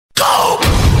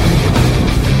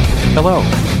Hello,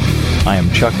 I am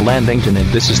Chuck Landington and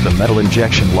this is the Metal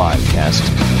Injection Livecast.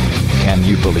 Can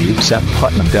you believe Seth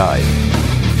Putnam died?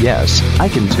 Yes, I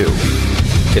can too.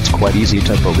 It's quite easy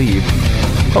to believe.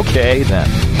 Okay then,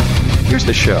 here's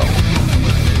the show.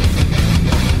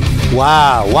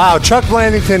 Wow, Chuck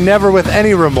Landington never with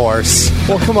any remorse.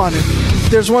 Well, come on.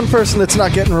 There's one person that's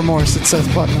not getting remorse. It's Seth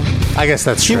Putnam. I guess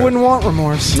that's true. He wouldn't want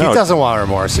remorse. He doesn't want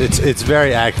remorse. It's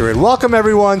very accurate. Welcome,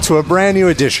 everyone, to a brand new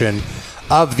edition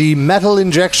of the Metal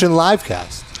Injection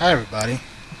Livecast. Hi, everybody.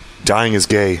 Dying is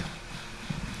gay.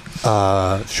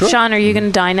 Sure. Sean, are you going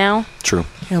to die now? True.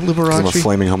 Yeah, 'Cause I'm a Liberace.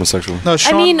 flaming homosexual. No,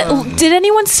 Sean, I mean, did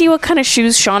anyone see what kind of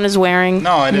shoes Sean is wearing?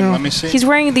 no, I didn't. No. Let me see. He's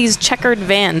wearing these checkered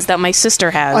Vans that my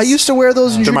sister has. I used to wear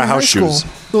those in They're my junior high house school. shoes.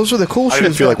 Those were the cool I shoes.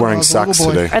 didn't feel like back when I wearing was a little socks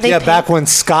boy. today. Are they Yeah, pink? back when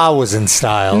ska was in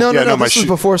style. No, Yeah, no, my this was shoe-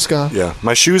 before ska. Yeah,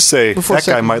 my shoes say Before that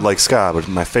guy second. might like ska, but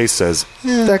my face says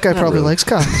That guy probably really. likes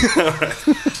ska.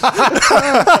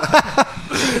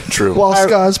 true. While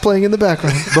ska is playing in the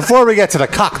background. Before we get to the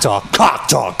cock talk.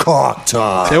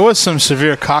 There was some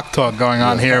severe cock talk going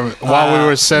on here while we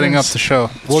were setting up the show.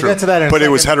 We'll True. get to that in a But it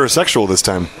was second. heterosexual this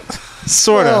time.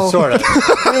 Sort of. Well, Sort of.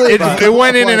 It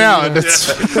went in and out. It's,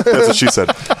 That's what she said.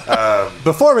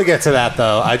 Before we get to that,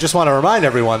 though, I just want to remind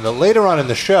everyone that later on in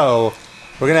the show,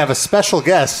 we're going to have a special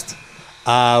guest.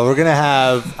 We're going to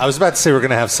have... I was about to say we're going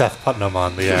to have Seth Putnam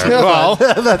on the air. well,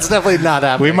 That's definitely not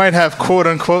happening. we might have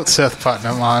quote-unquote Seth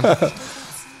Putnam on.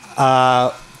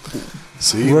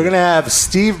 See, We're going to have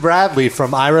Steve Bradley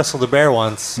from I Wrestled a Bear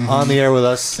Once on the air with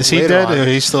us. Is he later dead on. or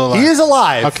he's still alive? He is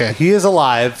alive. Okay. He is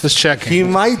alive. Just checking. He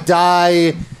might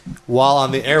die while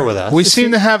on the air with us. We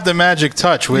seem to have the magic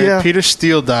touch. Yeah. Peter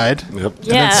Steele died. Yep.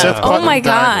 Yeah. Seth Oh Putnam my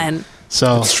died. God.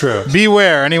 So It's true.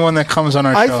 beware anyone that comes on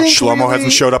our I show. think Shlomo really-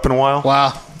 hasn't showed up in a while.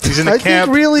 Wow. He's in the I camp.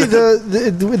 think really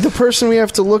the person we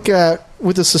have to look at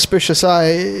with a suspicious eye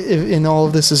in all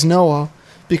of this is Noah.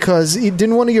 Because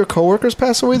didn't one of your coworkers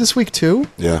pass away this week too?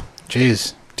 Yeah,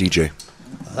 Jeez. DJ.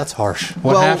 That's harsh.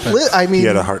 What happened? I mean, He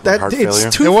had a heart it's failure?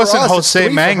 two It for wasn't us, it's Jose three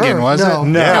for Mangan, her. was No. it?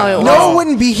 No, it Noah wasn't.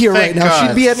 wouldn't be here Thank right now. God.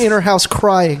 She'd be in her house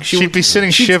crying. She'd be sitting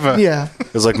Shiva. Yeah,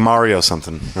 It was like Mario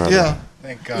something. or other. yeah.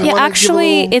 Thank Yeah, God. wanna give a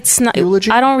actually, little it's not.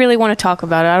 eulogy? I don't really want to talk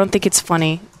about it. I don't think it's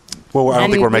funny. Well, I don't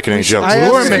Any- think we're making any we should- jokes. I We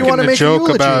asked were if you making wanna a make a joke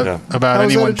eulogy. about Yeah. about How is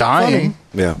that anyone dying.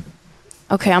 Yeah.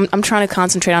 Okay, I'm trying to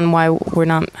concentrate on why we're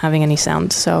not having any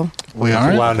sound. So We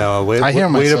aren't. Wow, Noah. Way I hear to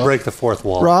myself. break the fourth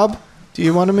wall. Rob, do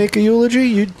you want to make a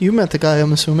eulogy? You met the guy,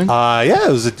 I'm assuming. Yeah,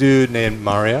 it was a dude named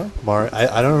Mario.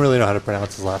 I don't really know how to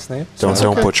pronounce his last name.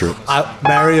 Don't butcher it.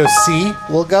 Mario C.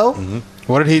 will go.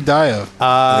 What did he die of?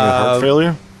 Heart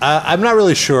failure? I'm not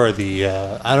really sure.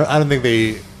 I don't think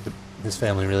his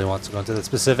family really wants to go into the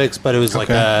specifics, but it was like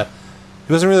Okay.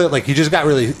 he wasn't really like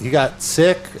he got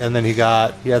sick and then he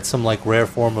had some like rare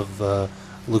form of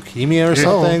leukemia or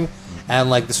something, and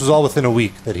like this was all within a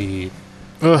week that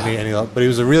but he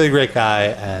was a really great guy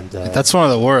and That's one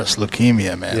of the worst.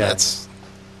 Leukemia, man. Yeah. That's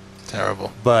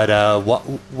terrible. But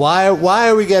why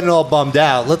are we getting all bummed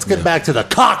out? Let's get back to the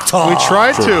cock talk. We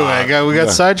tried to. We got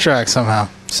sidetracked somehow.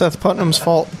 Seth Putnam's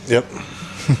fault. Yep.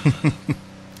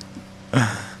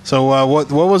 So what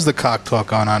was the cock talk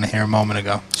going on here a moment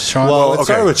ago? Sean? Well, it okay.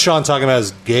 started with Sean talking about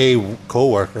his gay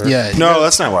coworker. yeah. No,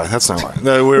 that's not why. That's not why.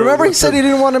 No, Remember, he said he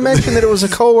didn't want to mention that it was a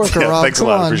coworker. Yeah, Rob, thanks a come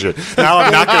lot. I on. appreciate it. Now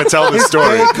I'm not going to tell this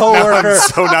story. Gay coworker. Now I'm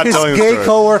so not his telling the gay story.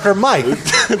 coworker Mike.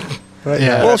 Right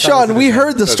Yeah. now. Well, Sean, we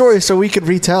heard the story, so we could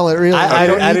retell it. Really, I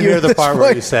don't didn't need you hear at the this part where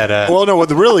point. you said. Well, no,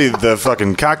 really, the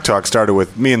fucking cock talk started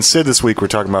with me and Sid this week. We're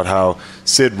talking about how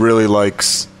Sid really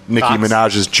likes Nicki Cocks.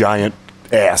 Minaj's giant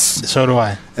ass. So do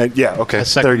I. Yeah, okay, I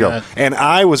second there you go. that. And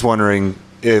I was wondering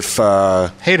if,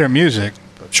 Hate her music.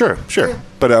 sure,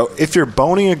 but if you're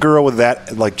boning a girl with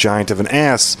that like giant of an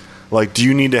ass, like, do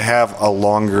you need to have a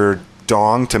longer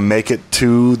dong to make it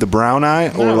to the brown eye,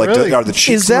 or Not like really. are the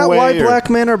cheeks Is that in the way, why or- black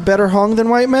men are better hung than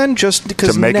white men? Just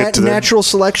because To make it to the- natural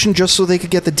selection, just so they could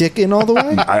get the dick in all the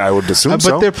way? I would assume But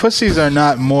so. their pussies are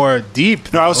not more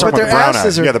deep. No, I was But talking about their the brown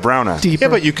asses eye. are Yeah, the brown eye. deeper. Yeah,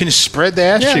 but you can spread the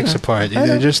ass Yeah, cheeks I know. apart. I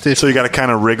know. So you got to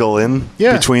kind of wriggle in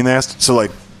Yeah. between the ass. So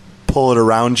like pull it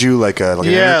around you like an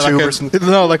yeah, inner tube like or something.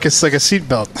 no, like it's like a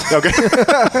seatbelt. Okay.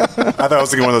 I thought I was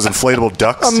thinking one of those inflatable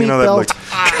ducks. A meat belt.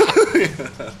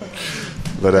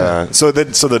 But so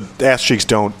the ass cheeks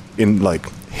don't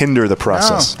hinder the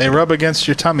process. No, they rub against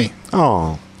your tummy.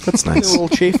 Oh, that's a nice. little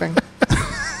chafing.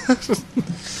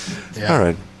 Yeah. All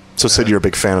right. So Sid, you're a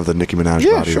big fan of the Nicki Minaj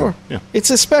Yeah, body. sure. Yeah. It's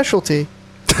a specialty.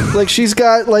 Like she's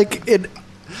got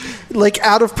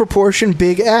out of proportion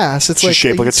big ass. It's She's like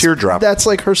shaped like a teardrop. That's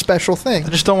like her special thing. I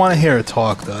just don't want to hear her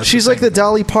talk, though. That's She's the like the thing.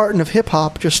 Dolly Parton of hip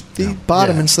hop, just the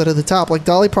bottom Yeah. instead of the top. Like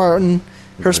Dolly Parton,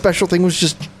 her special thing was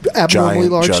just abnormally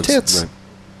giant large jugs. tits. Right.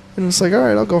 And it's like, all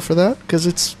right, I'll go for that because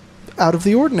it's out of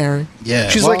the ordinary. Yeah,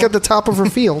 She's well, like at the top of her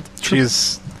field.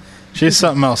 She's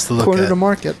something else to look Corner at. to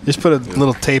market. Just put a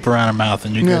little tape around her mouth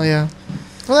and you're Yeah, good. yeah.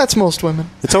 Well, that's most women.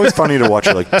 It's always funny to watch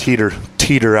her like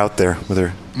teeter out there with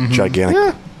her gigantic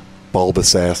Yeah.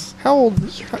 bulbous ass. How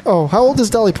old is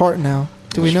Dolly Parton now?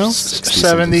 Do we know?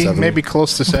 70, maybe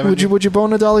close to 70. Would you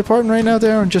bone a Dolly Parton right now,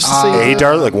 Darren? Just to see. Hey,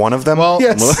 darling, like one of them. Well,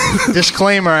 Yes.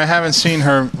 disclaimer, I haven't seen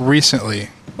her recently.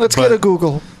 Let's but get a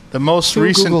Google. The most Do a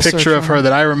recent Google picture search of on her it.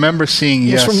 that I remember seeing,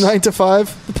 It's yes. from 9 to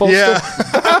 5. The poster. Yeah.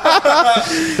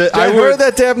 I heard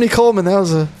that Dabney Coleman. That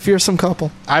was a fearsome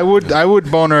couple. I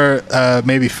would bone her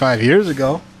maybe 5 years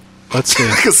ago. Let's see.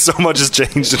 Because so much has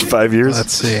changed in 5 years.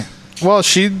 Let's see. Well,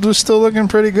 she was still looking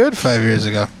pretty good 5 years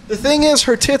ago. The thing is,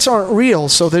 her tits aren't real,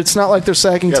 so that it's not like they're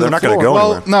sagging Yeah, to they're the not gonna floor. go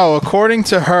Well, anywhere. no, according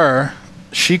to her,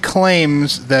 she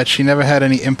claims that she never had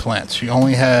any implants. She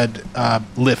only had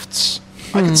lifts.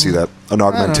 I can see that. An Here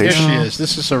augmentation. she is.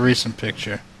 This is a recent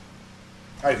picture.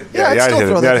 I'd I still hit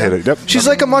throw it. that Yeah, I down. hit it. Yep. She's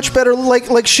like a much better,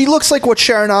 like she looks like what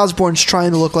Sharon Osbourne's trying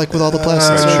to look like with all the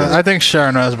plastic surgery. I think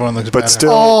Sharon Osbourne looks But better.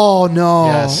 still, Oh no!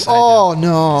 Yes, I oh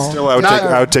no! still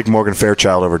I would take Morgan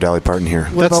Fairchild over Dolly Parton here.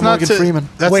 What about Morgan Freeman?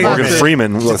 That's Wait, not Morgan to-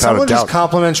 Freeman, Did without a someone just doubt.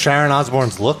 compliment Sharon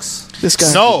Osbourne's looks? This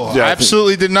guy. No, Yeah, I think-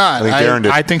 absolutely did not. I think Darren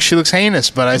did. I think she looks heinous,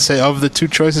 but I say of the two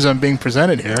choices I'm being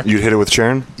presented here, You'd hit it with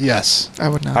Sharon? yes. I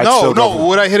would not. I'd No, still go no. for-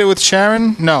 Would I hit it with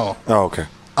Sharon? No. Oh, okay.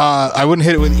 I wouldn't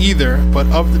hit it with either, but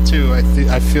of the two,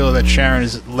 I feel that Sharon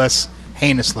is less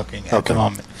heinous looking at Okay. the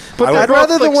moment. But I would- I'd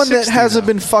rather the Like one that 60 hasn't now.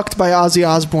 been fucked by Ozzy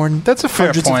Osbourne. That's a fair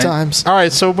hundreds point. of times. All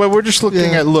right, so but we're just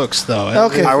looking Yeah. at looks, though.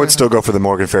 Okay. I would still go for the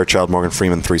Morgan Fairchild, Morgan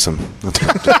Freeman threesome.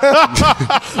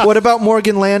 What about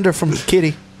Morgan Lander from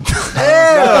Kitty?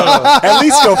 At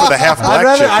least go for the half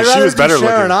black chick. 'Cause she was better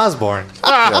Sharon looking. Osbourne.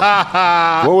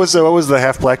 What was the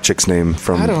half black chick's name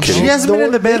from I don't Kitty? know. She hasn't been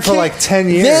in the band for like 10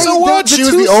 years. They- So what? She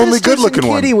was two the only sisters in good-looking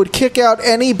one. Kitty would kick out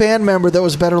any band member that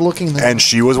was better looking than. And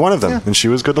she was one of them, Yeah. and she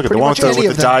was good looking. The Pretty one much with any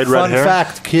the of them. dyed red Fun hair.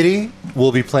 fact: Kitty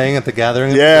will be playing at the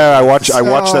Gathering. Yeah, I watched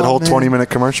that whole man. 20-minute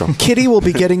commercial Kitty will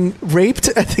be getting raped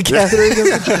at the gathering.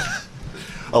 Of the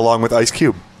along with Ice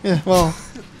Cube. Yeah, well,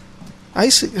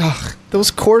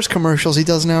 those Coors commercials he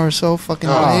does now are so fucking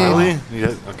lame. Yeah.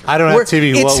 Okay. I don't Where have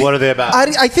TV. it's- What are they about?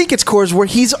 I think it's Coors where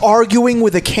he's arguing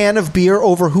with a can of beer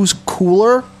over who's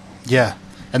cooler. Yeah,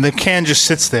 and the can just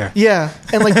sits there. Yeah,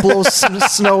 and like blows some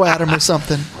snow at him or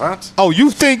something. What? Oh, you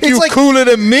think It's you like- cooler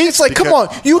than me? It's like, come on,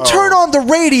 you turn on the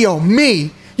radio,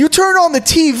 me. You turn on the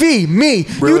TV, me.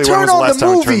 Really, you when turn was the on last the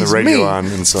time we turned the movies, radio me. on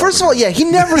and saw First the- of all, yeah, he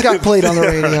never got played on the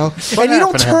radio, and you don't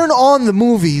happened to him? turn on the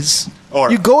movies.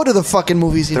 Or- You go to the fucking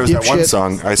movies. You There was that one dipshit.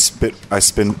 song. I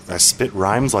spit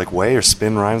rhymes like way, or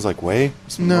spin rhymes like way.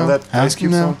 You know No, that Ice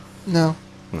Cube no, song? no.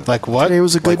 Like what? Today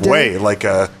was a good Like day. way, like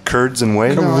curds and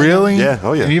whey. No, Really? Yeah,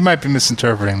 oh, yeah. You might be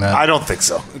misinterpreting that. I don't think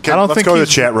so. Okay, I don't let's think go to the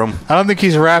he's- chat room. I don't think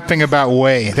he's rapping about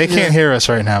whey. They can't Yeah. hear us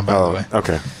right now, by the way.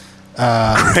 Okay.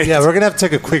 yeah, we're gonna have to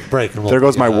take a quick break. And we'll There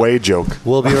goes be, my way joke.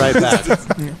 We'll be right back.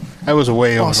 That was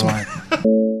way Awesome. over the line.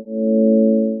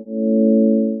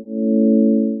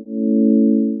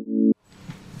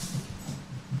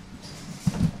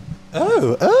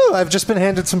 oh! I've just been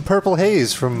handed some purple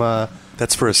haze from.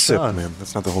 That's for a sip, Done. man.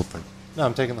 That's not the whole thing. No,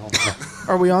 I'm taking the whole thing.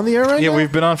 Are we on the air right Yeah, now?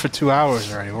 we've been on for 2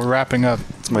 hours already. We're wrapping up.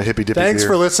 It's my hippy dippy. Thanks beer.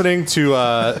 for listening to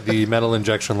the Metal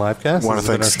Injection livecast. Want This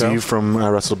to has been thank our show. Steve from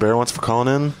Wrestle Bear once for calling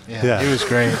in. Yeah. He was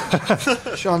great.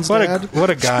 Sean's What a dad. what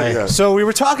a guy. Yeah. So we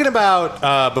were talking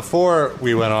about before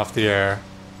we went off the air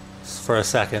for a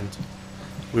second.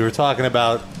 We were talking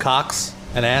about cocks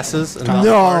and asses. And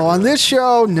No, on this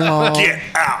show, no. Get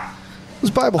out. It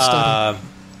was Bible study.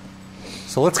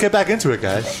 So let's get back into it,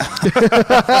 guys.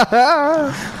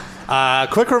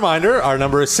 Quick reminder: our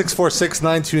number is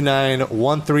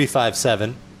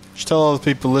 646-929-1357. Just tell all the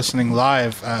people listening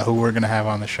live who we're going to have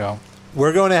on the show.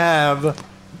 We're going to have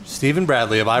Stephen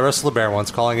Bradley of I Wrestle the Bear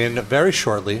Once calling in very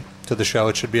shortly to the show.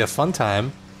 It should be a fun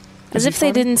time. As if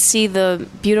they didn't see the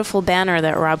beautiful banner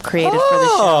that Rob created for the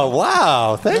show. Oh,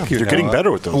 wow. Thank you. You're getting Noah.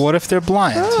 better with those. What if they're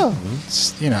blind?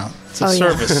 It's, it's a Oh, yeah.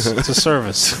 service. It's a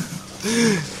service.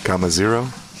 Comma zero.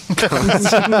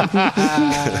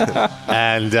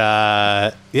 And,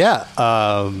 yeah.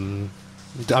 I'm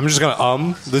just going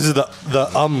to This is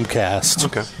the cast.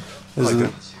 Okay. This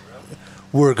is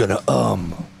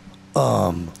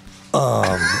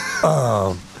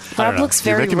Rob looks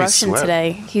very making me Russian sweat.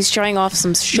 today. He's showing off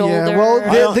some shoulder. Yeah,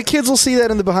 well, the kids will see that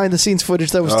in the behind-the-scenes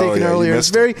footage that was taken yeah, you earlier. It's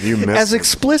missed very it. You missed as it.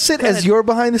 explicit as your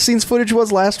behind-the-scenes footage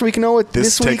was last week. Noah,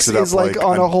 this takes week's it up is like like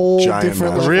on a a whole giant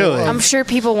different notch. level. Really? of I'm sure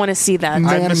people want to see that. I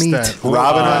man missed meat. that.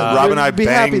 Rob and I Be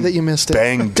bang, happy that you missed it.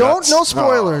 Bang Don't guts. no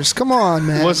spoilers. Come on,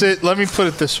 man. Was it? Let me put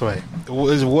it this way: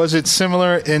 was it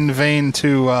similar in vein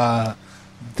to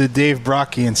the Dave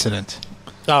Brockie incident?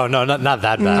 Oh no, not that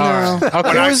bad. No. Okay.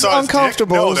 When I It was saw his dick,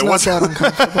 uncomfortable. no, It was there not wasn't.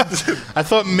 that uncomfortable. I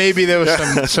thought maybe there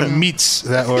was some meats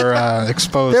that were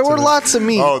exposed. There to were the- lots of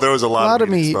meat. Oh, there was a lot of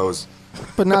meat meat, exposed.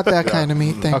 but not that kind of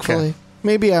meat, thankfully.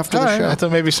 Maybe after All the right, show. I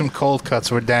thought maybe some cold cuts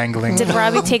were dangling. Did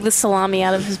Robbie take the salami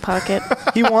out of his pocket?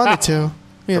 He wanted to.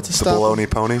 We had to The stop. baloney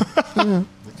pony. That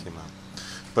came out.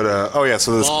 But oh yeah,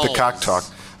 so this, the cock talk.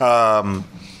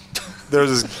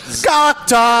 There's this Cock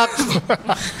talk.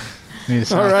 Need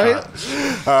to All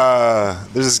stop. right.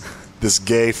 there's this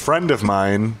gay friend of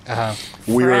mine. Uh-huh.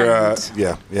 We were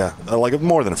Friend. like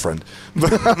more than a friend. Wait,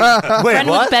 Friend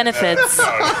what? with benefits.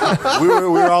 we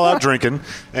were all out drinking,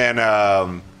 and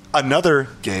another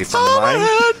gay friend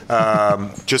of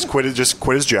mine just quit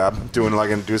his job, doing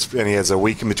and he has a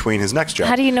week in between his next job.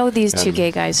 How do you know these two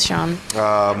gay guys, Sean?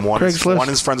 One Craigslist.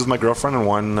 is friends with my girlfriend, and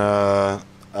one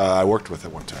I worked with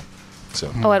at one time. So,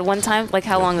 Oh, at one time? Like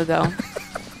how long ago?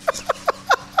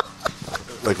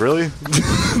 like, really?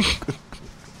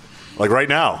 Like right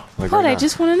now? Like What? right I now.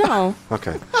 just want to know.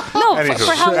 Okay. No, Anywho.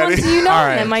 for how long do you know All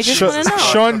right. him? I just Sha- want to know.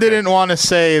 Sean didn't want to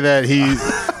say that he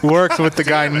worked with the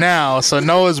guy now, so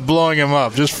Noah's blowing him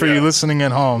up. Just for you listening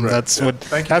at home, that's what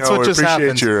Thank you. that's Noah. what just appreciate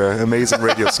happened. your amazing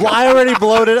radio skills. Well, I already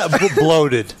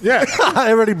bloated. Yeah, I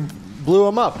already blew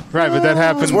him up. right, but that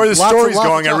happened. Where the Lots story's of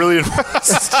going, I talk. really.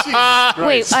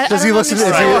 Wait, I Does he don't listen?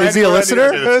 understand. Is he a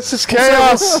listener? This is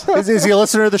chaos. Is he a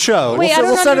listener of the show? Wait, I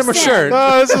we'll don't send him a understand. shirt.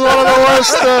 Oh, this is one of the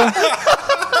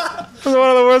worst. This is one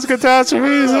of the worst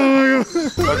catastrophes. Oh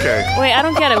my God. Okay. Wait, I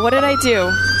don't get it. What did I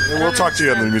do? We'll talk to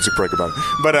you on the music break about it.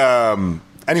 But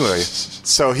anyway,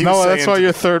 so he was Noah, saying. that's why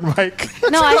your third mic.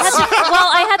 No,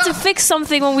 I had to fix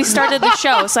something when we started the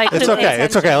show, so I couldn't It's pay okay. attention.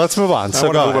 It's okay. Let's move on. I So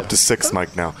want go to move ahead. up to 6th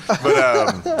mic now.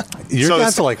 But You're so down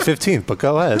this- to like 15th, but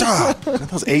go ahead. that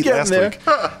was 8 last there. week.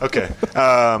 Okay.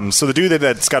 So the dude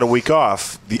that's got a week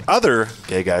off, the other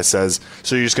gay guy says,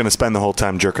 "So you're just going to spend the whole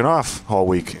time jerking off all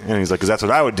week?" And he's like, "Because that's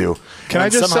what I would do." Can And I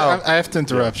just somehow- say, I have to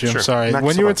interrupt you. sure. I'm sorry. Knock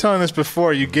When you were someone. telling this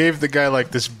before, you gave the guy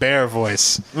like this bear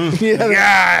voice.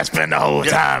 Yeah, I spend the whole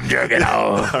time jerking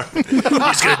off. He's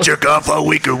going to jerk off all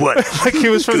week or what? Like he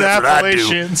was from the That's what I do.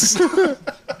 Appalachians.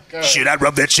 Shit, I'd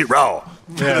rub that shit raw.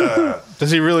 Yeah. Does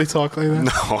he really talk like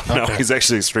that? No, he's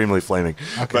actually extremely flaming.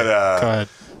 Okay. But Go ahead.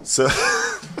 so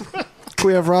Can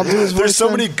we have Rob do his voice? there's so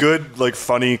then? many good, like,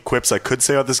 funny quips I could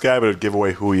say about this guy, but it'd give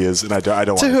away who he is, and I don't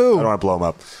To want. who? I don't want to blow him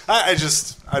up.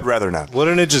 I'd rather not.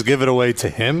 Wouldn't it just give it away to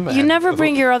him? You never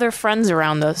bring your other friends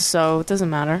around us, so it doesn't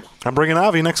matter. I'm bringing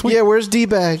Avi next week. Yeah, where's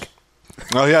D-Bag?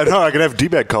 Oh yeah, no, I could have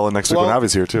D-Bag calling next week Well, when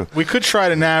Avi's here too. We could try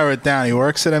to narrow it down. He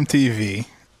works at MTV.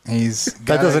 He's That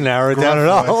got doesn't a narrow it gruff down at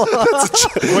all. voice.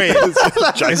 Wait,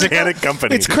 Gigantic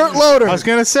company. It's Kurt Loder. I was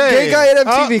gonna say Gay guy at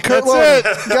MTV. Oh, Kurt that's Loder.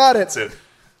 it. Got it. That's it.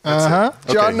 Uh-huh.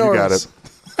 Okay, John you Norris. got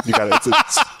it. You got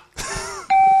it.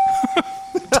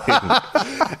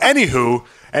 Anywho,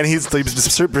 and he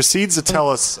proceeds to tell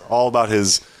us all about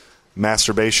his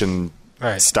masturbation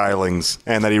Right. stylings,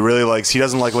 and that he really likes. He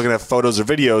doesn't like looking at photos or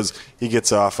videos. He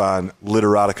gets off on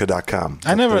literotica.com.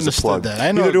 I never There's a understood plug. that.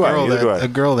 I know Neither do I. a Neither do I.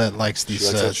 girl that likes these.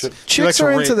 likes that shit? She likes Chicks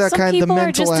are to into rate- that Some kind, the people are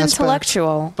mental just aspect.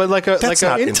 intellectual. But like a That's like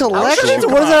not a Intellectual?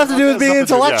 What does that have to do with being There's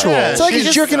nothing to do- intellectual? yeah. It's like he's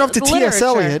Just jerking off to T.S. literature.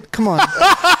 Eliot. Come on.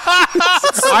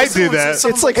 I do that.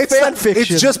 It's like fan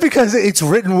fiction. It's just because it's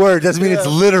written word doesn't mean it's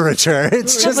literature.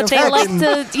 It's No, just but they like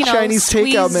to, Chinese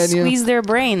takeout menu. squeeze their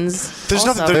brains. There's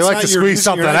also. nothing. they It's like not to you're squeeze using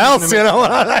something your else, you know. No,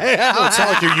 it's not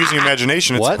like you're using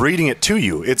imagination. It's What? reading it to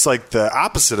you. It's like the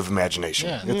opposite of imagination.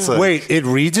 Yeah. It's like, Wait, it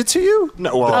reads it to you?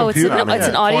 no, well, Oh, it's an computer, it's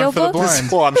an yeah. audio Porn for the book.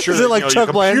 blind. Well, I'm sure. Is it like your Chuck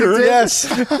Blandon computer- did?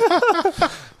 Yes.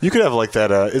 You could have like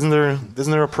that. Isn't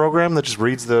there a program that just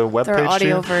reads the web There page? are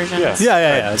audio to you? versions. Yeah,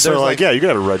 Yeah. So There's like, yeah, you could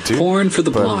have it read too. Porn for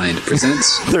the Blind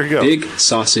presents There you go. Big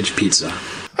Sausage Pizza.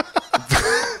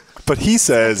 But he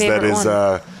says My that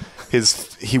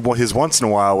favorite his once in a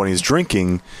while when he's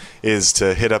drinking is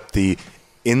to hit up the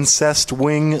incest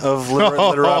wing of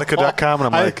literotica.com,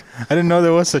 and I'm like, I didn't know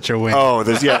there was such a wing. oh,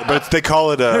 but they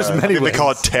call it many they call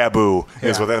it wings. taboo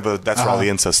is what but that's where all the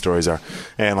incest stories are,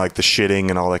 and like the shitting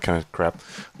and all that kind of crap.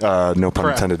 No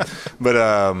pun intended. But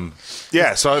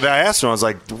yeah, so I asked him, I was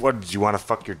like, "What, did you want to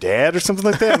fuck your dad or something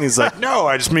like that?" And he's like, "No,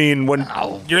 I just mean when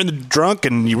you're in the drunk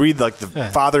and you read like the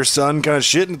father-son kind of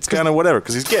shit, and it's kind of whatever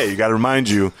because he's gay. You got to remind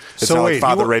you it's not like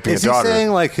father raping a daughter." Is he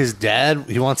saying like his dad?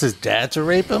 He wants his dad to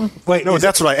rape him? Wait, no,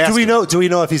 that's what I asked. Do we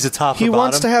know if he's a top? He or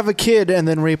wants to bottom? have a kid and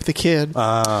then rape the kid.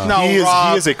 No, he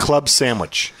Rob, is a club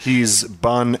sandwich. He's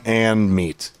bun and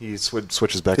meat. He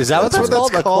switches back. Is that what that's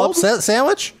called? A club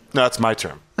sandwich? No, that's my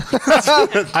term.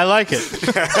 I like it.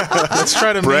 Let's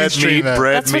try to Bread, mainstream meat, that.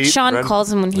 bread, That's what meat, Sean bread.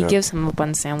 calls him when he gives him a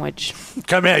bun sandwich.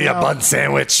 Come here, you bun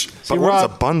sandwich. But what's a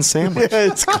bun sandwich?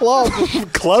 It's club.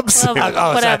 Club sandwich.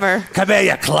 Whatever. Come here,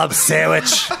 you club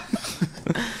sandwich.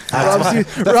 Rob's,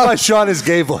 That's why Sean is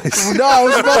gay voice. No,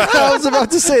 I was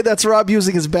about to say that's Rob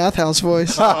using his bathhouse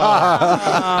voice. No,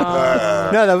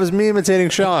 that was me imitating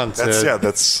Sean.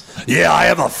 That's Yeah, I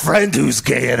have a friend who's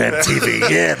gay at MTV.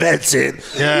 Yeah, that's it.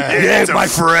 Yeah, my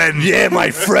friend. Yeah,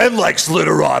 my friend likes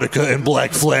Literotica and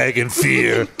Black Flag and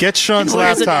Fear. Get Sean's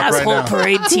Wears an laptop right asshole now.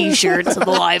 parade T-shirt to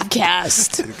the live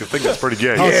cast. I think that's pretty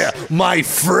gay. Yeah, my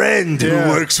friend who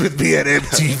works with me at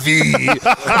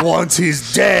MTV wants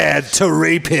his dad to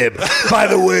rape him. By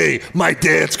the way, my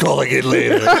dad's calling it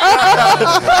later.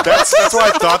 That's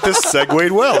why I thought this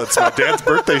segued well. It's my dad's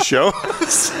birthday show.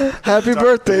 Happy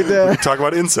birthday, Dad. Talk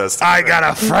about incest. I got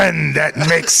a friend that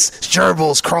makes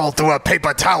gerbils crawl through a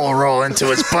paper towel roll into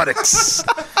his buttocks.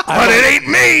 But it ain't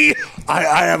me.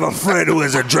 I have a friend who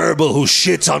is a gerbil who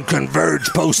shits on Converge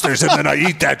posters, and then I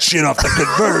eat that shit off the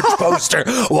Converge poster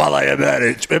while I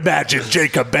imagine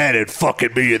Jacob Bannon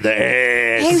fucking me in the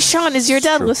ass. Hey, Sean, is your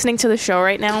dad listening to the show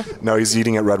right now? No, he's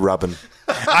eating at Red Robin.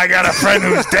 I got a friend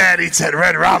whose dad eats at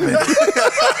Red Robin.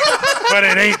 But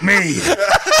it ain't me.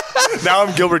 Now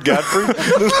I'm Gilbert Godfrey.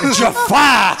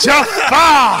 Jafar!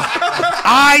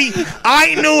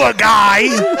 I knew a guy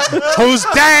whose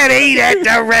dad ate at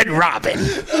the Red Robin,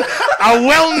 a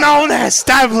well-known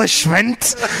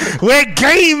establishment where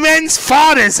gay men's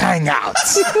fathers hang out.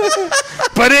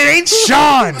 But it ain't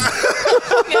Sean.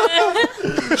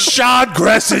 Sean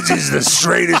Gressage is the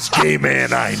straightest gay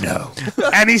man I know.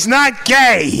 And he's not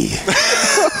gay.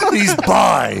 He's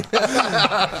bi.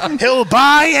 He'll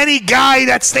buy any guy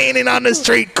that's standing on the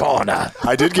street corner.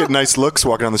 I did get nice looks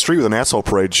walking down the street with an asshole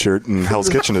parade shirt in Hell's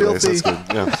Kitchen today. So that's good.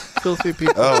 Yeah. Filthy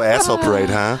people. Oh, asshole parade,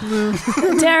 huh?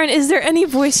 Darren, is there any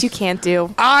voice you can't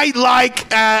do? I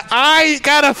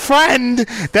got a friend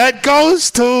that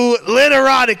goes to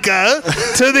Literotica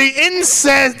to the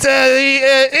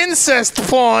incest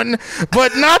porn,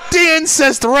 but not the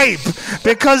incest rape,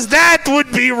 because that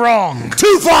would be wrong.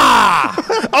 Too far!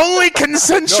 Only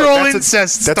consensual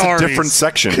incest That's stories. a different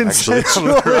section, actually.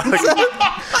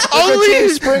 Only Jerry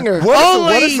Springer.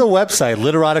 What is the website?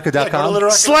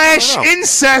 Literotica.com? /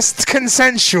 incest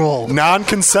consensual.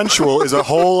 Non-consensual is a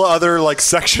whole other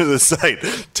section of the site.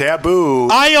 Taboo.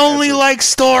 I only like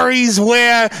stories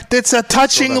where it's a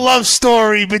touching love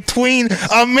story between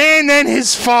a man and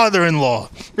his father-in-law.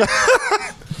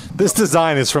 This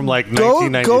design is from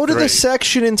 1993. Go to the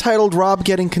section entitled Rob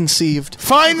Getting Conceived.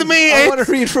 Find me. I want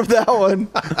to read from that one.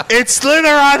 It's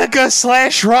Literotica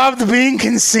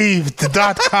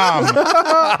 /RobbedBeingConceived.com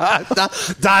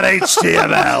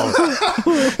 .html.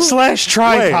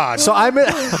 /tripod. So I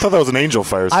thought that was an angel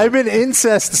fire. I'm in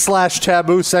incest /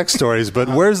 taboo sex stories, but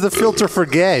where's the filter for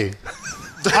gay?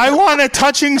 I want a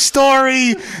touching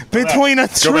story between a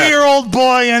 3-year-old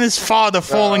boy and his father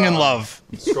falling in love.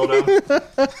 Scroll down.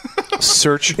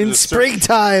 Search. In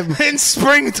springtime. In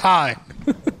springtime.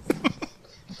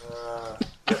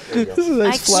 This is a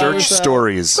nice flower Search shop.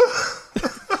 stories.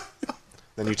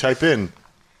 Then you type in.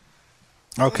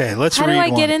 Okay, let's How read do I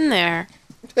one. get in there?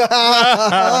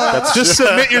 Just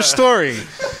submit your story.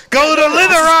 Go to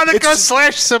Literotica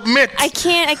 /submit. I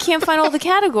can't find all the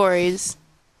categories.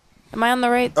 Am I on the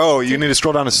right? Oh, you need to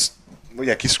scroll down to. Well,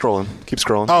 yeah, keep scrolling. Keep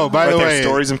scrolling. Oh, by right the there, way-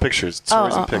 stories and pictures.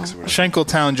 Stories and pics.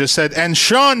 Shankletown just said, and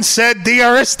Sean said the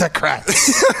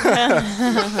aristocrats.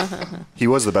 He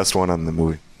was the best one on the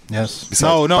movie. Yes. Besides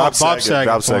No, Bob Bob Saget.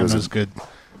 Bob Saget was was good.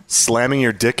 Slamming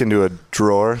your dick into a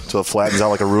drawer till it flattens out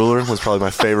like a ruler was probably my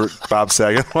favorite Bob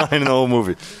Saget line in the whole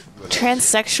movie.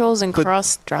 Transsexuals and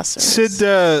cross-dressers.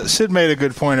 Sid made a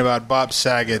good point about Bob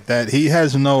Saget that he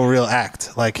has no real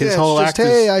act. Like his Yeah, whole it's just, act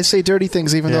hey, is I say dirty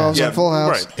things even though I was on Full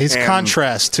House. Right. his And-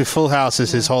 contrast to Full House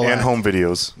is his whole and act. home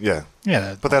videos. Yeah.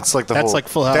 Yeah, But that's like the that's whole. like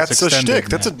Full House That's a extended,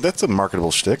 shtick. That's a marketable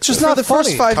shtick. It's just not the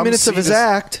first 5 Come minutes of see his this-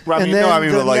 act, Well, I and mean, then no, I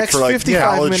mean, the but like next for like 55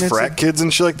 college minutes. frat kids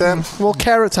and shit like that. Well,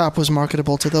 Carrot Top was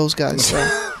marketable to those guys. So.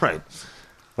 Right.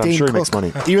 I'm Dane sure he makes Cook.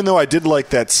 money. Even though I did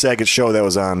like that Saget show that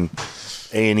was on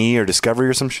A&E or Discovery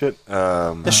or some shit.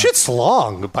 The shit's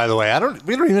long, by the way.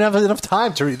 We don't even have enough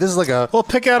time to read. This is like a Well,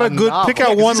 pick out novel.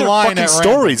 one These are line fucking at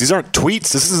stories. These aren't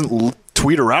tweets. This isn't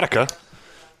tweet erotica.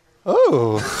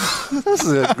 Oh, this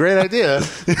is a great idea.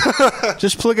 random.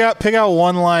 Just pick out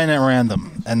one line at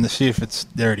random and see if it's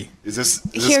dirty. Is this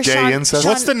Here, gay Sean- incest? Sean-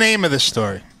 What's the name of this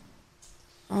story?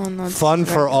 Oh no. Fun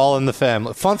for all in the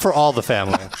family. Fun for all the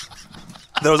family.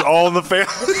 That was all in the fan.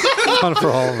 Fun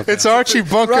for all in the family. It's Archie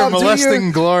Bunker Rob, do molesting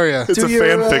your- Gloria. It's a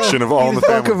fan fiction of All in the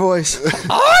Bunker Family. voice.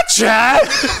 Archie!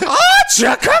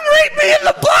 Archie, come read me in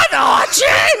the butt, Archie!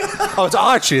 Oh, it's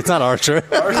Archie. It's not Archer.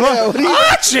 Yeah, what do you-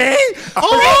 Archie!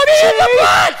 Read me in the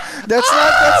butt!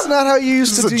 that's not how you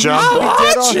used to This is do. a John You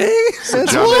used to be dead on. Archie!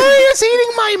 That's John- what- Gloria's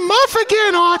eating my muff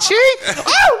again, Archie.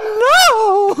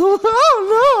 Oh, no! Oh, no!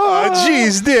 Oh,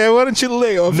 jeez, dear, why don't you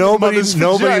lay off your Nobody mother's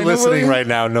vagina, will listening you? right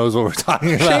now knows what we're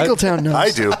talking about. Shankletown knows.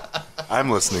 I do. I'm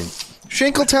listening.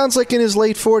 Shankletown's like in his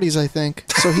late 40s, I think.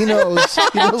 So he knows.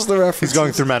 He knows the reference. He's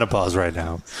going through menopause right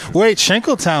now. Wait,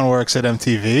 Shankletown works at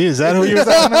MTV. Is that who you're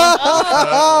talking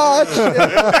about?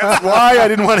 That's why I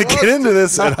didn't want to get into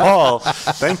this at all.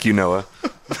 Thank you, Noah.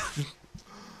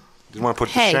 Didn't want to put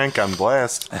the Hey. shank on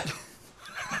blast.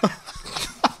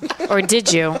 Or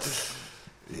did you?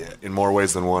 Yeah, in more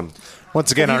ways than one.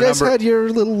 Once again, Have our you guys number. had your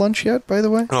little lunch yet, by the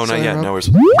way? Oh, not Sorry, yet. Rob. No, we're.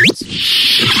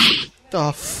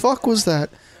 The fuck was that?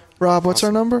 Rob, what's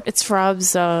our number? It's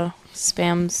Rob's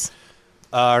spams.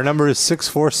 Our number is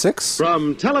 646.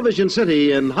 From Television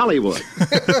City in Hollywood.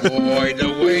 Boy,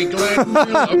 the way Glenn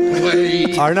Miller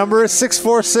played. Our number is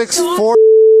 646-4.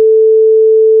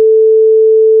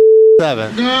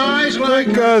 Guys like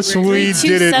Because we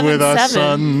did it with our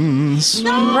 277. sons.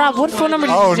 Rob, what phone number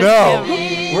did Oh, you just no.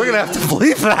 give? We're going to have to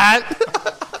believe that.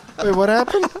 Wait, what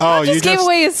happened? Oh, Just gave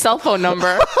away his cell phone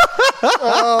number.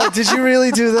 Oh, did you really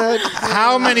do that?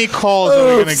 How many calls are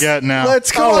we going to get now?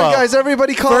 Let's go Oh, on, well. guys.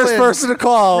 Everybody call First in. person to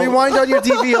call. Rewind on your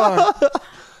DVR.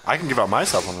 I can give out my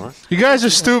cell phone number. You guys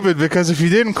are stupid because if you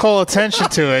didn't call attention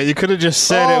to it, you could have just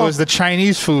said it was the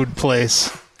Chinese food place.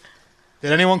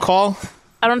 Did anyone call?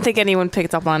 I don't think anyone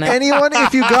picked up on it. Anyone,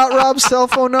 if you got Rob's cell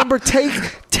phone number,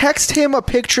 text him a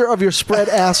picture of your spread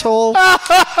asshole.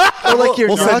 Or like your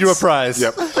We'll nuts. send you a prize.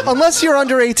 Yep. Unless you're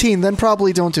under 18, then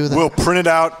probably don't do that. We'll print it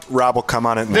out. Rob will come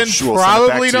on it. And Then we'll send it probably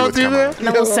back to you don't with do come on that? it. And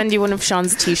then we'll send you one of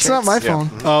Sean's t-shirts. It's not my phone.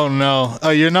 Oh, no.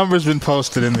 Oh, your number's been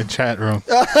posted in the chat room.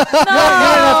 You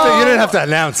didn't have to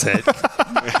announce it.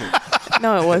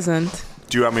 No, it wasn't.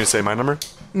 Do you want me to say my number?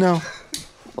 No.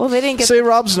 Well, they didn't get. Say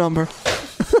Rob's number.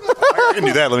 I can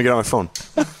do that. Let me get on my phone.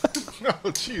 Oh,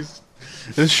 jeez.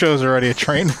 This show's already a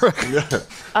train wreck.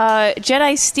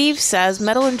 Jedi Steve says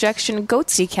Metal Injection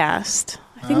Goatsy Cast.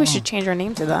 I think we should change our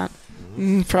name to that.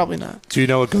 Probably not. Do you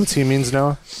know what goatee means,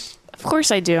 Noah? Of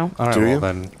course I do. All right, Do well you?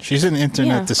 then. She's an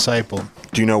internet Yeah. disciple.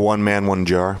 Do you know one man, one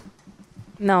jar?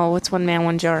 No, it's one man,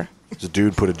 one jar. There's a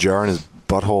dude put a jar in his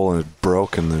butthole and it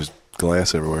broke and there's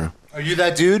glass everywhere. Are you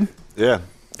that dude? Yeah.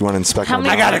 You want to inspect How my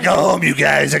many- jar? I gotta go home, you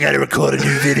guys. I gotta record a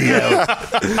new video.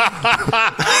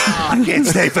 I can't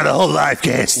stay for the whole live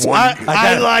cast.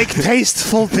 I like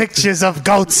tasteful pictures of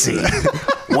Goatsy.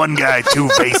 One guy, two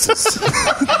faces.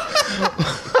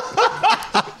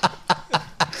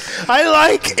 I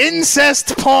like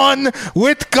incest porn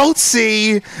with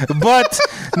Goatsy, but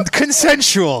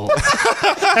consensual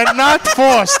and not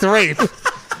forced rape.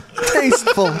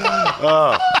 Tasteful.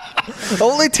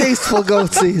 Only tasteful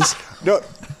goatsies. No.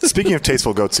 Speaking of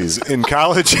tasteful goatsies, in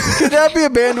college, Could that be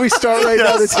a band we start right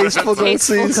now? The Yes. Tasteful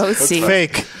Tasteful Goatsies. Goatsy.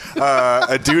 Fake.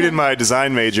 a dude in my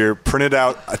design major printed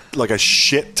out like a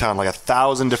shit ton, like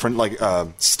 1,000 different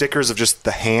stickers of just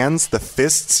the hands, the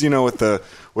fists, with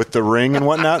the ring and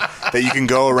whatnot, that you can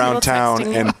go around Little town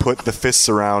texting. and put the fists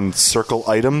around circle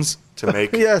items to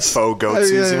make Yes. faux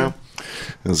goatsies. Yeah.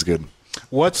 It was good.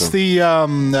 What's the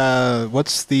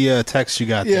text you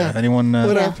got Yeah. there? Anyone?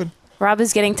 What Yeah. happened? Rob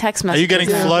is getting text Are messages. you getting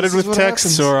Yeah, flooded this is with what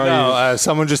texts, happens. or are No, you?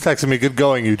 someone just texted me, "Good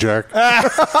going, you jerk." and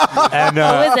Who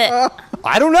is it?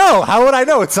 I don't know. How would I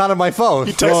know? It's not on my phone.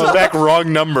 He texted back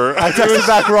wrong number, I texted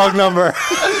back wrong number.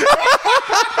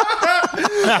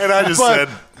 and I just said,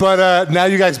 But now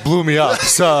you guys blew me up.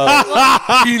 So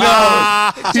he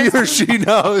knows. He or she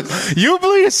knows. You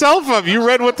blew yourself up. You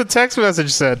read what the text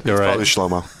message said. You're "Probably right.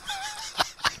 Shlomo."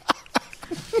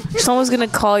 Someone's gonna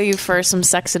call you for some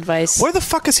sex advice. Where the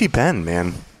fuck has he been,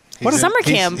 man? What summer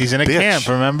camp? He's in a Bitch. camp.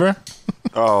 Remember?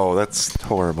 Oh, that's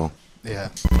horrible. Yeah.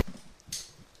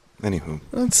 Anywho,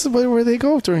 That's where they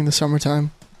go during the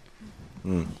summertime.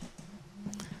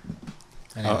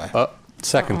 Anyway.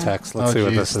 Second text. Let's see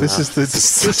what this is. This is the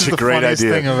such this is a the great funniest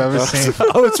idea. thing I've ever seen.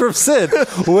 Oh, it's from Sid.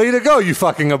 Way to go, you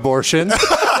fucking abortion.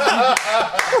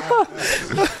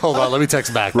 Hold on, let me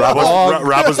text back. Rob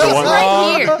was the one.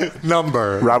 Right here.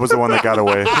 Number. Rob was the one that got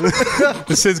away.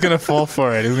 The Sid's gonna fall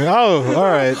for it. He's like, oh, all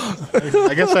right.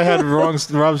 I guess I had Rob's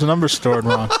number stored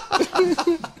wrong.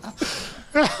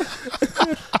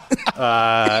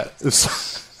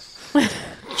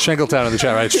 Shankletown in the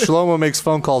chat, right? Shlomo makes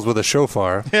phone calls with a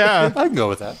shofar. Yeah. I can go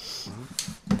with that.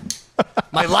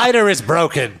 My lighter is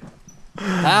broken.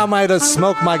 How am I to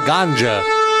smoke my ganja?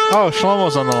 Oh,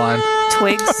 Shlomo's on the line.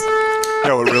 Twigs.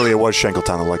 No, it was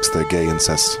Shankletown who likes the gay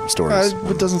incest stories.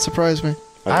 It doesn't surprise me.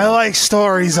 I like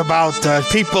stories about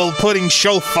people putting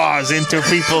shofars into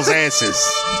people's asses.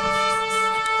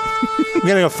 I'm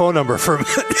getting a phone number from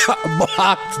a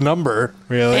blocked number.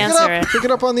 Really? Answer it. Pick it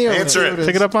up on the air. Answer Whatever it.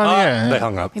 Pick it up on the They air.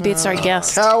 hung up. Maybe it's our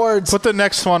guest. Cowards. Put the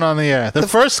next one on the air. The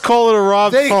first caller to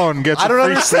Rob's phone gets I don't a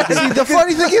free understand. sticker. See, the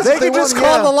funny thing is, They if can just won,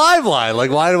 call yeah. the live line. Like,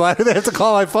 why do they have to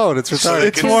call my phone? It's retarded.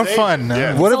 It's more fun.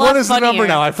 Yeah. What a lot is the number funnier.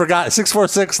 now? I forgot.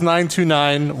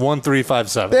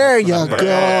 646-929-1357. There you go. You can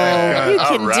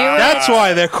do it. That's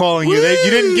why they're calling you.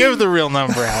 You didn't give the real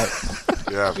number out.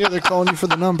 Yeah. Yeah, they're calling you for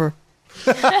the number.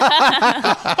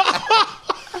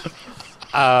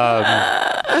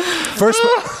 First,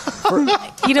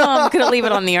 You know, I'm going to leave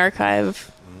it on the archive.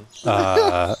 No,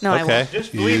 I okay. won't.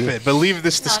 Just believe it. Believe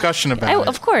this discussion about it.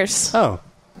 Of course. Oh.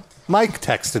 Mike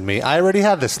texted me. I already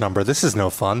had this number. This is no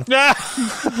fun.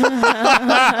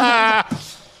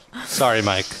 Sorry,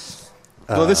 Mike.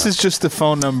 Well, this is just the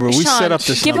phone number. We Sean, set up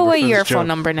this give number away for your this joke. phone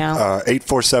number now.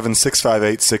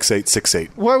 847-658-6868.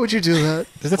 Why would you do that?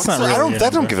 That's not really I your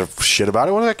don't number. give a shit about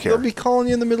it. What do I care? They'll be calling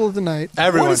you in the middle of the night. What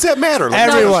Everyone. does that matter? Like,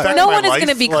 Everyone. affect No my one is life?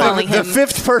 going to be Like, calling The him.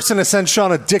 fifth person to send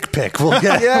Sean a dick pic will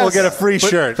get, Yes. will get a free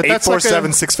shirt. But that's like a-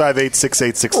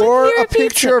 847-658-6868. Or You're a a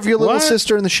picture of your little What?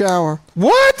 sister in the shower.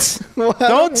 What?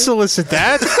 Don't solicit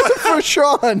that. For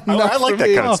Sean. I not like for that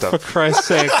me. kind of Oh, for stuff. Christ's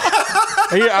sake.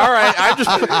 All right, I'm just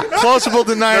plausible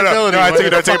deniability. I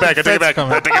take it back.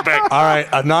 I take it back. All right,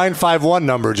 a 951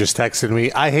 number just texted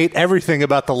me. I hate everything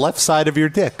about the left side of your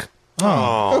dick.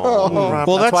 Well,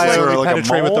 that's why I like, already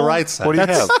penetrate with the right side. What do you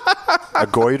have? A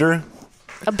goiter?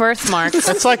 A birthmark.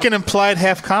 that's like an implied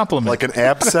half compliment. Like an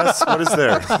abscess? What is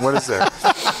there? What is there?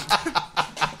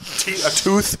 A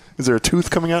tooth? Is there a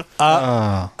tooth coming out?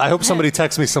 I hope somebody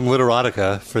texts me some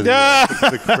literotica for the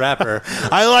crapper.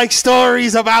 I like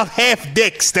stories about half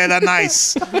dicks that are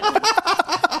nice,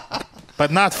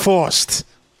 but not forced.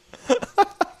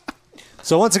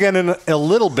 So once again, in a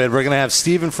little bit, we're going to have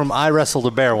Steven from I Wrestled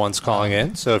a Bear once calling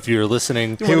in. So if you're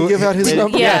listening, You want to give out his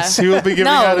number? Yeah. Yes, he will be giving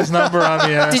No. out his number on the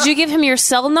air. Did you give him your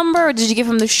cell number or did you give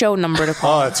him the show number to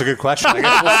call? oh, that's a good question.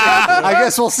 I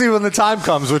guess we'll see when the time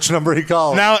comes which number he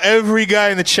calls. Now every guy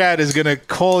in the chat is going to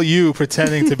call you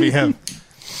pretending to be him,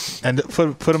 and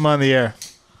put him on the air.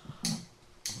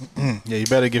 Yeah, you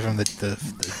better give him the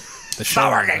show.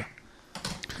 Not working.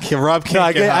 Rob can't No,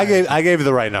 I get hired. I gave you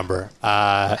the right number.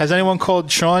 Has anyone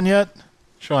called Sean yet?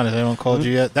 Sean, has anyone called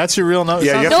you yet? That's your real number.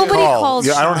 Yeah, you have Nobody to call. calls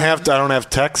Yeah, I don't Sean. have to. I don't have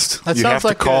text. That You sounds have to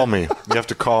like call a- me. You have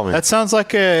to call me. That sounds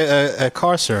like a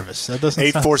car service. That doesn't.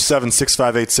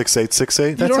 847-658-6868.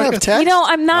 You don't have text? You know,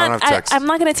 I'm I not. don't have text. I'm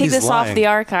not going to take He's this lying. off the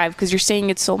archive because you're saying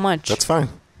it so much. That's fine.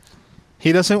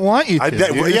 He doesn't want you to. Do you I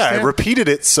understand? repeated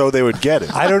it so they would get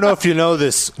it. I don't know if you know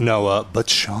this, Noah,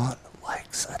 but Sean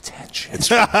likes attention.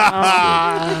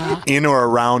 In or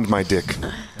around my dick.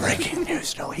 Breaking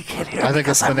news. No, he can't hear. I think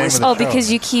that's the name of the Oh, show.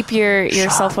 because you keep your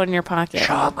cell phone in your pocket.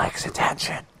 Sean likes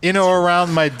attention. In or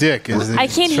around my dick is the I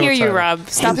can't show hear you, title. Rob. I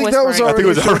Stop think that was whispering. already it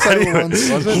was the title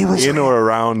already- once. In or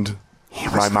around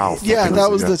my mouth. Yeah, that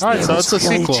was the. All right, so it's a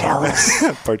sequel.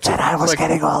 Part two. I was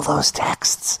getting all those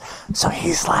texts. So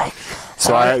he's like,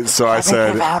 So I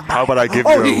said, how about I give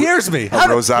Oh, he you hears me. a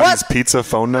Rosati's Pizza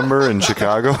phone number in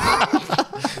Chicago?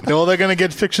 Well, they're gonna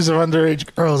get pictures of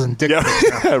underage girls and dick.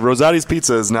 Yeah, Rosati's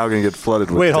Pizza is now going to get flooded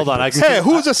with Wait, dick hold on. pics. Hey,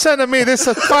 who's a sending me this?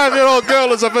 A 5-year-old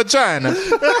girl is a vagina.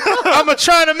 I'm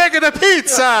trying to make it a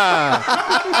pizza,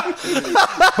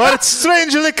 but it's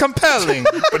strangely compelling.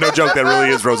 But no joke, that really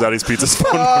is Rosati's Pizza's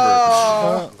phone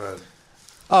number.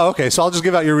 Oh, okay. So I'll just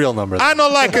give out your real number. I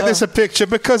don't like this a picture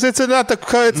because it's not the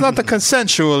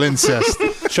consensual incest.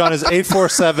 Sean is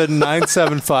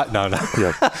 847-975. No.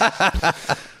 Yeah.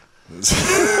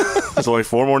 There's only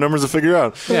 4 more numbers to figure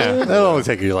out. Yeah, it'll only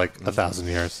take you like 1,000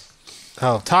 years.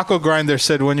 Oh, Taco Grinder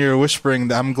said when you're whispering,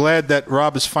 I'm glad that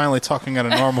Rob is finally talking at a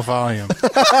normal volume. Not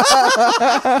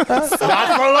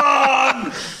for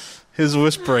long. His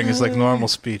whispering is like normal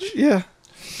speech. Yeah.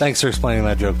 Thanks for explaining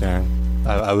that joke, Darren.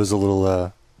 I was a little.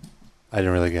 I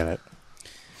didn't really get it.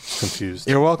 Confused.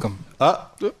 You're welcome.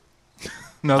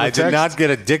 I did not get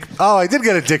a dick. Oh, I did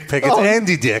get a dick pic. It's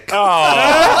Andy Dick.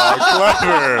 Oh,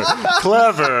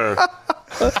 clever.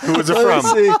 Who was it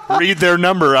from? Read their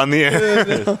number on the air.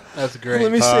 That's great.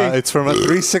 Let me see. It's from a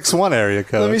 361 area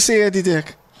code. Let me see Andy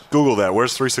Dick. Google that.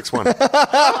 Where's 361?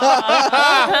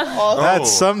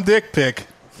 That's some dick pic.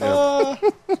 Funny.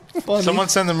 Someone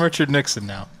send them Richard Nixon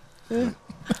now.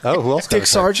 Oh, who else? Dick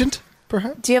Sargent,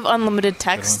 perhaps? Do you have unlimited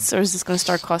texts, or is this going to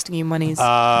start costing you monies?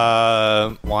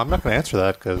 Well, I'm not going to answer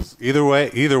that because either way,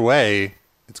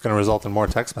 it's going to result in more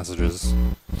text messages. So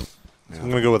I'm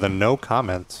going to go with a no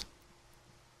comment.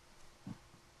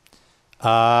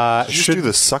 Did you just do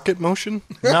the suck it motion?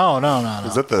 No.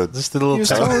 Is that the just the little? You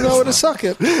just don't know how to suck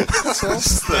it.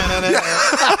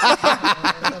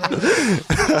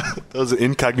 That was an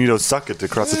incognito suck it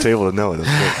across the table to know it.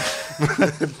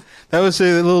 That was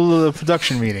a little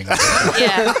production meeting.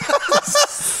 Yeah.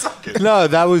 No,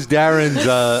 that was Darren's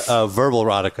verbal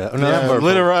erotica. No, not verbal.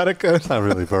 Literotica. It's not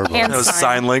really verbal. And That was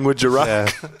sign language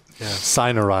erotica. Yeah.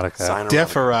 Sign erotica.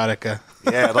 Deaf erotica.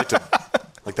 Yeah, I'd like to.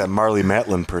 Like that Marley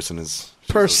Matlin person is.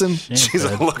 She's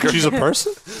a looker. She's a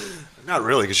person? Not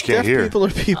really, because she can't Deaf hear. people are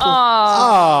people.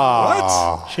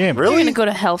 Oh. Shame. You're going to go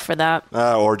to hell for that.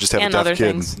 Or just have And a deaf other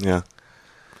kid. things. Yeah.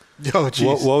 Oh,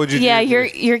 jeez. What would you do? Yeah,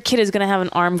 your kid is going to have an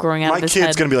arm growing out My of his kid's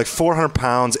head. going to be like 400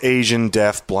 pounds, Asian,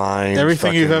 deaf, blind.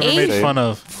 Everything you've ever fucking- made fun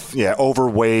of. Yeah,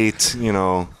 overweight,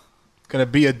 Gonna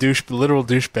be a literal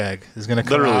douchebag. Is gonna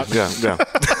come Literally, out. yeah.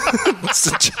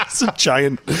 It's a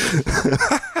giant.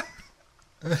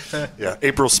 Yeah,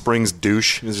 April Springs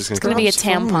douche is just It's going to be a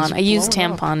tampon. A used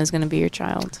blown up. tampon is going to be your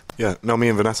child. Yeah, no, me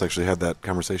and Vanessa actually had that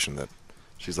conversation that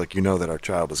she's like, that our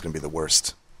child is going to be the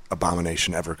worst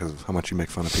abomination ever because of how much you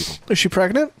make fun of people. Is she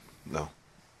pregnant? No.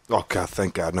 Oh, God,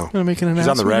 thank God, no. Gonna make an She's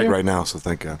on the announcement rag here? right now, so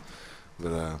thank God.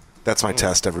 But that's my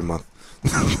test every month.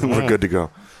 We're good to go.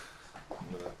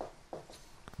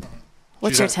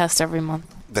 What's your test every month?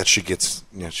 That she gets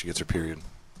her period.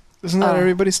 Isn't that Oh.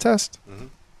 everybody's test?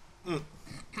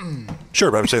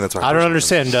 Sure, but I'm saying that's my I don't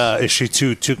personal understand. Is she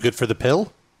too good for the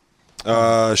pill?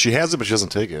 test. She has it, but she doesn't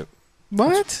take it.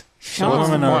 What? Some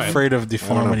women are afraid of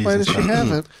deformities. Why and does she stuff.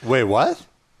 have it? Wait, what?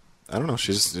 I don't know.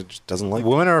 She just doesn't like it.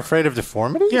 Women are afraid of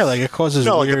deformity? Yeah, like it causes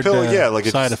No, like weird a pill, like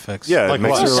it's- side effects. Yeah, Like it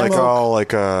makes what? her like Smoke. all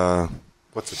like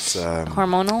what's it?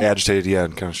 Hormonal? Agitated, yeah,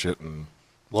 and kind of shit. And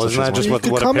Well, so isn't she that doesn't just You what,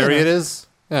 could what a come in period it. is?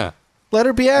 Yeah. Let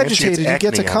her be and she agitated. You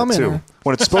get to acne on come it, in too. her.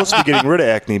 When it's supposed to be getting rid of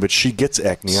acne, but she gets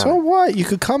acne So on it. what? You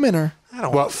could come in her. I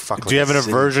don't Well, want to fuck do you have an like a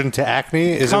aversion to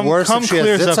acne? Is Cum- it worse cum if she has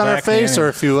clears zits up on her acne face, or anyway.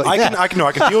 if you? I Yeah.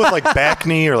 can deal with like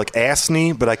backney or like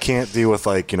assney, but I can't deal with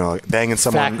like banging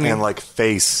someone Facne. and like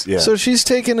face. Yeah. So she's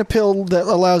taking a pill that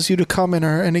allows you to come in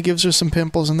her, and it gives her some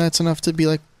pimples, and that's enough to be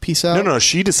like, peace out. no,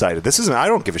 she decided. This isn't. I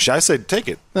don't give a shit. I said take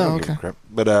it. I Oh, don't give a okay. crap.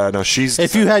 But no, she's.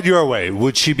 If you had your way,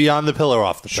 would she be on the pill or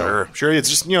off the pill? Sure. It's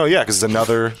just because it's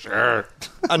another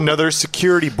another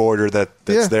security border that's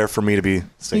Yeah. there for me to be You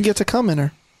safe. get to come in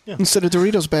her instead of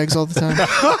Doritos bags all the time.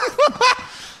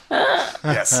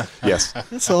 Yes.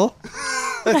 That's all.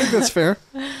 I think that's fair.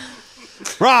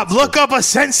 Rob, look up a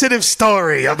sensitive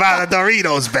story about a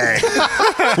Doritos bag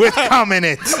with cum in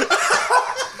it.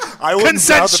 I wouldn't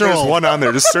doubt that there's Consensual. one on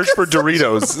there. Just search for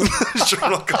Doritos. Sure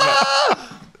it'll come up.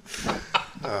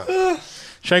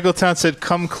 Shankletown said,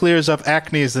 "Cum clears up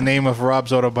acne" is the name of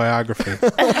Rob's autobiography.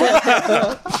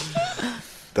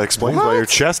 That explains why your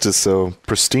chest is so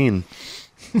pristine.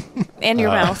 And your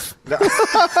mouth.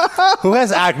 Who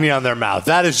has acne on their mouth?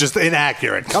 That is just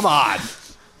inaccurate. Come on.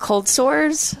 Cold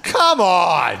sores? Come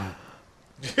on.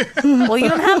 Well, you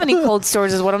don't have any cold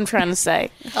sores is what I'm trying to say.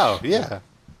 Oh, yeah.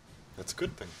 That's a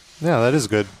good thing. Yeah, that is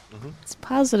good. It's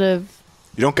positive.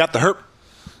 You don't got the herp.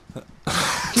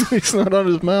 It's not on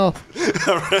his mouth.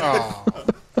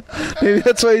 Maybe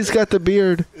that's why he's got the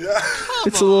beard.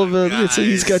 It's a little bit.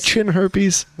 He's got chin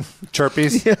herpes.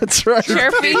 Chirpies? Yeah, that's right.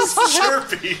 Chirpies?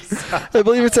 I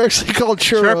believe it's actually called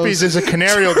churros. Herpes is a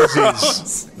canarial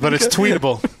disease, but it's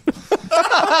tweetable.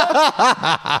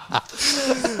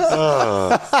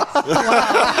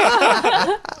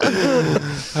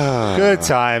 Good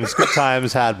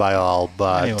times had by all.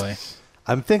 But Anyway,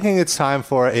 I'm thinking it's time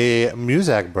for a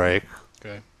music break.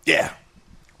 Yeah.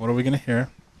 what are we gonna hear?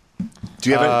 Do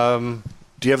you have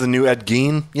Do you have the new Ed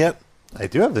Gein yet? I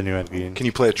do have the new Ed Gein. Can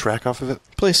you play a track off of it?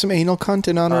 Play some anal cunt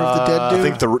in honor of the dead dude.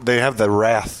 I think they have the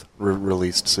Wrath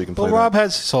released, so you can play Well, that. Rob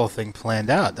has his whole thing planned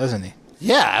out, doesn't he?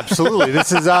 Yeah, absolutely.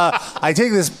 This is I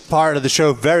take this part of the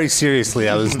show very seriously.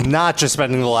 I was not just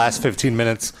spending the last 15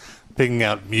 minutes picking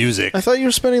out music. I thought you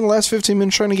were spending the last 15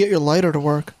 minutes trying to get your lighter to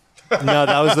work. No,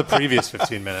 that was the previous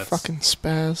 15 minutes. Fucking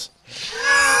spaz.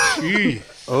 Gee.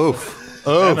 Oof.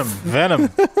 Venom.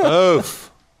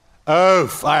 Oof. Oh,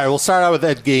 all right. We'll start out with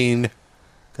Ed Gein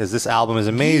because this album is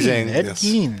amazing. Ed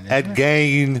Gein. Ed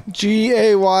Gein.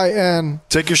 Gayn.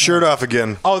 Take your shirt off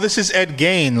again. Oh, this is Ed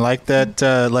Gein, like that,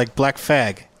 like Black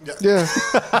Fag. Yeah.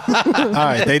 All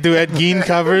right, they do Ed Gein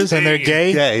covers and they're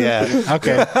gay. Yeah.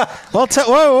 Okay. Well,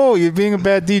 whoa, you're being a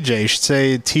bad DJ. You should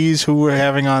say tease who we're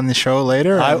having on the show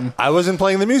later. I wasn't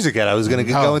playing the music yet. I was going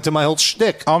to go into my whole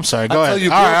shtick. Oh, I'm sorry. Go ahead. All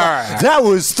right. That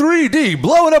was 3D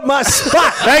blowing up my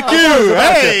spot. Thank you.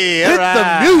 Hey, hit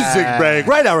the music break.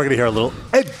 Right now, we're going to hear a little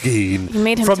Ed Gein You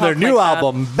made him from their talk new like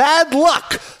album, Bad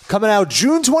Luck, coming out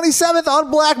June 27th on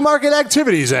Black Market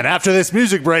Activities. And after this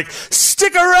music break,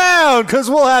 stick around because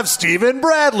we'll have Stephen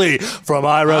Bradley from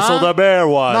I Wrestled a Bear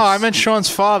Once. No, I meant Sean's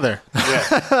father.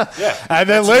 And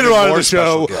then later on in the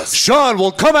show, Sean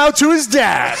will come out to his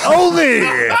dad only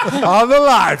on the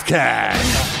live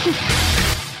cast.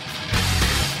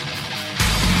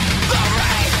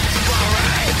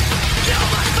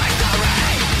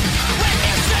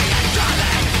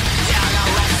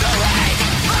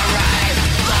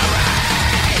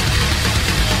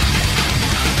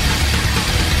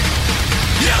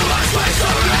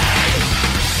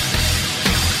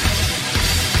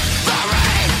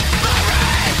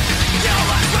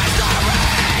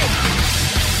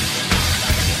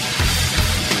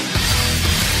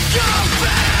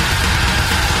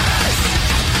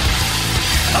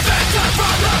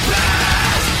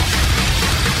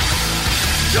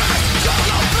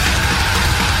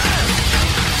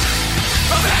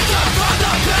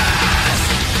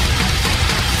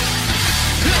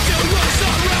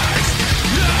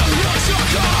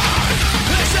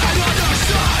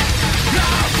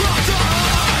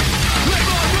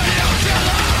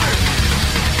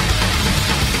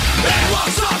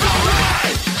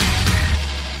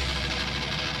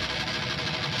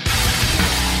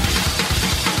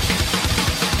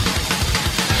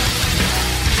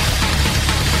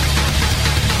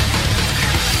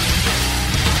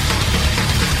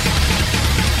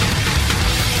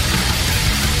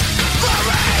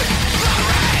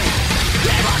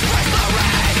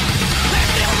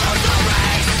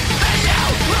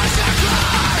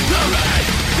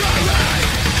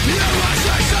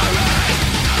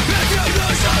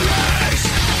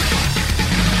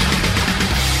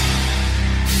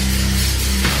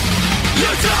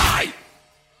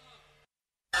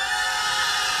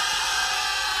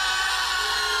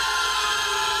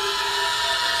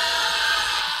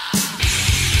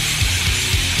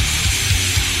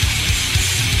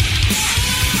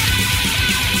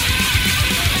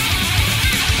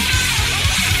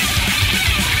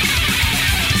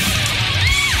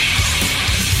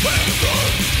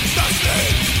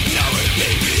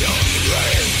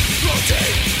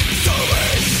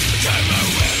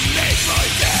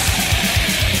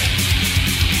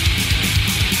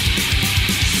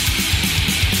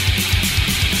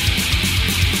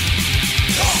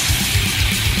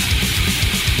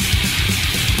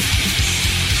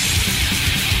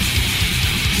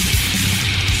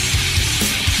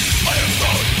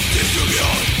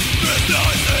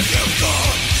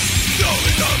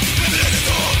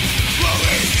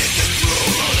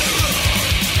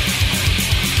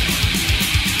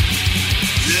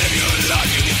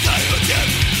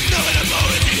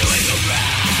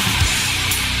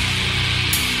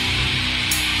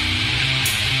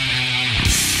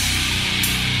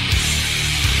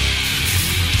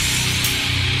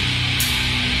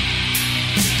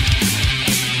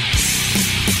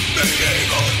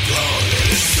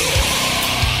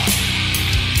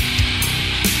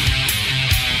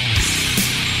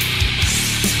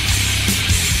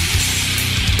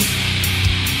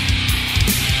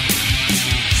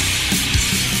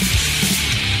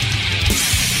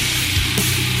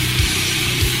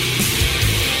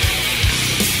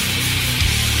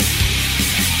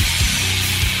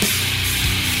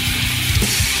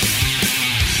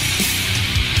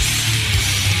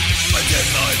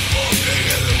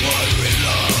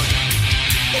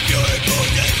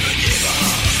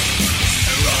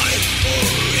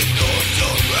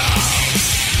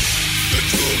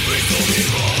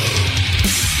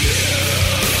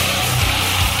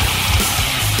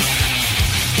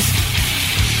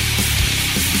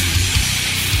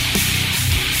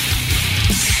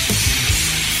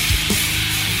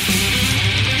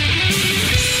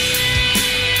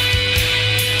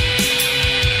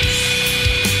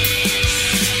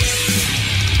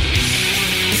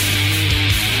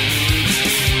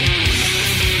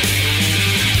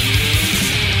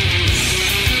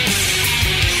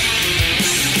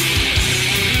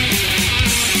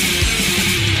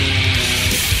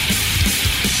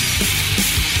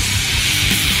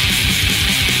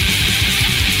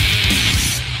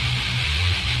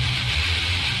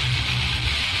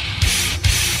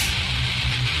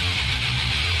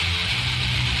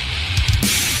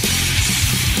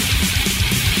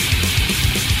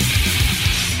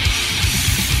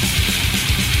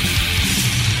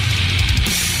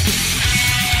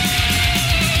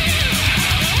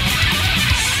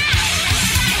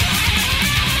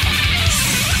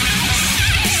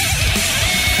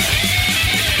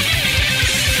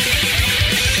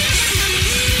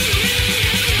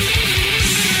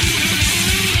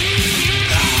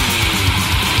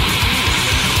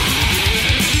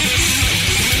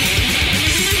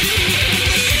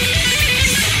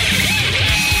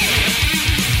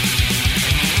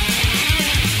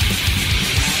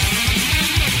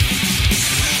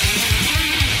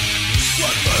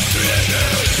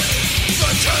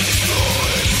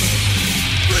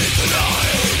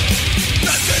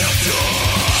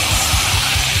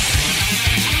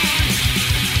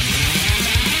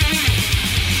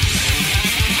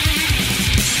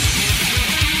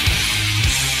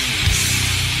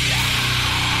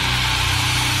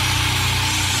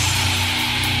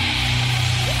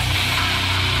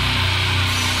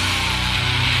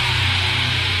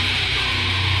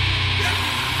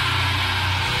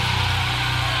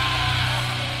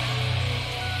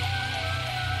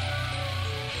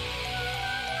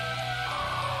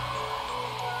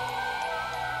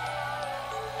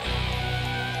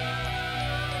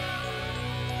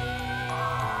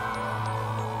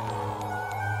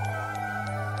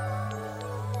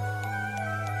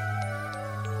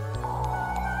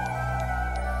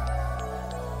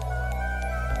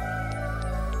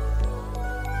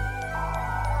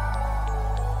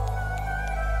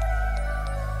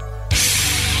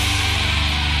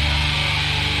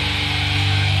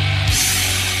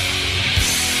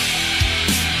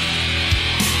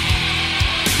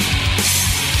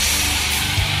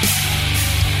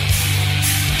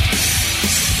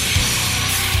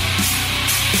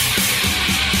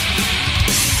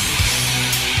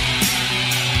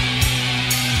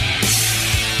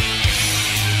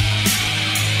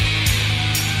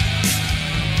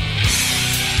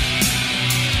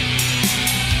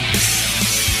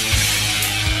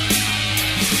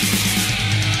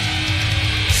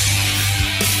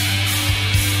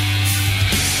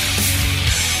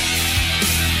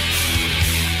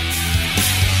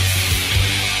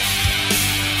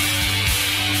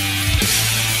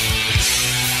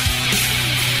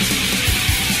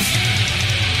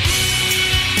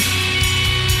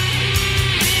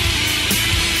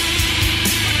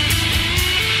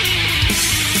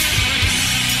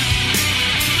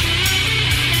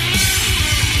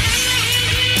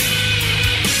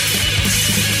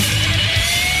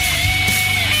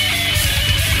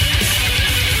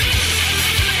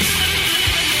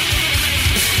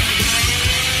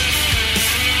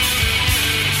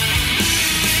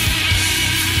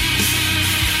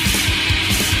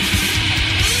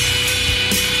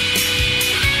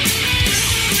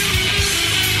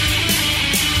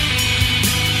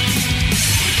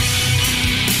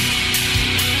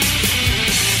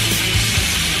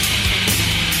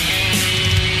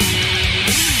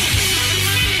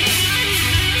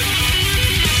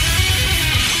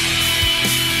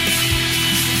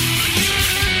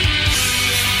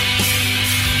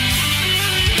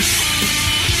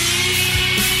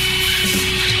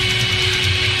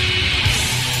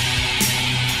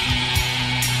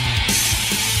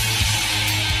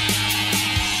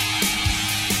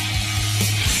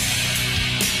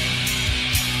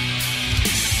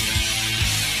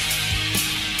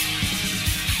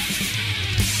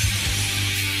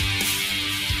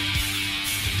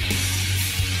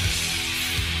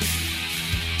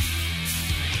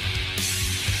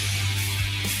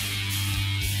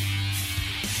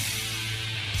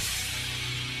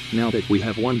 Now that we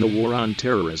have won the war on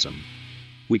terrorism,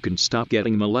 we can stop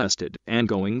getting molested and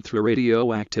going through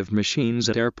radioactive machines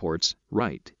at airports,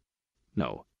 right?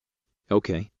 No.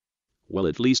 Okay. Well,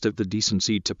 at least have the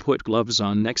decency to put gloves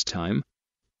on next time.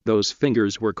 Those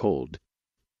fingers were cold.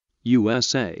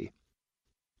 USA.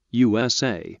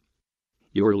 USA.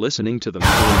 You're listening to the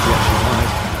Metal Injection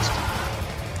Livecast.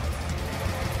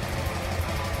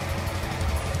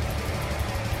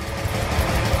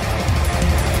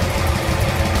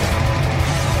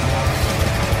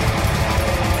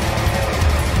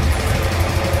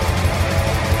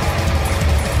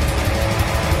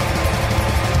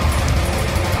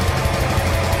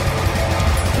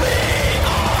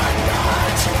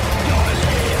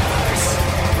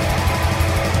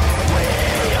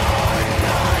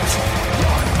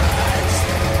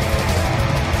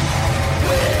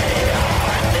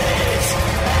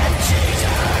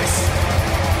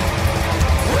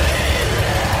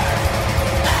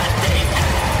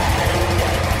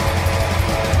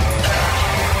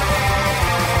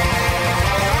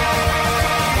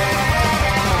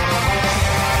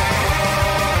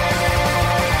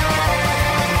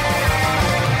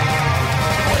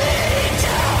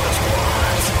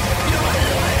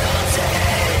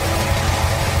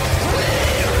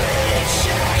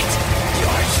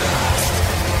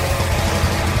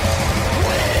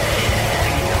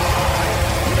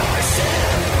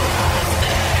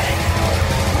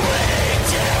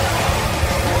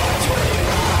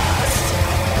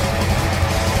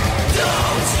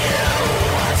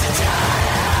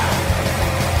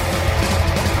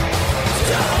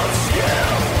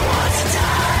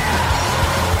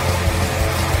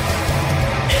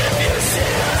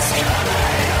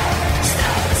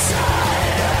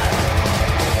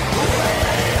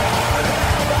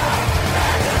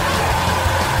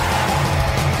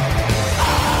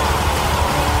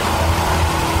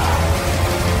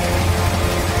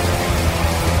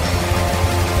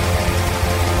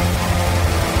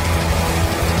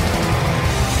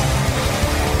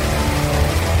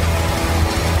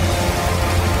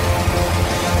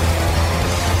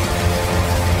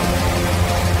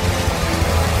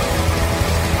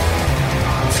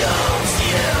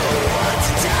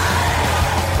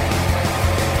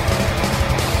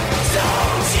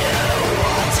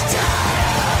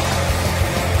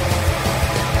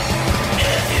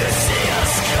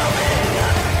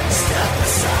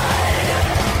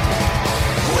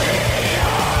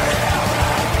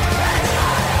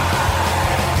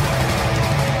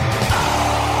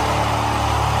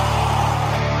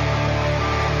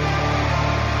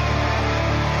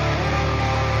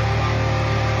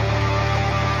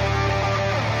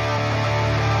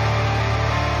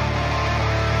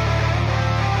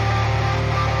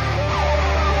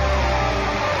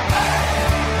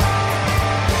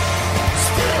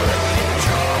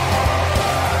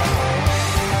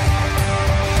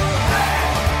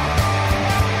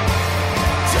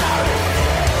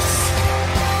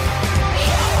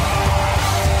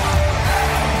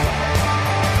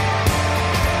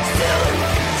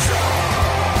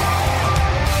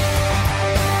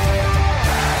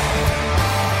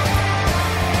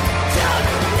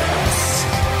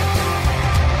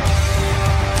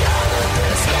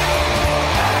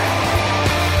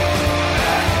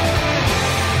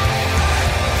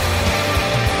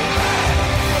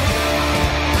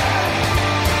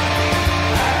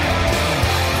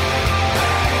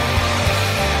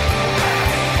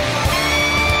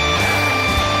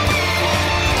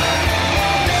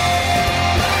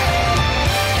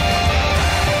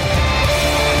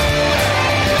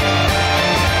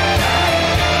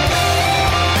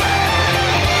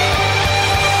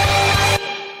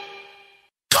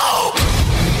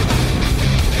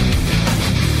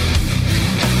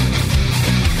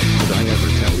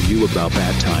 About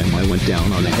that time I went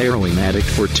down on a heroin addict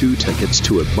for 2 tickets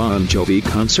to a Bon Jovi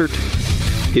concert?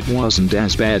 It wasn't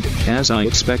as bad as I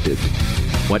expected.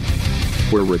 What?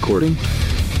 We're recording?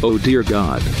 Oh dear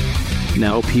God.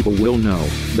 Now people will know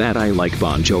that I like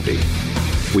Bon Jovi.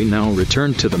 We now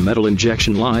return to the Metal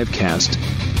Injection Livecast.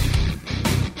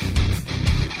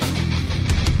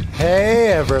 Hey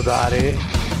everybody.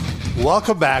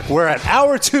 Welcome back. We're at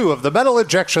hour 2 of the Metal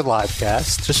Injection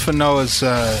Livecast. Just for Noah's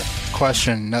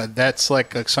question, that's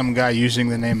like some guy using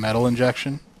the name Metal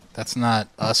Injection. That's not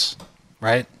us,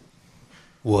 right?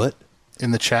 What? In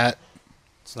the chat.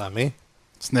 It's not me.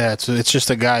 It's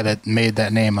just a guy that made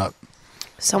that name up.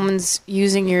 Someone's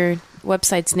using your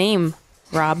website's name,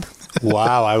 Rob.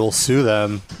 Wow, I will sue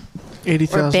them.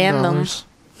 $80,000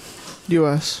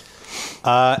 US.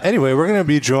 Anyway, we're going to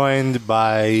be joined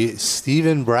by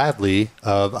Stephen Bradley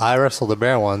of I Wrestled a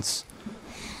Bear Once.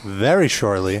 very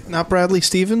shortly. Not Bradley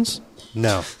Stevens?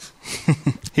 No.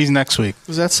 He's next week.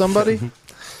 Was that somebody?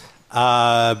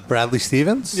 Bradley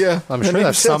Stevens? Yeah. I'm That sure name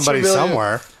that's sounds somebody familiar.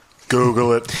 somewhere.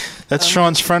 Google it. That's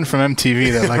Sean's friend from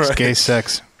MTV that likes gay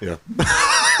sex. Yeah.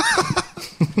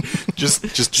 just in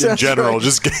Sounds general, right.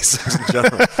 just gay sex in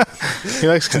general. He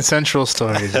likes consensual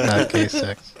stories, not gay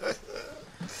sex.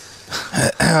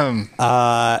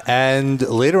 And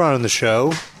later on in the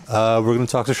show, we're going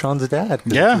to talk to Sean's dad.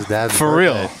 Yeah, His dad's for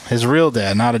birthday. real. His real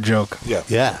dad, not a joke. Yeah.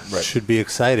 Yeah, Right. should be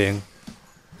exciting.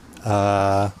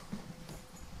 Yeah,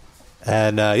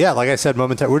 like I said,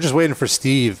 momentarily, we're just waiting for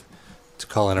Steve to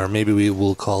call in, or maybe we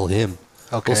will call him.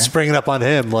 Okay. We'll spring it up on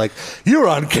him, like, you're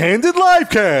on Candid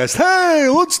Livecast. Hey,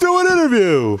 let's do an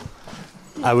interview.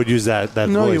 I would use that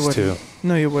No, you voice, wouldn't. too.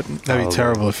 No, you wouldn't. That'd be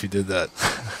terrible if you did that.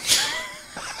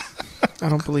 I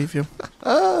don't believe you.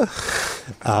 No,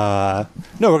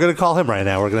 we're going to call him right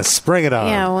now. We're going to spring it on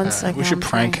Yeah, him. 1 second. We should I'm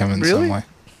prank trying. him in Really? some way.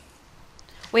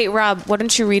 Wait, Rob, why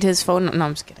don't you read his phone? No,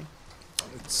 I'm just kidding.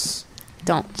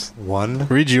 Don't. One.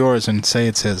 Read yours and say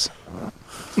it's his.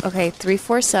 Okay,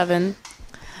 347.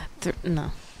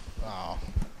 No.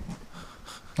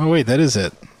 Oh, wait, that is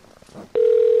it.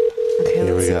 Okay, Here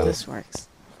let's we see go. if this works.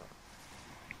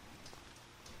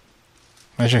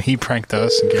 Imagine he pranked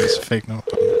us and gave us a fake note.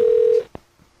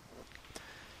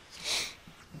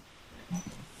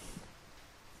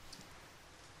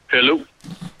 Hello.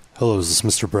 Hello, is this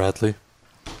Mr. Bradley?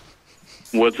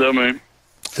 What's up, man?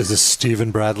 Is this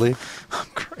Stephen Bradley? Oh,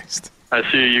 Christ. I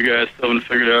see you guys still haven't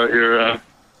figured out your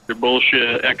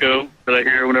bullshit echo that I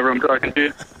hear whenever I'm talking to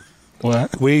you.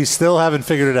 What? We still haven't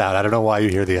figured it out. I don't know why you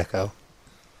hear the echo.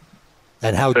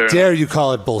 And how Fair dare you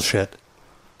call it bullshit?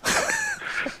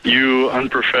 You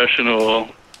unprofessional,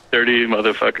 dirty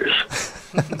motherfuckers.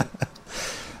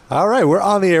 All right, we're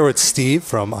on the air with Steve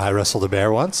from I Wrestled a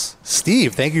Bear Once.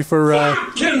 Steve, thank you for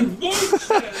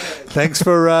thanks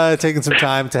for taking some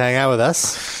time to hang out with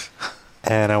us.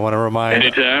 And I want to remind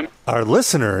Anytime. our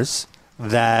listeners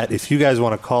that if you guys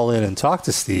want to call in and talk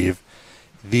to Steve,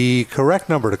 the correct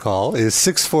number to call is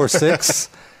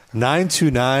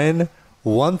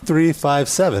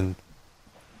 646-929-1357.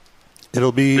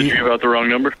 It'll Did you be give out the wrong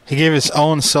number? He gave his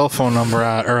own cell phone number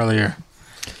out earlier.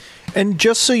 And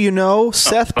just so you know,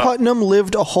 Seth Putnam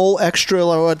lived a whole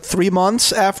extra 3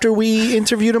 months after we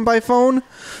interviewed him by phone.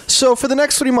 So for the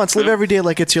next 3 months, live every day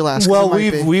like it's your last. 'cause well.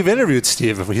 it might be. We've interviewed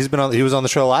Steve. He was on the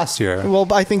show last year. Well,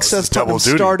 I think Seth double Putnam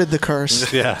duty. started the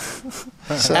curse. Yeah.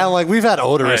 And like we've had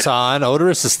Odorous Right. on.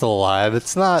 Odorous is still alive.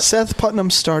 It's not. Seth Putnam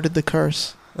started the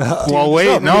curse. Well,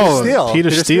 wait, no.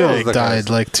 Peter Steele is the died curse.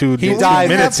 like two He two died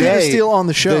minutes the Peter day. Steele on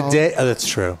the show. That's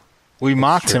true. We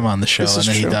mocked him on the show, This and is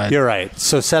then he true. died. You're right.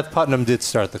 So Seth Putnam did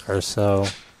start the curse. So,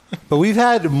 but we've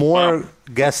had more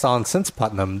guests on since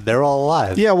Putnam. They're all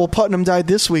alive. Yeah, well, Putnam died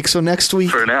this week, so next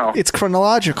week For now. it's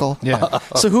chronological. Yeah.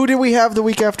 So who did we have the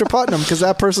week after Putnam? Because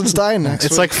that person's dying next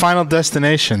It's week. like Final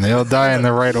Destination. They all die in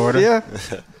the right order. Yeah.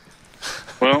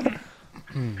 Well,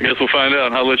 I guess we'll find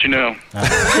out. I'll let you know.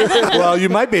 Well, you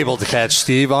might be able to catch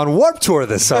Steve on Warp Tour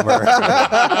this summer.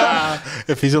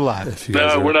 If he's alive. If you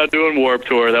guys No, are- we're not doing Warp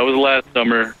Tour. That was last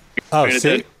summer. Oh, Paying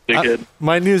see, attention, dickhead.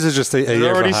 my news is just a It year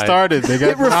already behind. started. They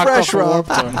got Hit knocked refresh, off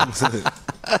the Rob. Warped Tour.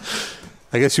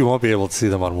 I guess you won't be able to see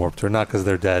them on Warp Tour, not because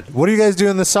they're dead. What are you guys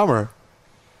doing this summer?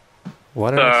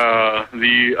 What?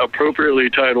 The appropriately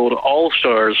titled All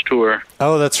Stars Tour,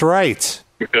 Oh, that's right.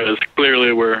 because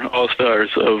clearly we're all stars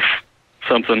of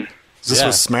something. Is this Yeah.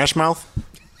 with Smash Mouth?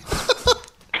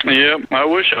 Yep, I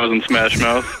wish I was in Smash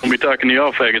Mouth. I'll be talking to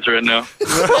y'all faggots right now.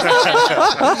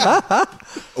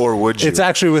 Or would you? It's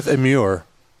actually with Amur.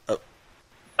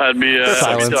 I'd be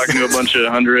Silence. talking to a bunch of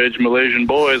underage Malaysian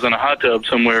boys in a hot tub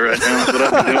somewhere right now. That's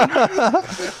what I'd be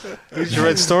doing. We just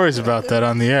read stories about that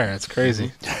on the air. It's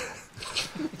crazy.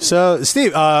 So,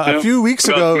 Steve, a few weeks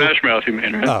About ago, Smash Mouth, you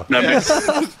mean, right? Oh. Not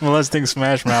me. Molesting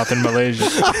Smash Mouth in Malaysia.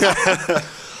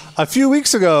 a few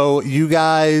weeks ago, you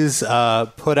guys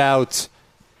put out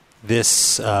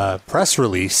this press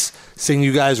release saying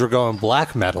you guys were going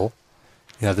black metal.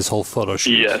 You know, this whole photo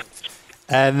shoot. Yes.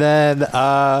 And then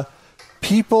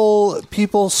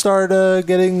people start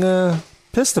getting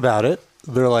pissed about it.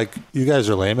 They're like, you guys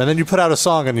are lame. And then you put out a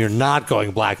song and you're not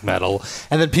going black metal.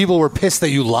 And then people were pissed that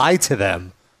you lied to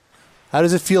them. How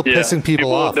does it feel Yeah. pissing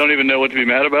people off? Don't even know what to be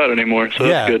mad about anymore, so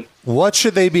Yeah. that's good. What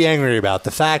should they be angry about? The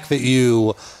fact that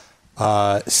you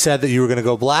said that you were going to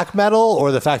go black metal,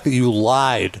 or the fact that you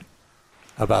lied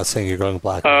about saying you're going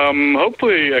black metal?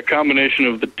 Hopefully a combination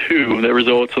of the two that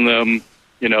results in them,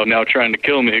 now trying to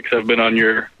kill me because I've been on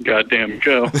your goddamn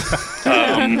show.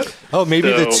 Oh, maybe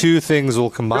the so- two things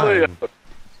will combine. Really,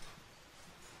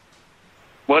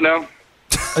 what now?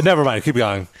 Never mind. Keep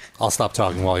going. I'll stop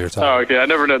talking while you're talking. Oh, okay. I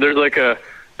never know. There's like a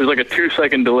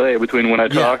 2-second delay between when I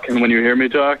talk and when you hear me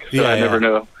talk. So I never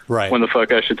know when the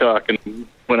fuck I should talk and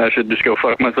when I should just go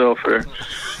fuck myself or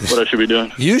what I should be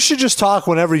doing. You should just talk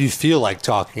whenever you feel like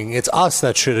talking. It's us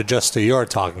that should adjust to your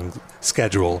talking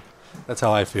schedule. That's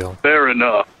how I feel. Fair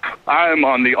enough. I'm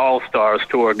on the All Stars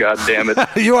tour,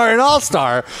 goddammit. You are an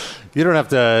all-star. You don't have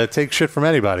to take shit from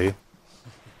anybody.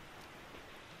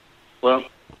 Well,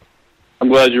 I'm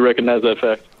glad you recognize that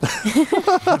fact.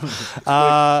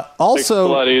 Also, makes it a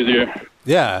lot easier.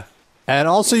 Yeah. And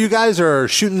also you guys are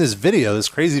shooting this video, this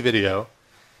crazy video.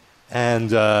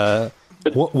 And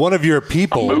one of your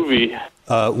people... A movie.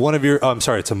 I'm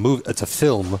sorry, it's a movie. It's a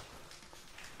film.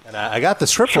 And I got the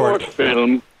script for it. Short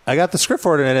film. I got the script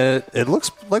for it, and it looks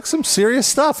like some serious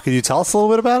stuff. Can you tell us a little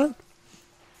bit about it?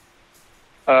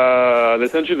 They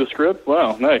sent you the script?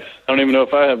 Wow, nice. I don't even know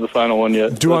if I have the final one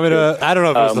yet. Do you want me to... I don't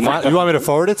know if it's the final... You want me to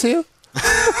forward it to you?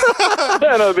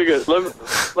 Yeah, no, it'd be good. Let me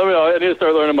know. I need to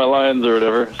start learning my lines or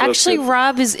whatever. So Actually,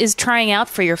 Rob is trying out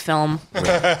for your film. He's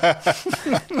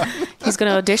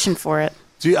going to audition for it.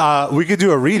 We could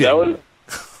do a reading.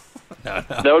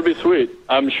 That would be sweet.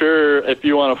 I'm sure if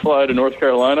you want to fly to North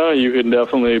Carolina, you can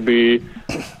definitely be...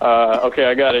 okay,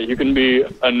 I got it. You can be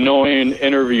annoying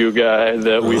interview guy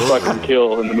that we fucking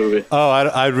kill in the movie. Oh,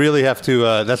 I really have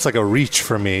to... that's like a reach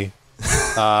for me.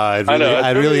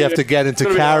 I'd really have to get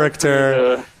into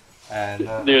character.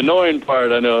 The annoying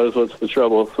part, I know, is what's the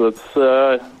trouble. So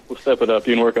we'll step it up.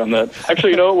 You can work on that.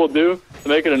 Actually, you know what we'll do? To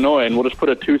make it annoying, we'll just put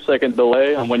a 2-second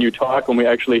delay on when you talk, when we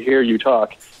actually hear you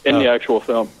talk in the actual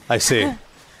film. I see.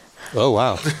 Oh,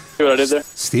 wow. See what I did there?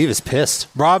 Steve is pissed.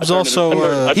 Rob's I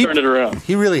turned it around.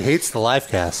 He really hates the live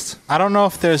cast. I don't know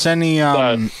if there's any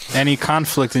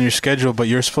conflict in your schedule, but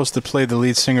you're supposed to play the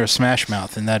lead singer of Smash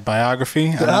Mouth in that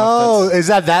biography. Oh, is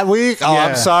that week? Oh, Yeah.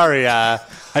 I'm sorry. I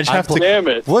just have to... Damn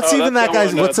it. What's even that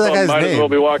guy's? What's that guy's Might name? as well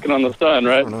be Walking on the Sun,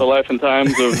 right? The life and times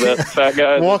of that fat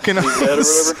guy. Walking on the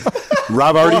Sun.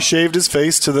 Rob already shaved his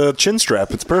face to the chin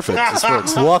strap. It's perfect. This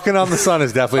works. Walking on the Sun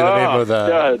is definitely the name of the...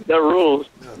 God, that rules.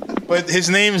 But his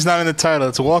name is not in the title.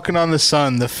 It's Walking on the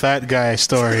Sun, the fat guy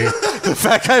story. The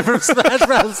fat guy from Smash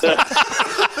Bros. Yeah,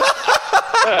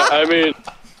 I mean,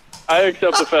 I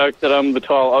accept the fact that I'm the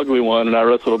tall, ugly one, and I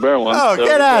wrestle a bear one. Oh, so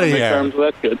get out of make here. Terms,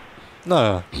 that's good.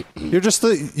 No, you're just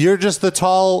the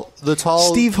tall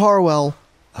Steve Harwell.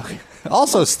 Okay.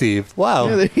 Also Steve. Wow.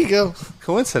 Yeah, there you go.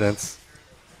 Coincidence.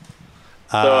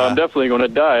 So I'm definitely going to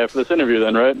die after this interview,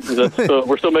 then, right? Is that so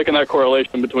we're still making that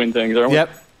correlation between things, aren't we?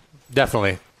 Yep.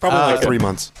 Definitely. Probably like 3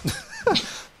 months.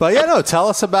 But yeah, no. Tell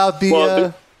us about the.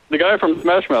 Well, the guy from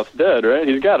Smash Mouth's dead, right?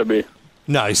 He's got to be.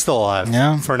 No, he's still alive.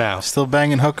 Yeah, for now. Still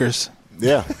banging hookers.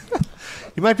 Yeah.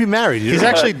 He might be married. He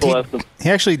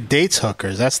actually dates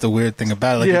hookers. That's the weird thing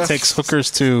about it. Like Yeah. he takes hookers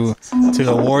to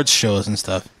awards shows and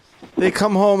stuff. They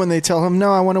come home and they tell him,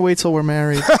 "No, I want to wait till we're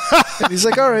married." And he's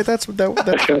like, "All right, that's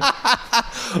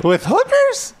that." With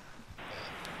hookers?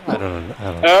 I don't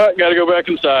know. Got to go back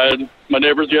inside. My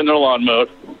neighbor's getting their lawn mowed.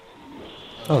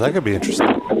 Oh, that could be interesting.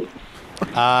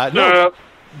 No,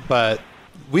 but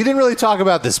we didn't really talk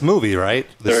about this movie, right?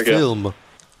 This There we go. film.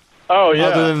 Oh, yeah.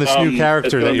 Other than this new It's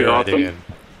character gonna that be you're awesome. adding in.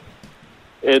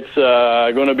 It's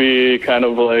going to be kind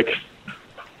of like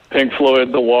Pink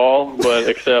Floyd The Wall, but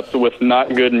except with not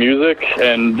good music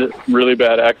and really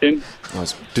bad acting.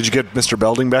 Nice. Did you get Mr.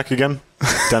 Belding back again?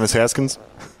 Dennis Haskins?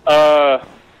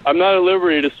 I'm not at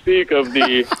liberty to speak of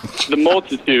the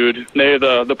multitude, nay,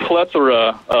 the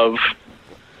plethora of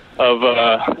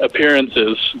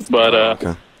appearances, but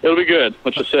it'll be good.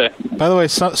 Let's just say. By the way,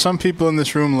 some people in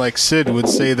this room, like Sid, would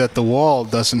say that The Wall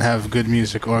doesn't have good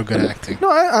music or good acting. No,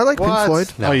 I like Pink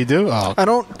Floyd. Oh, you do? Oh, I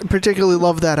don't particularly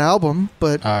love that album,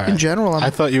 but all right. in general,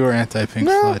 I thought you were anti-Pink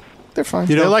No, Floyd. they're fine.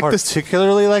 You They're don't like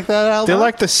particularly like that album? They're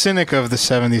like the cynic of the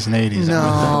 70s and 80s. No,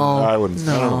 I wouldn't. I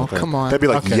don't know no, about that. come on. That'd be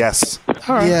like Okay. Yes.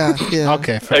 All right. Yeah, yeah.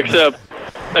 Okay. fair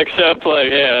Except like,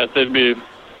 yeah, they'd be,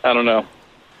 I don't know.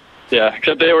 Yeah,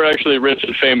 except they were actually rich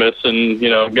and famous and,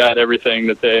 got everything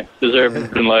that they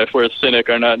deserved in life, whereas Cynic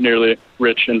are not nearly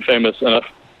rich and famous enough.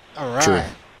 All right.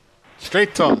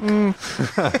 Straight talk.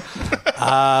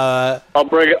 I'll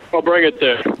bring it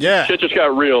there. Yeah. Shit just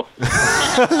got real.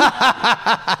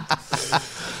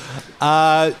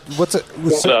 But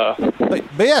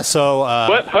yeah, so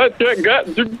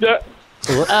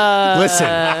listen,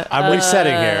 I'm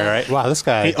resetting here, right? Wow, this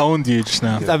guy. He owned you just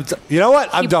now. You know what?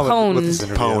 I'm done with this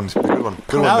interview. Pwned. Good one.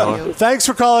 Good one, Now, Noah. thanks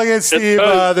for calling in, Steve.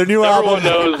 Their new Everyone album.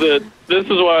 knows that this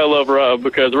is why I love Rob,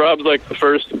 because Rob's like the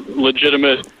first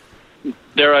legitimate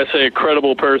dare I say,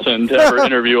 credible person to ever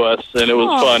interview us, and it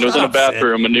was fun. It was in a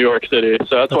bathroom in New York City,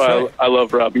 so that's why right. I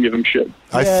love Rob and give him shit.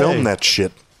 I filmed that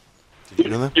shit. Did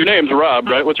you know that? Your name's Rob,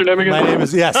 right? What's your name again? My name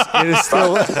is, yes, it is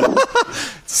still,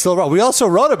 it's still Rob. We also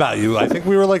wrote about you. I think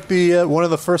we were like the one of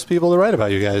the first people to write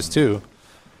about you guys, too.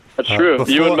 That's true.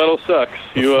 before- you and Metal Sucks.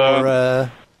 You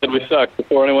said we sucked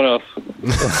before anyone else.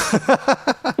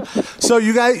 So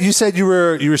you guys, you said you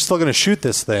were still going to shoot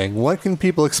this thing. When can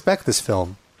people expect this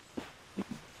film?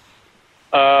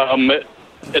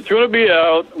 It's going to be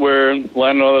out. We're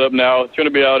lining all that up now. It's going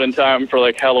to be out in time for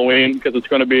like Halloween because it's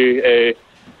going to be a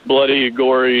bloody,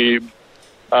 gory,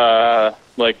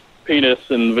 like penis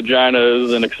and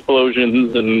vaginas and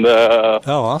explosions and oh,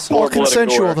 awesome! All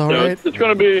consensual, though, so right? it's going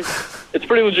to be. It's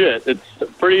pretty legit. It's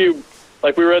pretty.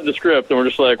 Like we read the script and we're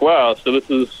just like, wow. So this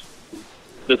is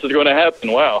going to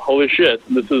happen. Wow, holy shit!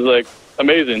 This is like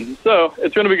amazing. So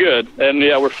it's going to be good. And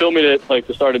yeah, we're filming it like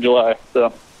the start of July.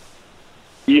 So.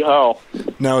 Yeehaw.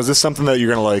 Now, is this something that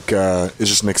you're gonna like? Is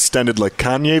just an extended like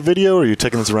Kanye video, or are you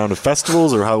taking this around to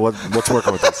festivals, or what's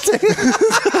working with this?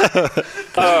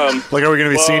 Like, are we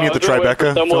gonna be seeing you at the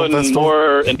Tribeca Film someone Festival?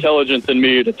 more intelligent than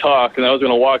me to talk, and I was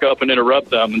gonna walk up and interrupt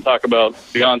them and talk about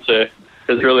Beyonce.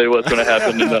 Is really what's gonna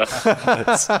happen. And,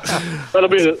 that's gonna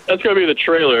be the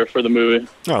trailer for the movie.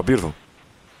 Oh, beautiful.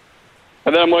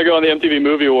 And then I'm going to go on the MTV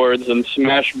Movie Awards and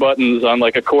smash buttons on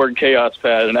like a Korg Chaos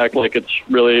pad and act like it's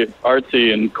really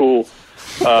artsy and cool.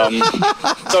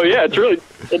 So yeah,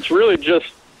 it's really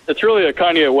a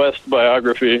Kanye West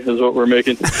biography is what we're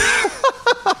making.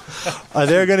 Are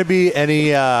there going to be any?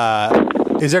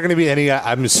 Is there going to be any?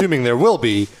 I'm assuming there will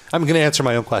be. I'm going to answer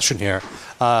my own question here.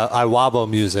 Iwabo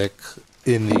music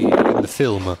in the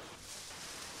film.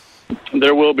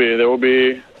 There will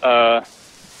be.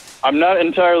 I'm not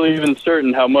entirely even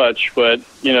certain how much, but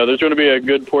there's going to be a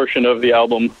good portion of the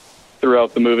album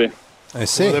throughout the movie. I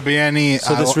see. Will there be any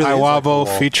Iwabo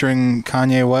featuring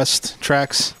Kanye West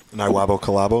tracks? An Iwabo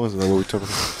collabo? Is that what we talking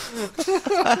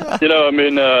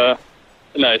about?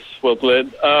 Nice, well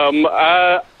played.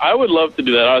 I would love to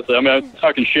do that, honestly. I mean, I'm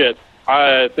talking shit.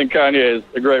 I think Kanye is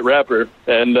a great rapper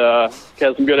and has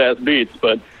some good ass beats,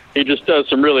 but he just does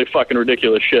some really fucking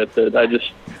ridiculous shit that I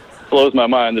just blows my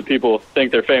mind that people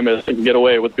think they're famous and can get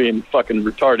away with being fucking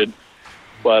retarded.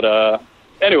 But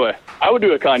anyway, I would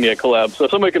do a Kanye collab. So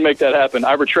if somebody can make that happen,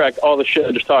 I retract all the shit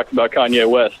I just talked about Kanye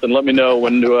West, and let me know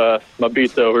when my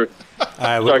beat's over.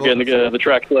 Start getting the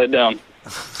track laid down.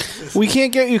 We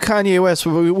can't get you Kanye West,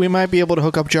 but we might be able to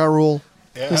hook up Ja Rule.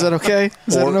 Yeah. Is that okay?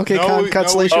 Is that an okay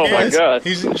constellation? Oh my god,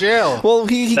 he's in jail. Well,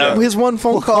 he his one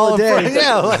phone call a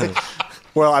day.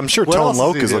 Well, I'm sure Tone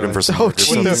Loc is looking for some. Oh,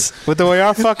 jeez. With the way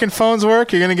our fucking phones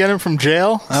work, you're going to get him from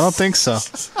jail? I don't think so.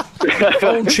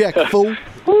 Phone check, fool.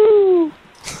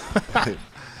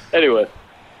 Anyway.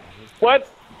 What?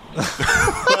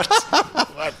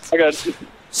 I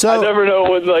never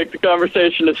know when the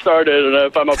conversation has started and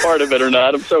if I'm a part of it or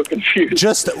not. I'm so confused.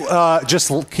 Just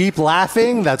keep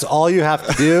laughing. That's all you have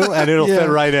to do, and it'll fit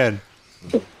right in.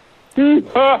 Yes,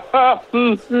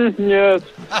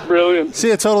 brilliant. See,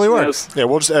 it totally works. Yeah,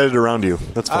 we'll just edit around you.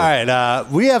 That's fine. All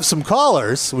right, we have some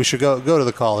callers. We should go to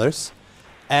the callers.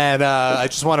 And I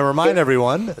just want to remind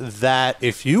everyone that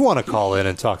if you want to call in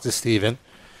and talk to Steven,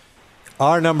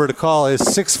 our number to call is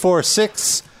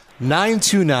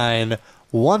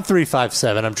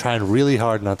 646-929-1357. I'm trying really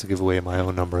hard not to give away my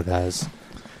own number, guys.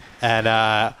 And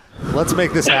let's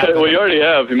make this happen. Well, you already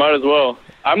have. You might as well.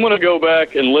 I'm going to go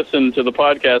back and listen to the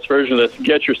podcast version of this,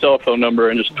 get your cell phone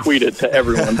number, and just tweet it to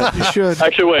everyone. You should.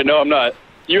 Actually, wait, no, I'm not.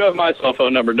 You have my cell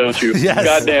phone number, don't you? Yes.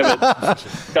 God damn it.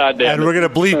 God damn it. And we're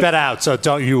going to bleep that out, so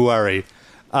don't you worry.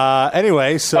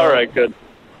 Anyway, so... All right, good.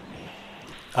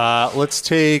 Let's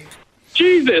take...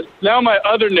 Jesus, now my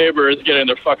other neighbor is getting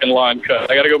their fucking lawn cut.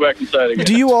 I got to go back inside again.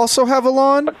 Do you also have a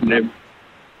lawn?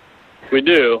 We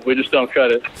do. We just don't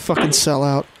cut it. Fucking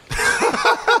sellout.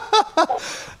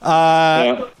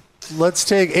 Let's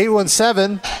take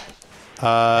 817.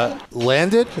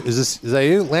 Landon? Is that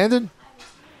you, Landon?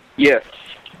 Yes.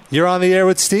 You're on the air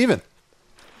with Steven.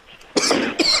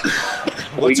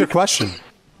 What's your question?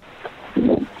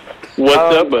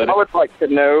 What's up, buddy? I would like to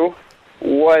know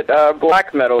what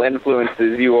black metal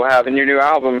influences you will have in your new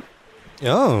album.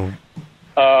 Oh.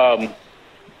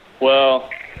 Well,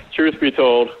 truth be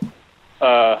told,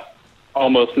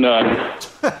 almost none.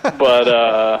 But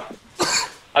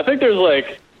I think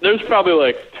there's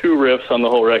probably 2 riffs on the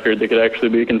whole record that could actually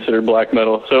be considered black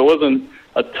metal. So it wasn't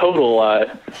a total lie.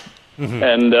 Mm-hmm.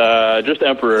 And just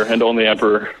Emperor and only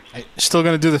Emperor. Still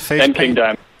going to do the face and paint? King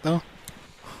Diamond. No.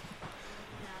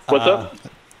 What's up?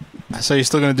 So you're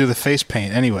still going to do the face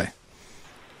paint anyway?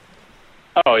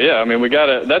 Oh yeah, I mean we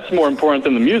gotta. That's more important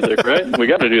than the music, right? We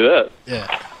got to do that.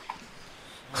 Yeah.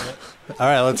 All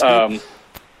right,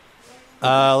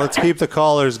 let's keep the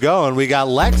callers going. We got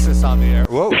Lexus on the air.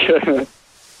 Whoa.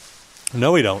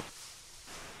 No, we don't.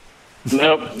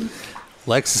 Nope.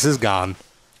 Lexus is gone.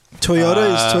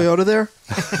 Toyota? Is Toyota there?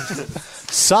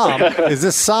 Sam, is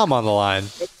this Sam on the line?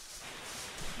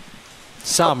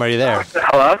 Sam, are you there?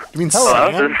 Hello? You mean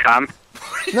Hello? Sam? This is Sam.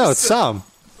 No, it's Sam.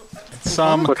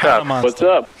 Sam. What's up? What's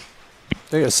up?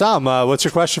 There you go. Sam, what's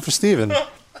your question for Steven? Oh,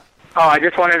 I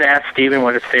just wanted to ask Steven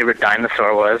what his favorite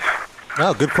dinosaur was.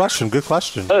 Oh, good question. Good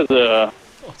question. That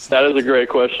is a great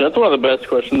question. That's one of the best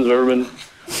questions I've ever been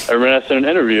asked in an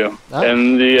interview. Oh.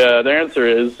 And the answer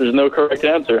is there's no correct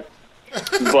answer.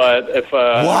 But if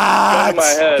What? in my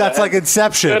head, That's like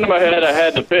Inception. In my head, I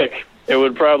had to pick. It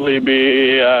would probably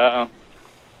be.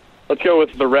 Let's go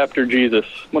with the Raptor Jesus.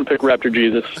 I'm gonna pick Raptor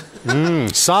Jesus.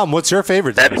 Sam, what's your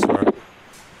favorite dinosaur?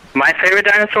 My favorite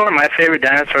dinosaur? My favorite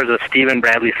dinosaur is a Stephen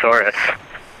Bradley-saurus.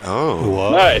 Oh.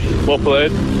 Whoa. Nice. Well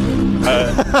played.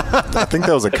 I think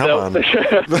that was a come on.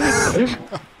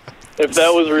 If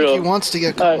that was real, He wants to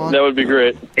get come on. that would be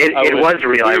great. It was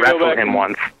real. I wrestled him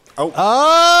once. Oh, you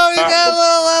got a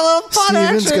little fun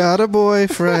Steven's action. got a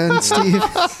boyfriend, Steve.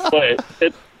 Wait,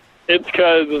 it's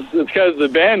because the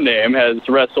band name has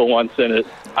Wrestle Once in it.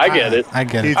 I get it. I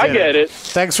get it. I get it.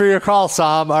 Thanks for your call,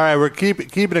 Sam. All right, we're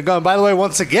keeping it going. By the way,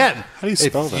 once again, How do you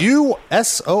spell that?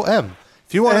 USOM.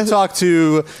 If you want to talk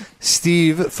to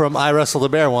Steve from I Wrestled a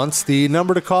Bear Once, the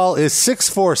number to call is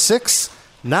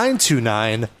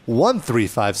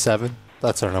 646-929-1357.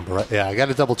 That's our number, right? Yeah, I got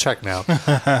to double check now.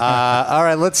 All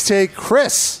right, let's take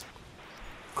Chris.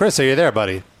 Chris, are you there,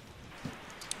 buddy?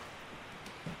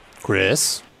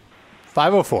 Chris?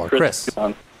 504. Chris.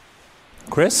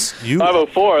 Chris, you...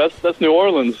 504. That's New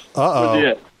Orleans. Uh-oh. Where's he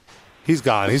at? He's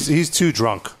gone. He's too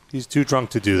drunk. He's too drunk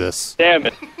to do this. Damn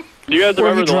it. Do you guys Or he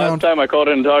remember the last drowned. time I called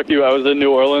in and talked to you? I was in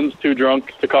New Orleans, too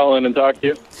drunk to call in and talk to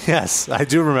you. Yes, I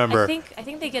do remember. I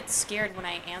think they get scared when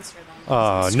I answer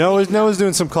them. Noah's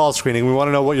doing some call screening. We want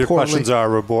to know what your Poorly. questions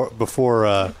are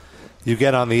before you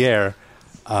get on the air.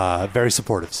 Very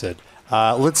supportive, Sid.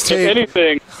 Let's take...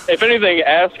 If anything,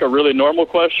 ask a really normal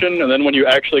question, and then when you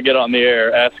actually get on the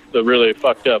air, ask the really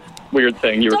fucked up, weird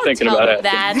thing you were thinking about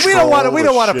asking. We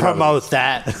don't want to promote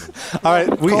that. All right,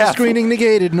 we Call have screening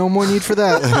negated. No more need for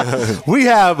that. we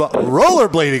have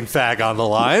rollerblading fag on the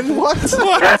line. What?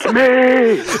 That's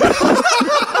me!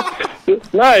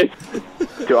 Nice.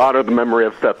 To honor the memory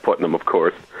of Seth Putnam, of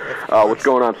course. What's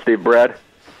going on, Steve Brad?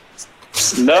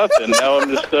 Nothing. Now I'm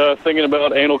just thinking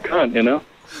about anal cunt, you know?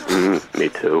 Me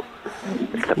too.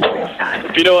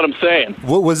 If you know what I'm saying.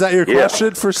 What was that your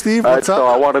question for Steve? What's so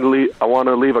up? I want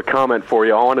to leave a comment for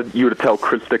you. I wanted you to tell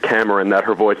Krista Cameron that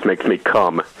her voice makes me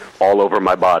cum all over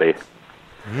my body.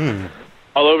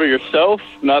 All over yourself?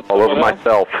 Not All over someone else?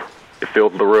 myself. It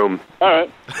fills the room. All right.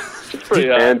 It's pretty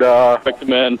And respect the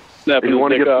man if snapping you his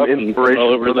want to dick get off some and inspiration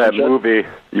all over for his that own shit. movie,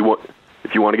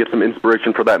 if you want to get some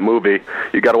inspiration for that movie,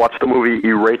 you got to watch the movie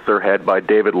Eraserhead by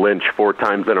David Lynch 4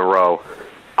 times in a row.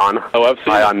 On I've seen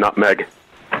High it. on Nutmeg.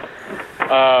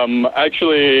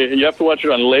 Actually, you have to watch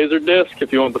it on Laserdisc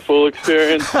if you want the full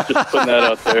experience. Just putting that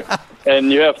out there.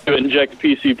 And you have to inject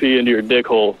PCP into your dick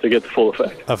hole to get the full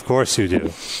effect. Of course you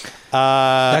do.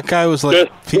 That guy was like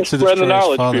Just Pizza spread the Destroyer's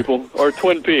knowledge, father. people. Or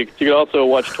Twin Peaks. You could also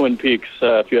watch Twin Peaks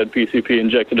if you had PCP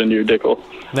injected into your dick hole.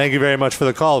 Thank you very much for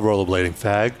the call, rollerblading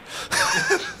fag.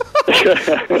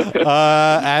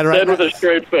 And right Dead with a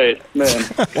straight face, man.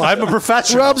 well, I'm a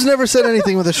professional. Rob's never said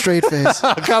anything with a straight face.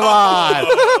 Come on.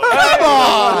 Come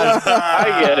on.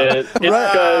 I get it. It's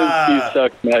because you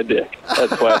sucked my dick.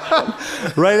 That's why it's fun.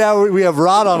 Right now we have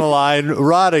Rod on the line.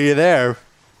 Rod, are you there?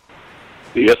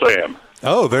 Yes, I am.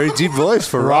 Oh, very deep voice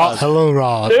for Rod. Hello,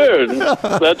 Rod. Dude,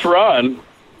 that's Ron.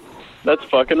 That's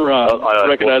fucking Ron. I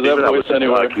recognize that voice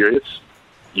anywhere. Curious.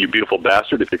 You beautiful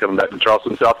bastard, if you're coming back to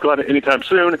Charleston, South Carolina anytime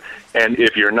soon. And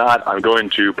if you're not, I'm going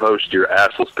to post your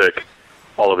assless pic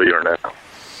all over the internet.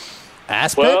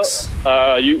 Ass Well, pics?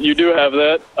 you do have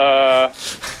that.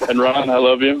 And Ron, I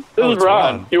love you. This is it's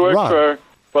Ron. Ron. He works Ron.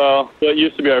 for, what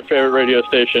used to be our favorite radio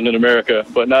station in America,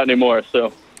 but not anymore, so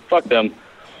fuck them. Is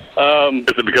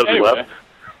it because you left?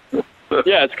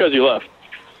 Yeah, it's because you left.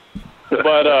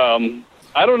 But,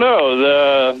 I don't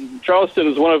know. Charleston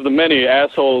is one of the many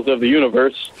assholes of the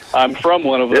universe. I'm from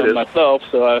one of them myself,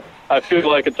 so I feel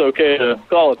like it's okay to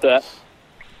call it that.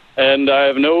 And I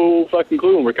have no fucking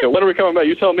clue when we're coming. When are we coming back?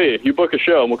 You tell me. You book a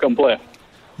show and we'll come play.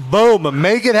 Boom.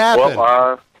 Make it happen.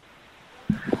 Well,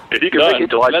 if you can Done. make it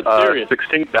July That's serious.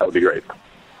 16th, that would be great.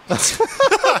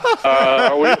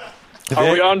 Are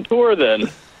we on tour then?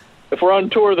 If we're on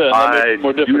tour, then that makes I it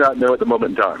more do difficult. not know at the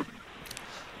moment in time.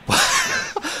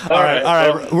 All right.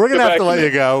 well, We're gonna get have back to let me.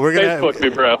 you go. We're gonna Facebook me,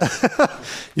 bro.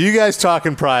 You guys talk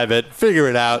in private. Figure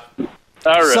it out. All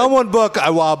right. Someone book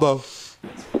Iwabo.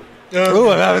 Ooh,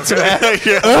 I'm having some acid.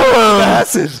 Yeah. Oh,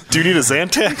 acid. Do you need a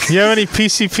Zantac? You have any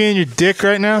PCP in your dick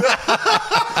right now?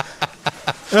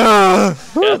 A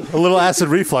little acid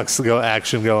reflux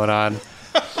action going on.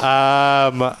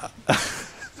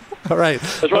 All right. I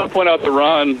just want to point out to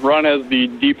Ron. Ron has the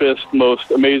deepest, most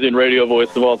amazing radio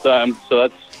voice of all time. So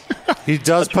that's He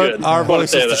does put good. our I wanna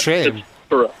voices say to that. shame.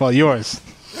 Well, yours.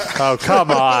 Oh,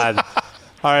 come on.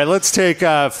 All right, let's take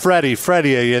Freddie.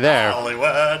 Freddie, are you there?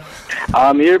 Hollywood.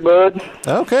 I'm here, bud.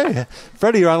 Okay.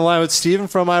 Freddie, you're on the line with Steven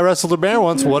from I Wrestled a Bear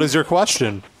Once. What is your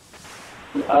question?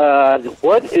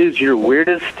 What is your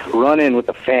weirdest run-in with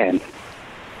a fan?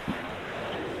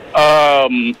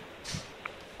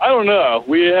 I don't know.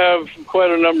 We have quite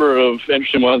a number of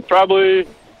interesting ones. Probably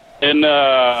in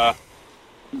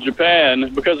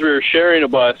Japan, because we were sharing a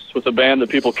bus with a band that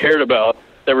people cared about.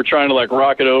 They were trying to like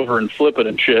rock it over and flip it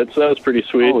and shit. So that was pretty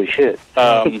sweet. Holy shit!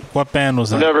 What band was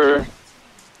that? Never.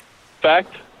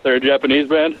 Fact, they're a Japanese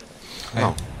band.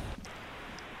 Oh.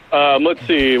 Let's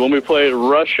see. When we played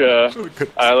Russia,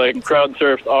 I like crowd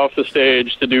surfed off the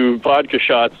stage to do vodka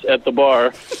shots at the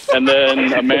bar, and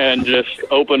then a man just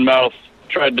open mouth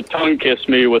tried to tongue kiss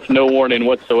me with no warning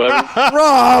whatsoever.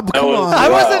 Rob, come on. I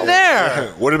wasn't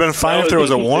there. Would have been fine if there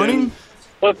was a warning.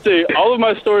 Let's see. All of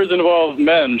my stories involve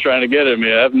men trying to get at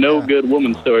me. I have no good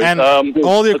woman stories. And all your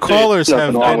let's see. callers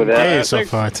have Nothing wrong been with that. gay I so think-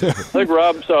 far, too. I think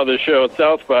Rob saw this show at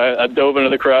South by. I dove into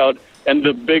the crowd, and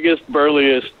the biggest,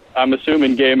 burliest, I'm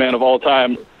assuming, gay man of all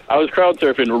time, I was crowd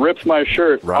surfing, ripped my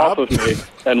shirt off of me,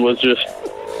 and was just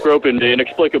groping me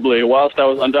inexplicably whilst I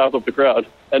was on top of the crowd.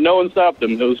 And no one stopped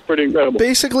him. It was pretty incredible.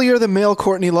 Basically, you're the male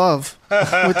Courtney Love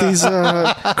with these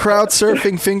crowd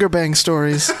surfing finger bang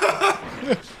stories.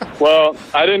 Well,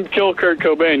 I didn't kill Kurt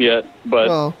Cobain yet, but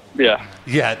Well. yeah.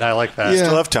 Yeah, I like that. Yeah.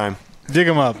 Still have time. Dig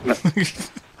him up.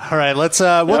 All right, let's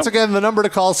once again the number to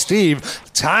call Steve.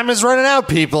 Time is running out,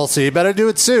 people, so you better do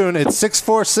it soon. It's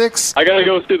 646. I gotta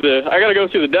go see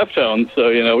the Deftones, so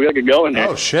we gotta get going here.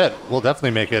 Oh shit, we'll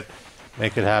definitely make it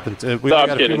happen. We No, I'm got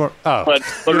a few kidding. more. Oh, But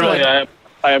really, I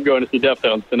am going to see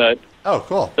Deftones tonight. Oh,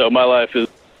 cool. So my life is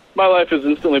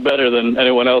instantly better than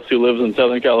anyone else who lives in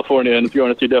Southern California, and if you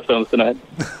want to see Deftones tonight.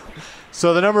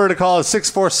 So the number to call is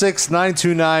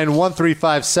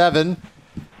 646-929-1357.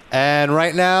 And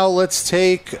right now, let's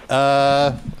take.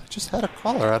 I just had a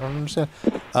caller. I don't understand.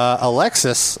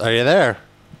 Alexis, are you there?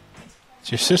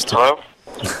 It's your sister. Hello?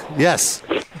 Yes.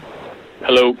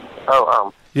 Hello.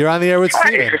 Oh, You're on the air with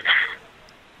Steven.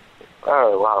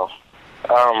 Oh,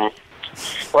 wow.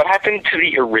 What happened to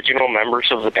the original members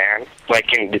of the band?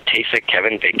 Like in the Taste of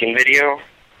Kevin Bacon video?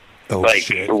 Oh, like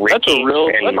shit. Ricky That's a real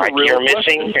and Mikey are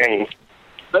missing, question.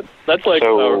 and That's like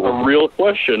So- a real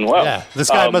question. Wow. Yeah, this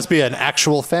guy must be an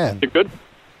actual fan.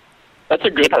 That's a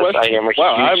good Yes, question. I am a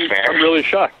wow, huge fan. I'm really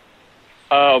shocked.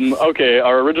 Okay,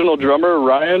 our original drummer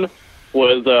Ryan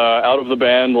was out of the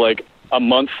band like a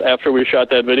month after we shot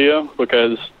that video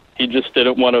because he just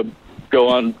didn't want to go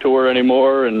on tour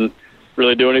anymore and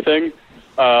really do anything.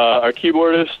 Our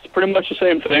keyboardist, pretty much the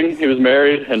same thing. He was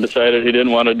married and decided he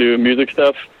didn't want to do music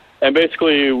stuff, and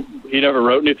basically he never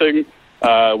wrote anything.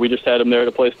 We just had him there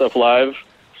to play stuff live.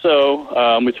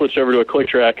 So we switched over to a click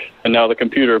track, and now the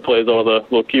computer plays all the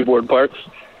little keyboard parts.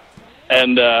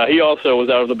 And he also was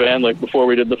out of the band like before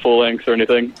we did the full length or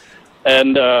anything.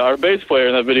 And our bass player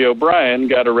in that video, Brian,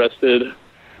 got arrested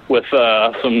with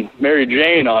some Mary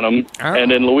Jane on him. Oh.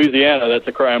 And in Louisiana, that's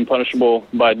a crime punishable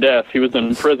by death. He was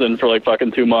in prison for like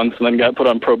fucking 2 months and then got put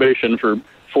on probation for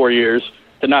 4 years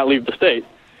to not leave the state.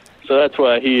 So that's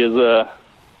why he is out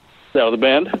of the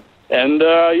band. And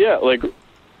yeah, like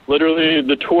literally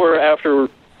the tour after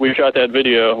we shot that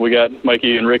video, we got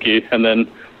Mikey and Ricky, and then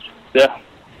yeah.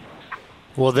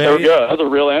 Well, there we go. That's a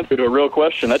real answer to a real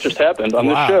question. That just happened on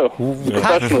Wow. this show.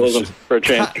 Professionalism for a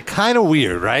change. Kind of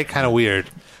weird, right? Kind of weird.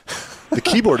 The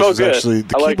keyboardist So was good. actually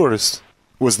the I like- keyboardist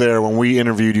was there when we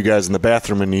interviewed you guys in the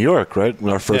bathroom in New York, right?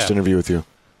 Our first Yeah. interview with you.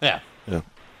 Yeah. Yeah.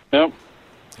 Yep. It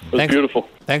was Thanks- beautiful.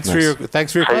 Thanks Nice. for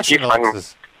your question,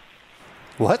 Alexis.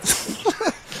 What?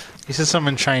 He said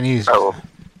something in Chinese. Oh.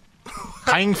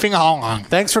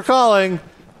 Thanks for calling.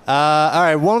 All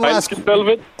right, one last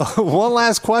one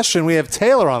last question. We have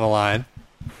Taylor on the line.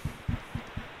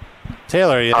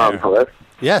 Taylor, are you there? Hello?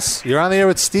 Yes, you're on the air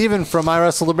with Steven from I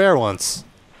Wrestled a Bear Once.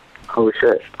 Holy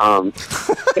shit.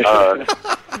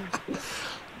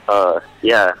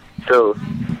 Yeah. So,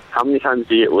 how many times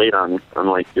do you get late on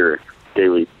like your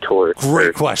daily tour? Great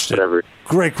or question. Whatever.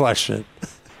 Great question.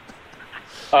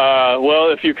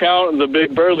 Well, if you count the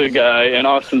big burly guy in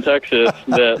Austin, Texas,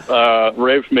 that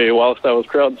raped me whilst I was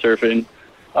crowd surfing,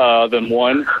 then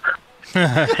 1.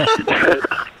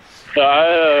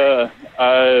 I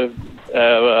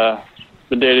have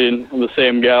been dating the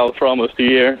same gal for almost a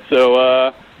year.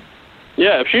 So,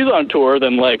 yeah, if she's on tour,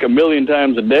 then like a million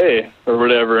times a day or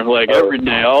whatever, like every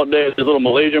day, all day. There's little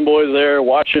Malaysian boys there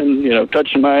watching,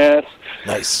 touching my ass.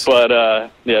 Nice. But,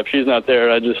 yeah, if she's not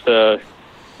there, I just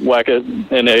whack it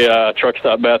in a truck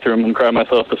stop bathroom and cry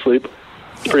myself to sleep.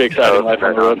 It's a pretty exciting life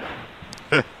on the road.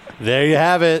 There you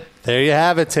have it. There you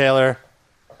have it, Taylor.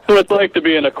 So it's like to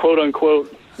be in a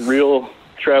quote-unquote real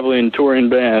traveling touring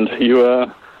band.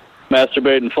 You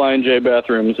masturbate in Flying J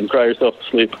bathrooms and cry yourself to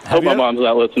sleep. Hope my mom's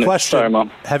not listening. Question. Sorry, Mom.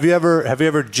 Have you ever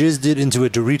jizzed it into a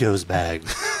Doritos bag?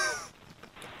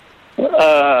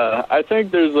 I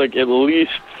think there's like at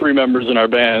least 3 members in our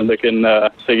band that can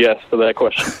say yes to that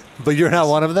question. But you're not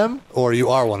one of them? Or you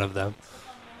are one of them?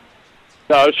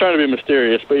 No, I was trying to be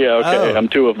mysterious, but yeah, okay, I'm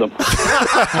 2 of them.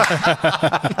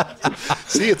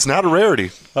 See, it's not a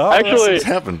rarity. Actually, this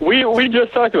happened. we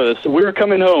just talked about this. We were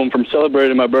coming home from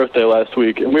celebrating my birthday last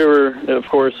week, and we were, of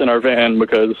course, in our van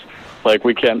because, like,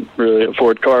 we can't really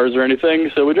afford cars or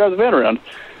anything, so we drive the van around.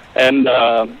 And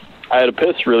I had to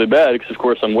piss really bad because, of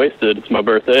course, I'm wasted. It's my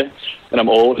birthday, and I'm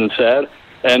old and sad.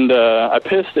 And I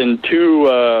pissed in 2,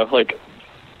 I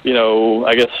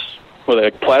guess,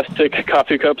 like plastic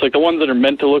coffee cups, like the ones that are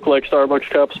meant to look like Starbucks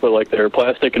cups, but like they're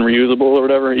plastic and reusable or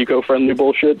whatever, eco-friendly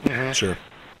bullshit. Sure.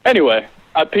 Anyway,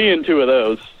 I pee in 2 of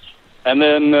those, and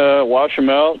then wash them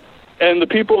out, and the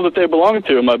people that they belong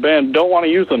to in my band don't want to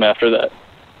use them after that.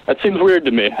 That seems weird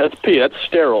to me. That's pee. That's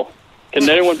sterile. Can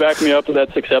anyone back me up that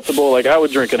that's acceptable? Like, I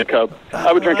would drink in a cup.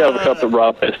 I would drink out of a cup that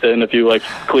Rob pissed in if you, like,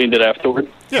 cleaned it afterward.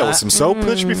 Yeah, with some soap,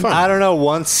 that should be fine. I don't know.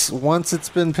 Once it's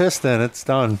been pissed in, it's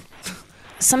done.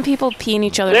 Some people pee in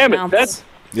each other's Damn it, mouths.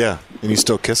 Yeah, and you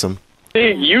still kiss them.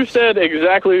 See, you said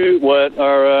exactly what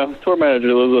our tour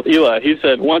manager was with Eli. He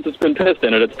said, once it's been pissed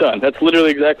in it, it's done. That's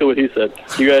literally exactly what he said.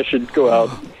 You guys should go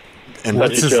out and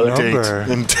touch each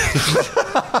other.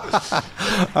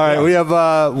 All right, we have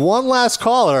one last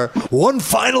caller. One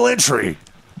final entry.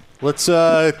 Let's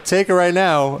take her right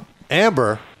now.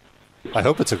 Amber. I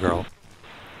hope it's a girl.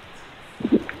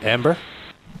 Amber?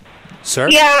 Sir?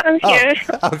 Yeah, I'm here.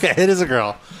 Oh, okay, it is a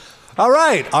girl. All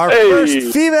right, our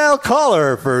first female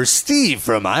caller for Steve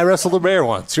from I Wrestled a Bear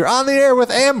Once. You're on the air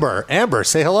with Amber. Amber,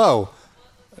 say hello.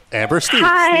 Amber, Steve.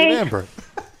 Hi. Steve, Amber.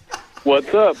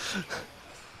 What's up?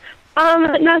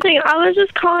 Nothing. I was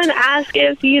just calling to ask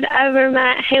if you'd ever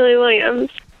met Haley Williams.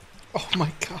 Oh,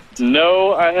 my God.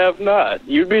 No, I have not.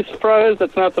 You'd be surprised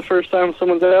that's not the first time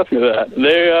someone's asked me that.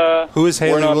 They Who is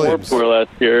Haley were on Williams? Warped Tour last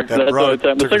year. That That's broad the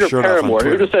time. The took her singer shirt off on Paramore. Who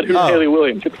Twitter. just said, who's Oh. Haley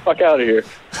Williams? Get the fuck out of here.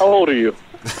 How old are you?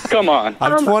 Come on.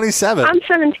 I'm 27. I'm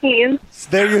 17.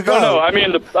 There you go. No, I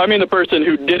mean the person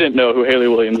who didn't know who Haley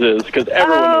Williams is, because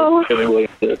everyone knows who Haley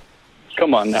Williams is.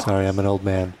 Come on now. Sorry, I'm an old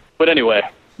man. But anyway,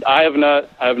 I have not.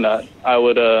 I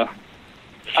would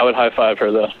high five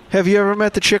her though. Have you ever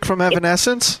met the chick from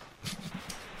Evanescence?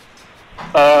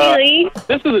 Really?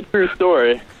 This is a true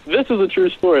story. That's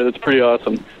pretty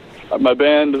awesome. My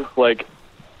band, like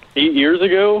 8 years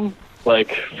ago,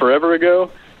 like forever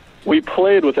ago, we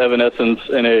played with Evanescence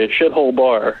in a shithole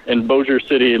bar in Bossier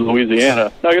City,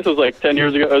 Louisiana. No, I guess it was like 10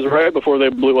 years ago. It was right before they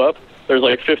blew up. There's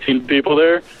like 15 people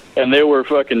there, and they were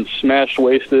fucking smashed,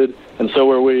 wasted, and so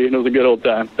were we, and it was a good old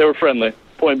time. They were friendly.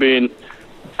 Point being,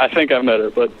 I think I met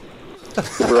her, but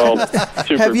we're all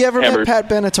super Have you ever hammered. met Pat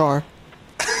Benatar?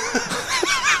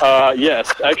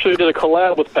 Yes, I actually did a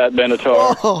collab with Pat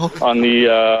Benatar on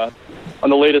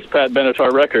the latest Pat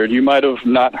Benatar record. You might have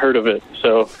not heard of it,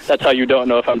 so that's how you don't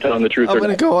know if I'm telling the truth I'm or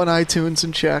going to not. go on iTunes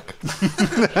and check.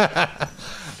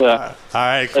 Yeah. All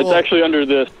right, cool. It's actually under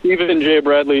the Stephen J.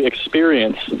 Bradley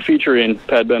Experience featuring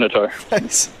Pat Benatar.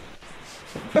 Thanks.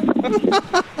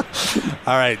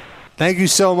 All right. Thank you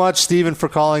so much, Stephen, for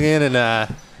calling in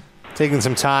and taking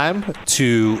some time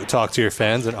to talk to your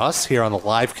fans and us here on the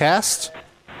live cast.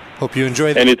 Hope you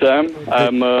enjoyed it. Anytime.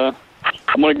 I'm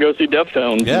going to go see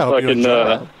Deftones Yeah, hope you and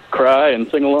enjoy fucking cry and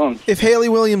sing along. If Haley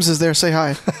Williams is there, say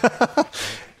hi.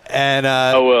 And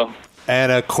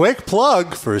And a quick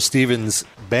plug for Steven's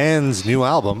band's new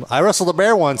album. I Wrestled a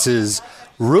Bear Once is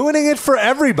ruining it for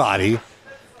everybody.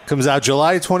 Comes out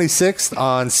July 26th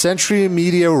on Century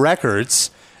Media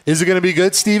Records. Is it going to be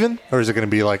good, Steven? Or is it going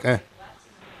to be like, eh?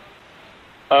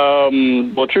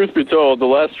 Well, truth be told, the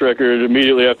last record,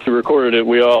 immediately after we recorded it,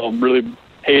 we all really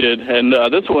hated. And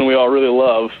this one we all really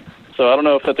love. So I don't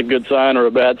know if that's a good sign or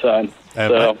a bad sign.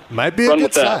 So might be a run good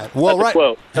with that. sign. Well, That's right. a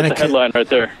quote. And That's the headline right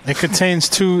there. It contains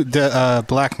 2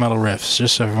 black metal riffs,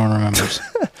 just so everyone remembers.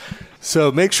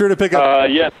 So make sure to pick up.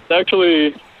 Yeah, it's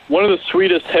actually one of the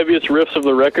sweetest, heaviest riffs of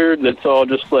the record. That's all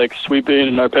just like sweeping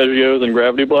and arpeggios and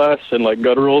gravity blasts and like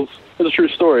gutturals. It's a true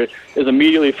story. Is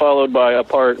immediately followed by a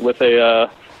part with a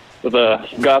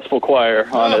gospel choir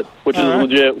on it, which is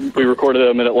legit. We recorded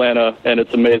them in Atlanta, and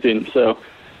it's amazing. So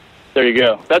there you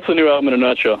go. That's the new album in a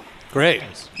nutshell. Great.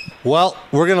 Well,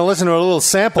 we're going to listen to a little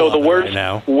sample So the of it worst, right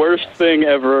now. worst thing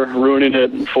ever, ruining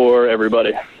it for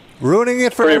everybody. Ruining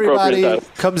it for Very everybody appropriate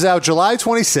title. comes out July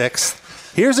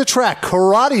 26th. Here's a track,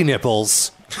 Karate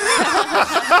Nipples.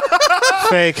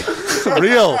 Fake.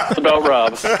 Real. It's about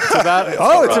Rob. It's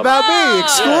about me.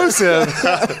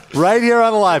 Exclusive. Right here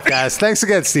on the Livecast. Thanks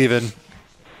again, Steven.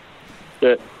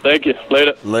 Yeah, thank you.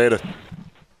 Later. Later.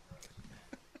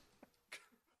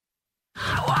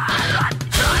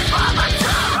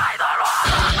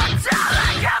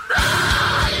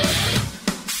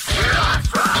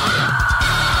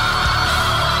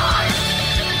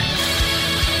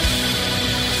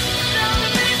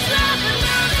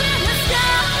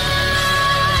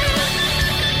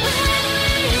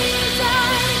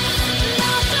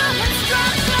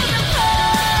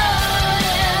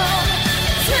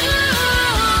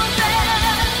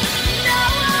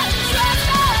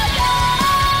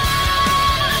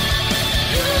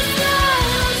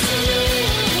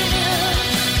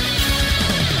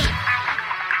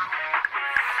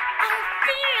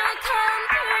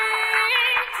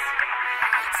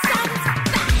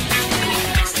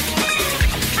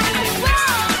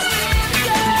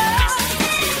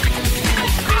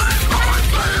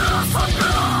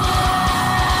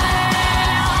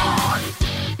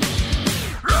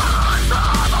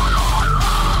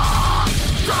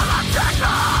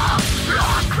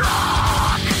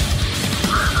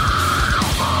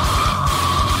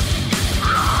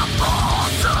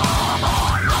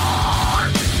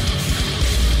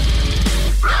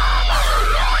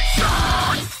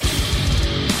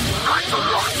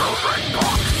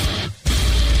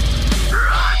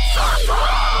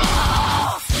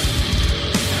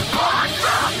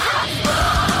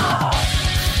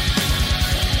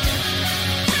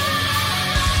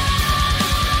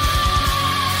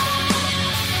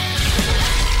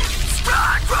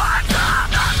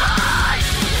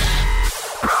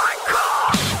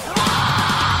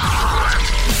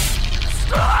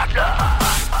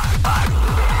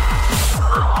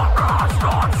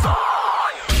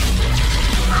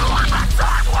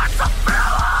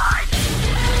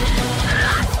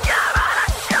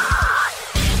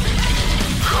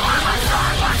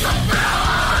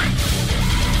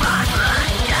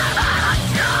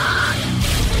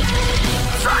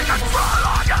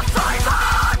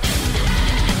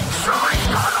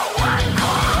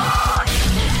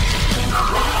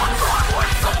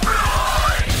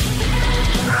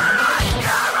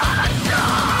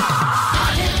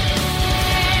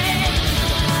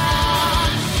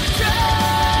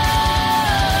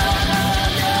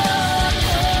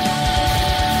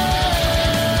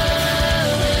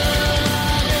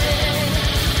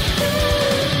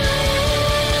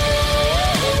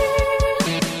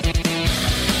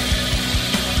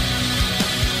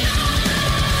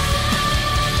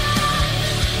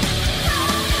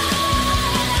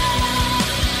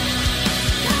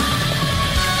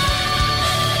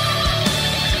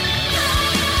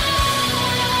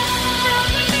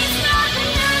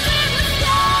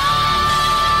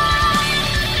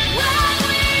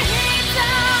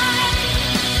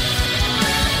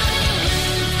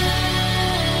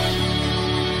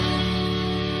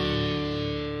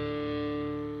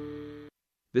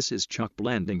 This is Chuck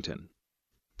Blandington.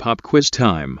 Pop quiz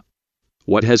time.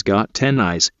 What has got 10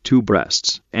 eyes, 2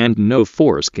 breasts, and no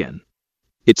foreskin?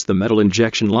 It's the Metal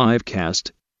Injection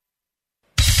Livecast.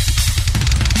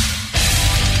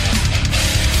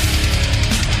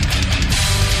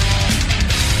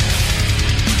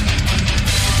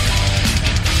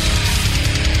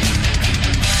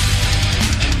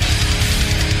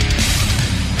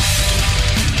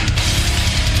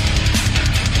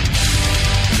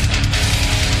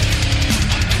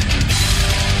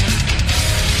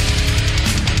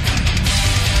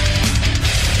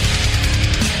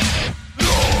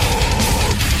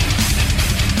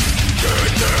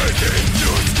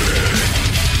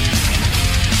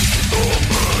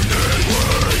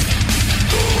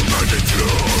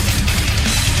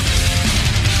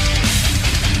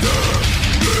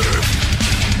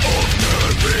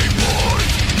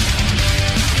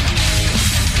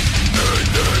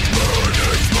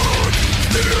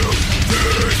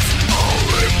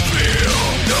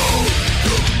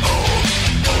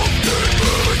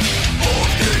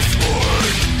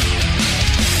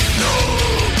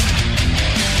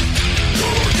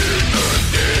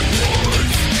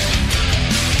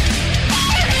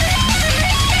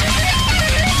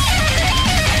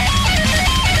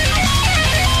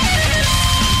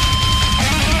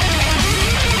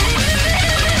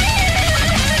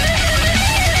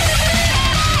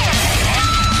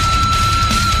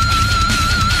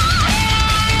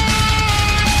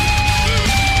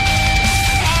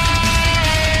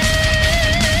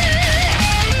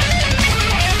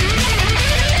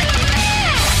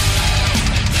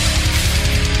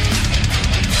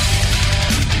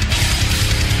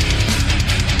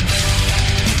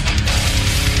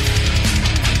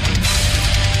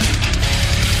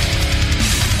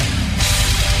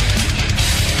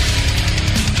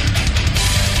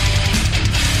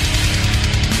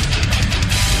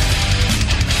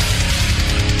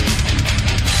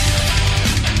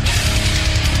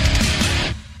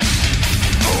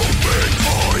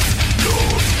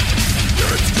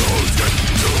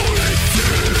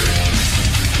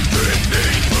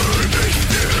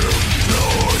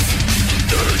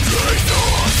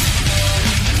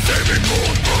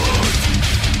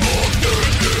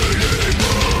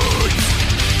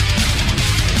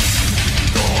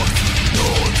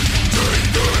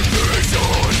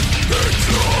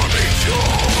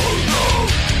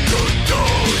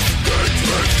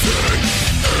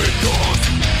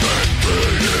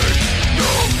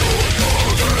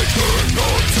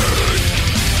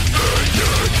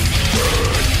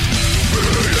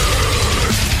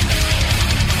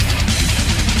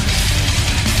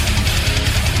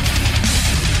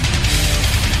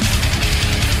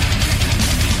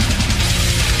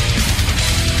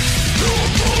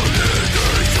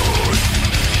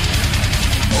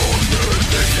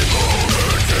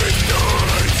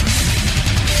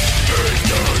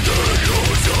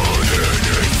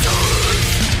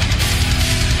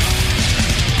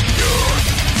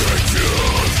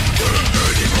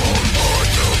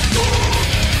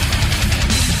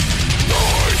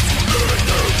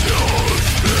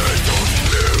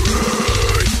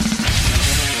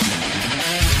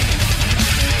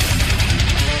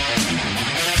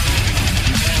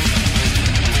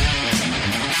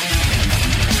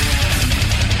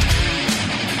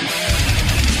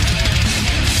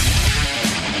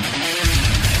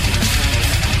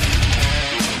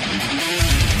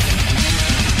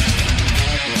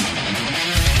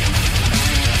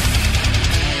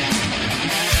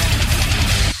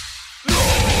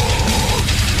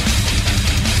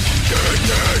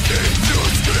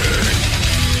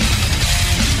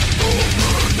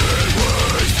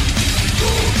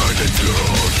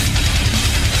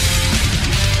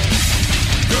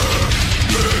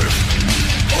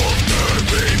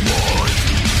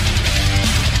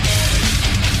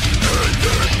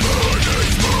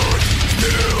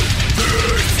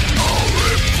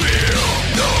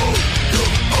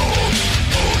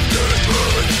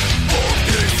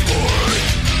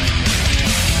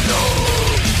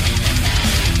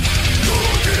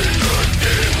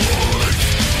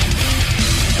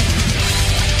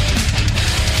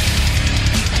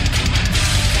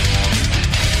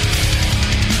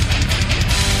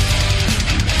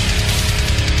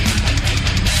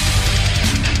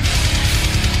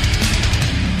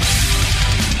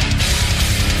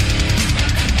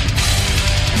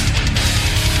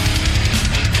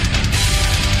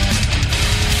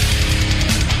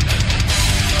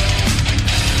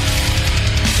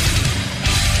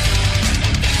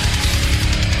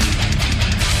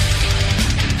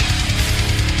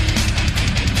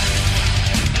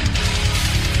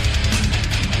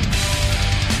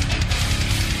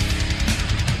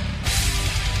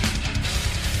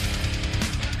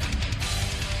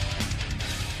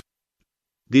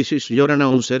 This is your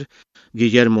announcer,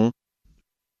 Guillermo,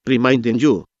 reminding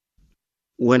you.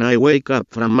 When I wake up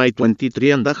from my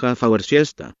 23.5-hour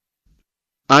siesta,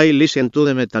 I listen to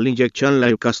the Metal Injection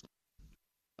livecast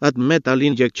at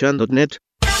metalinjection.net.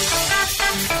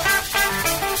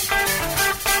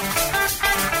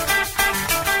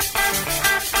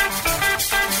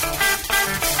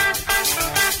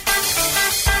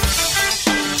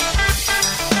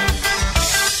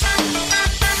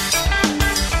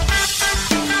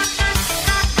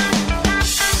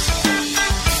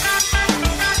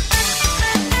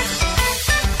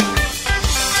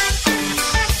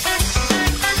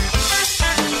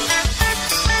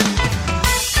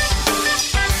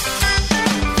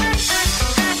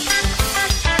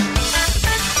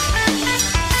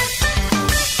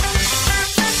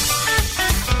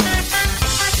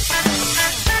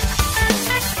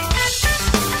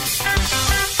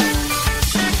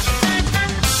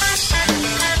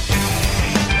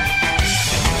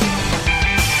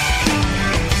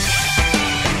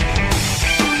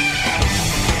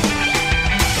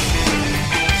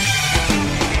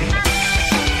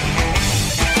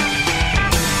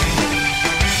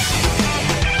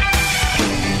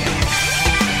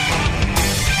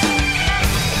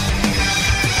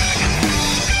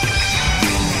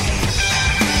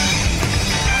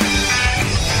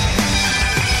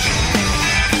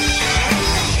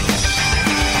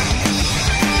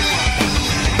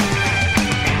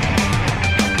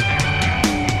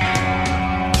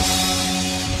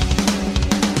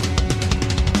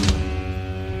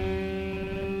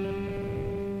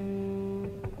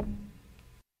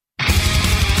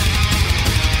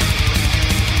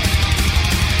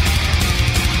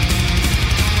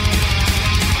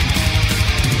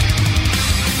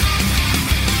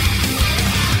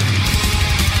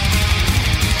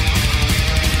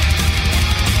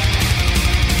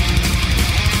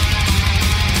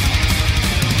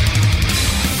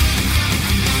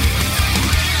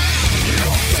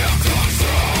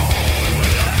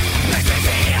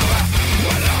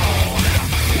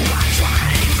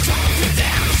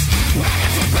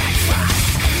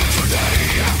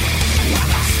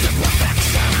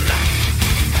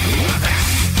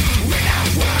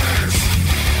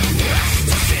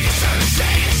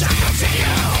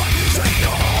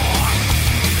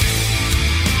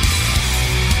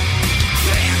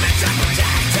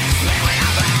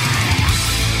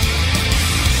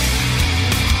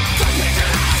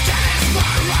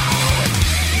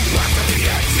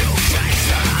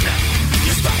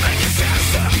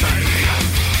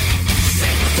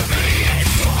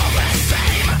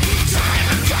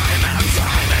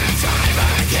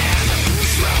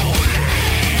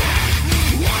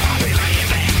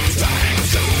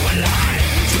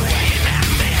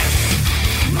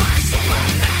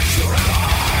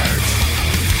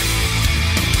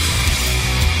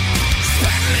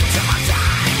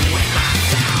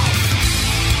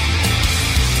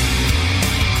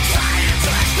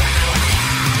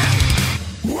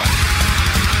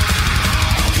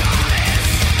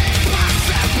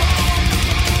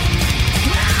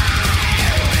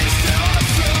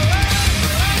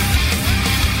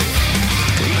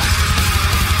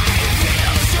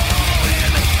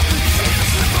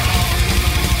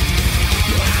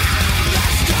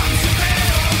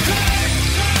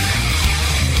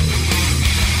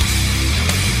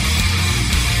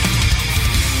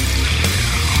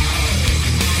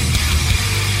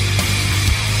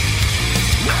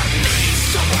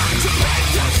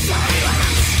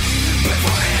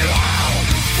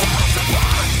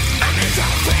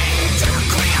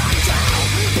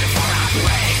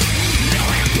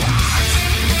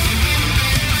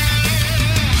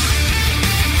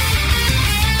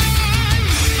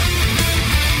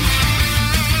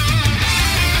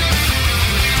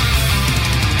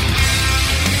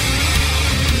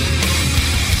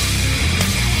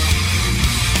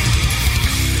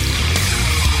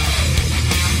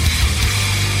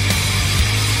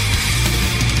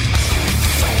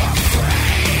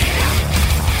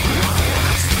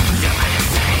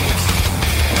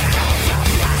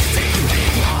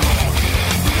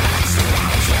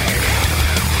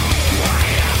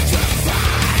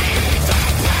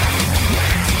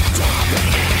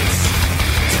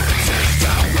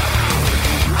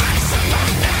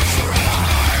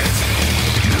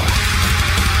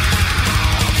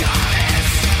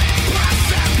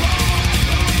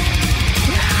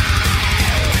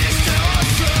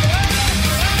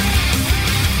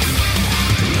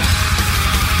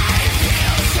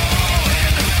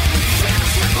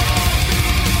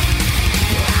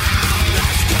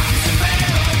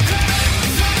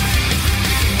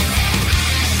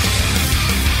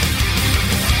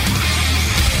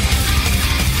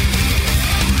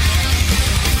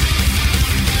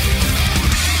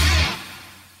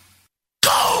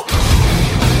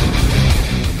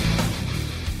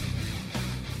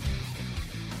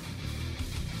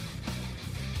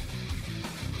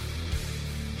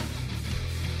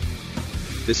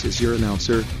 This is your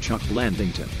announcer, Chuck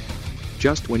Landington.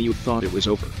 Just when you thought it was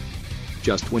over.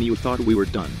 Just when you thought we were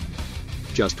done.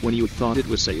 Just when you thought it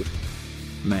was safe.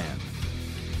 Man.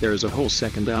 There's a whole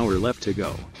second hour left to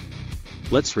go.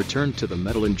 Let's return to the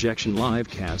Metal Injection live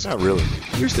cast. Not really.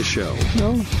 Here's the show.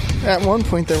 No. At one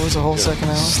point, there was a whole second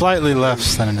hour. Slightly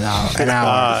less than an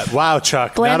hour. Wow,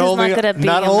 Chuck. Glenn not is only, not good at being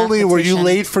not a only were you mathematician.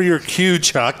 late for your cue,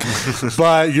 Chuck,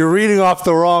 but you're reading off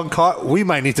the wrong card. We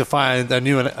might need to find a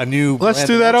new. Let's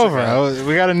do that over.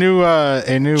 We got a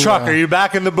new. Chuck, are you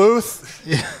back in the booth?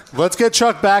 Yeah. Let's get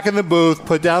Chuck back in the booth.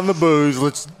 Put down the booze.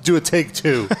 Let's do a take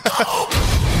 2.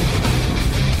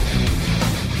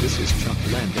 This is Chuck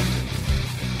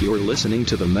Landington. You're listening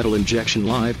to the Metal Injection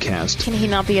live cast. Can he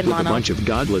not be in with mono? a bunch of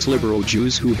godless liberal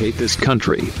Jews who hate this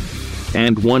country.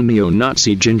 And one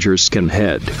neo-Nazi ginger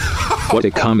skinhead. What a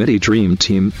comedy dream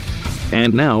team.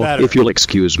 And now, Better. if you'll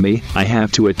excuse me, I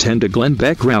have to attend a Glenn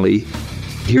Beck rally.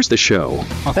 Here's the show.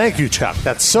 Thank you, Chuck.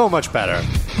 That's so much better.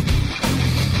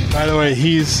 By the way,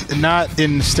 he's not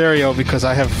in stereo because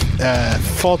I have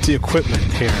faulty equipment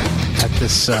here at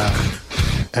this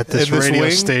In this radio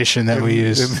wing? station that we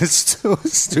use. In this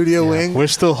studio wing? We're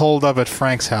still holed up at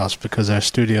Frank's house because our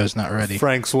studio is not ready.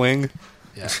 Frank's wing?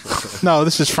 Yeah. No,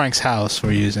 this is Frank's house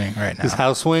we're using right now. His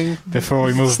house wing? Before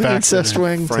we move It's the back incest to the,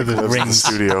 wing. to Frank the lives in the rings.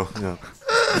 studio. Yeah.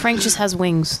 Frank just has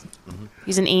wings.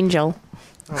 He's an angel.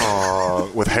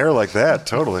 Oh, with hair like that,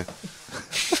 totally.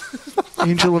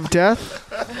 Angel of Death?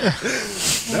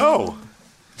 No.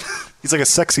 He's like a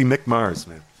sexy Mick Mars,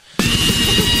 man.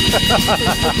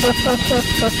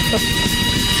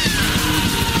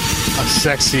 A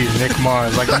sexy Mick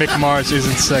Mars. Like Mick Mars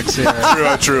isn't sexy.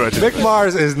 True. Mick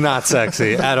Mars is not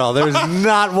sexy at all. There's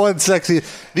not one sexy.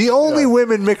 The only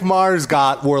women Mick Mars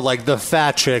got were like the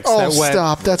fat chicks Oh, that went.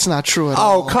 stop. That's not true at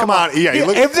all. Oh, come on. Yeah, you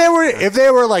look- if they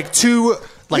were like two,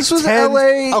 like This was 10,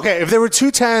 LA. Okay, if there were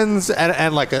 2 10s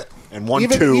and like a And one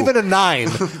even, 2. even a 9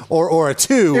 or a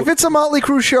 2. If it's a Motley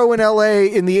Crue show in L.A.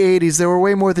 in the 80s, there were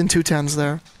way more than 2 10s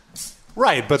there.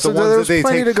 Right, but So the ones there's that they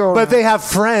plenty take, to go but around. they have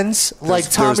friends like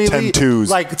There's Tommy 10 Lee, 2s.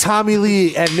 like Tommy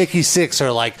Lee and Nikki Sixx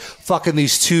are like fucking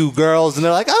these 2 girls, and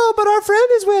they're like, oh, but our friend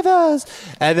is with us,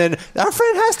 and then our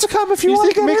friend has to come if you, You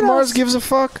want think to get Mick in Mars us. gives a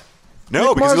fuck?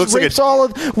 No, Mick because Mars he looks like rapes a. all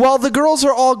of, while the girls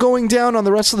are all going down on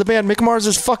the rest of the band, Mick Mars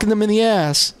is fucking them in the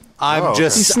ass. I'm Oh, He's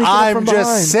just, sneaking up I'm from just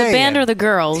behind. saying. The band or the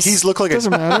girls? He's looked like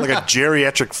Doesn't matter. like a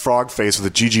geriatric frog face with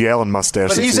a G.G. Allen mustache.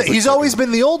 But That he's like always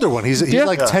been the older one. He's Yeah.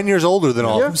 like 10 years older than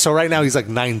all Yeah. of them. So right now he's like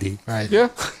 90. Right. Yeah.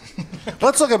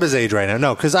 Let's look up his age right now.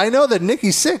 No, because I know that Nikki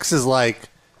Sixx is like,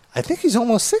 I think he's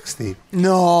almost 60.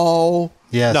 No.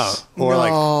 Yes. No, or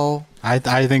like. No. I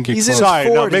think you're He's in close.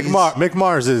 his Sorry, no. 40s. Mick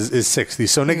Mars is 60.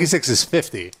 So Nikki Sixx is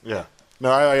 50. Yeah.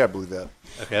 No, I believe that.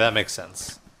 Okay, that makes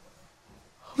sense.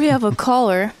 We have a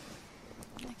caller.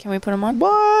 Can we put him on?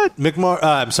 What?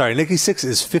 I'm sorry. Nikki Sixx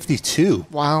is 52.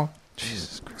 Wow.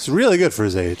 It's really good for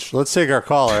his age. Let's take our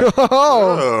caller.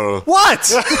 Oh.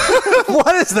 What?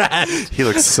 What is that? He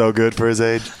looks so good for his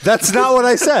age. That's not what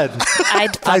I said.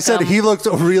 I'd fuck I said him. he looked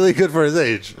really good for his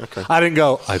age. Okay. I didn't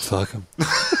go, I'd fuck him.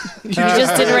 You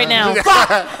just did right now.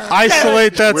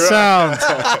 Isolate that sound.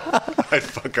 I'd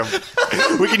fuck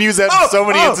him. We can use that in so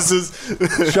many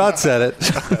instances. Sean said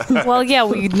it. Well, yeah,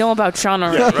 we know about Sean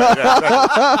already. Right.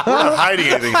 We're not hiding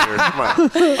anything here. Come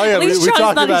on. Oh, yeah, At least Sean's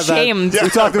talked not about ashamed. that. We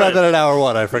talked about that in hour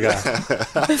 1. I forgot.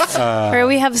 All right,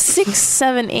 we have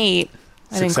 678.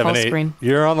 I didn't call 678. screen.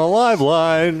 You're on the live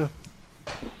line.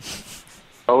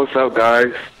 Oh, what's up,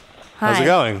 guys? How's it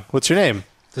going? What's your name?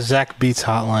 The Zach Beats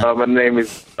hotline. My name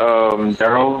is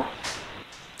Daryl.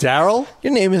 Daryl?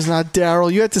 Your name is not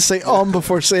Daryl. You had to say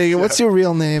before saying it. What's your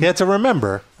real name? You had to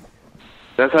remember.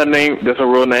 That's her name. That's a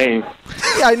real name.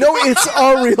 Yeah, I know it's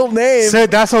our real name,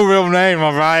 Sid, that's a real name,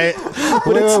 all right?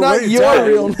 but it's not your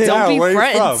real name. Don't be where are you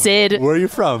fretting, from? Sid. Where are you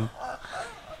from?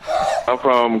 I'm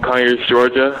from Conyers,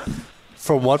 Georgia.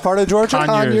 From what part of Georgia?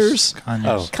 Conyers.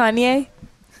 Oh. Kanye?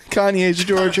 Kanye's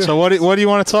Georgia. So what do you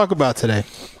want to talk about today?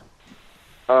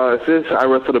 Since I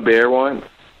wrestled a bear once.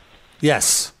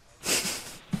 Yes.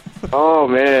 Oh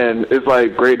man, it's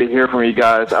like great to hear from you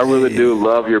guys. I really do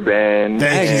love your band.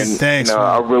 Thanks. And, Thanks, You know,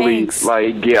 I really Thanks.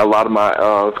 like get a lot of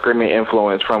my screaming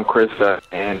influence from Krista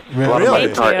and a lot of my Really?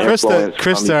 guitar Krista, influence.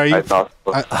 Krista, are you? from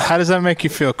How does that make you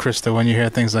feel, Krista, when you hear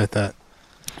things like that?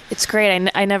 It's great.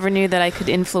 I never knew that I could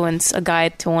influence a guy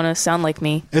to want to sound like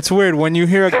me. It's weird when you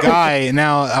hear a guy.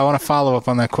 Now, I want to follow up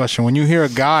on that question. When you hear a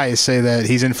guy say that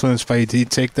he's influenced by you, do you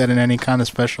take that in any kind of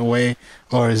special way,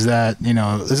 or is that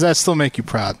does that still make you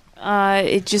proud?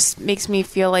 It just makes me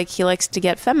feel like he likes to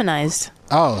get feminized.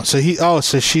 Oh, so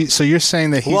you're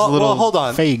saying that he's a little hold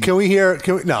on. fake. Can we hear?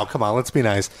 No, come on. Let's be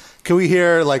nice. Can we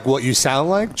hear like what you sound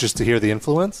like, just to hear the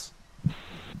influence?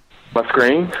 My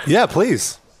screen? Yeah,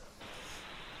 please.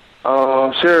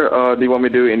 Sure. Do you want me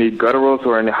to do any gutturals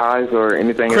or any highs or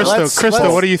anything else?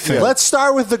 Krista, what do you think? Let's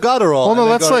start with the guttural. Well, no, and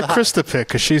then let's go to let the Krista pick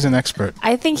because she's an expert.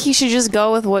 I think he should just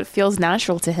go with what feels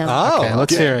natural to him. Okay,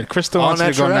 let's hear it. Krista wants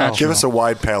you to go natural. Give us a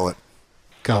wide palette.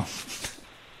 Go.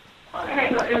 All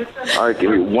right,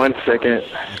 give me 1 second.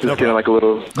 Just getting like a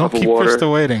little Don't cup of keep water.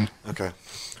 Krista waiting. Okay.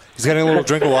 He's getting a little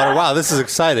drink of water. Wow, this is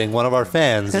exciting. One of our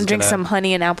fans Gonna is drink gonna, some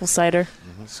honey and apple cider.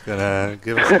 He's gonna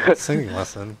give us a singing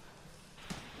lesson.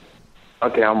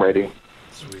 Okay, I'm ready.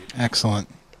 Excellent.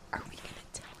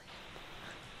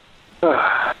 Get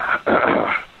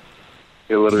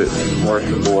a little bit more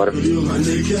of the water.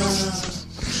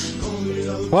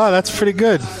 Wow, that's pretty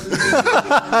good.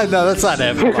 No, that's not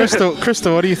him.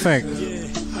 Krista, what do you think?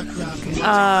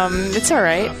 It's all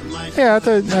right. Yeah, I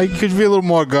thought I could be a little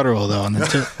more guttural though. On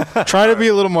try to be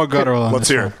a little more guttural. On Let's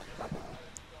this hear one.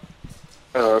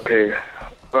 it. Okay.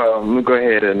 Let me go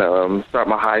ahead and start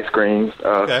my high screens.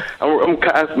 Okay.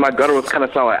 My gutturals kind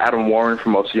of sound like Adam Warren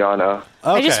from Oceana.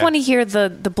 I just want to hear the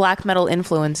black metal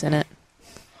influence in it.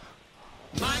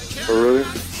 Oh, really?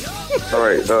 All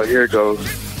right, here it goes.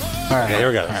 All right, here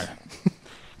we go.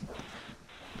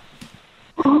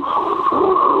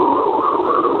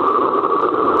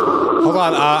 Hold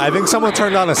on, I think someone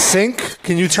turned on a sink.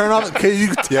 Can you turn on? Can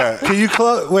you? Yeah. Can you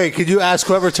close? Wait. Could you ask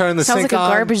whoever turned the Sounds sink like a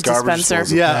on? garbage dispenser.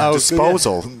 disposal. Yeah. Oh,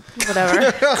 disposal.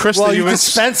 Whatever. Krista, well, you you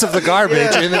dispense of the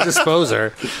garbage in the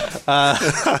disposer.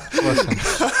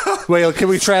 Wait, can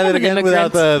we try that I'm an again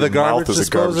without the Mouth garbage is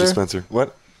a garbage disposer? dispenser.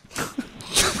 What?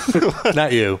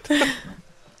 Not you.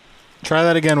 Try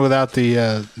that again without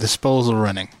the disposal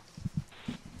running.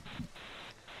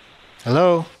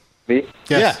 Hello. Me?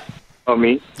 Yes. Yeah. Oh,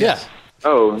 me? Yeah.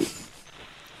 Oh,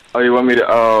 you want me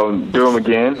to do them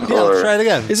again? Yeah, let's try it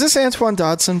again. Is this Antoine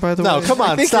Dodson, by the way? No, come on,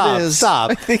 I think stop, It is.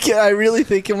 stop. I really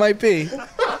think it might be.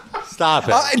 Stop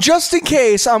it. Just in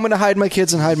case, I'm going to hide my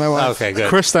kids and hide my wife. Okay,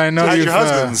 good. Krista, I know Hide you've your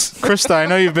husbands. Krista, I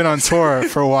know you've been on tour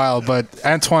for a while, but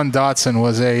Antoine Dodson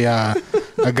was a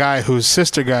guy whose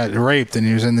sister got raped, and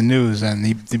he was in the news, and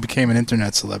he became an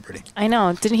internet celebrity. I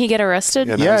know. Didn't he get arrested?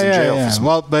 Yeah.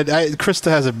 Well, but Krista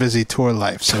has a busy tour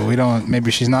life, so we don't. Maybe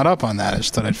she's not up on that. I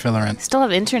just thought I'd fill her in. Still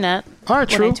have internet. All right,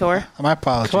 when true. I tour. My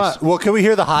apologies. Come on. Well, can we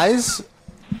hear the highs?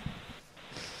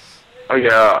 Oh,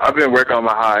 yeah, I've been working on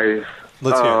my highs.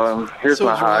 Let's hear it. Here's So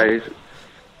my is Rob. highs.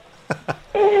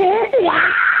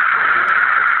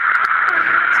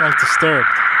 It's like disturbed.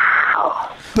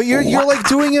 But you're like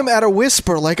doing him at a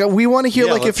whisper. Like we want to hear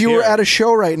Yeah, like if let's you hear were it. at a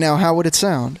show right now, how would it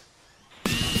sound?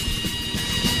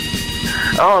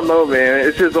 I don't know, man.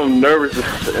 It's just I'm nervous,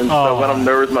 and so when I'm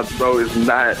nervous, my throat is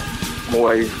not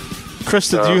moist.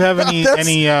 Krista, do you have any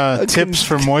That's- tips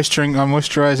for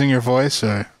moisturizing your voice?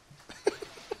 Or?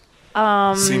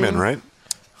 Semen, right?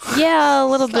 Yeah, a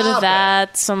little bit of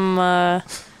that. Some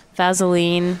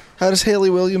Vaseline. How does Haley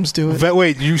Williams do it?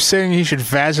 Wait, you saying he should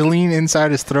Vaseline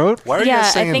inside his throat? Why are Yeah, you guys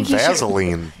I saying think he should-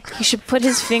 Vaseline? He should put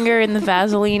his finger in the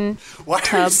Vaseline Why are you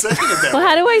tub. saying it that Well, way?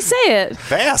 how do I say it?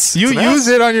 Vass. You It's Vass. use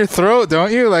it on your throat,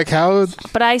 don't you? Like how?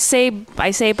 But I say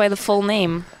it by the full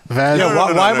name. Vaz. Yeah,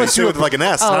 why- why no, must do you- it with like an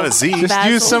S, Oh. not a Z? Just Vaseline.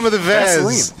 use some of the Vaz,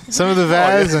 Vaseline. some of the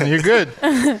Vaz, and you're good.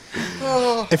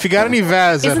 If you got any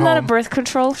Vaz at Isn't that a home, birth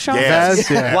control, Sean? Yeah. Vaz,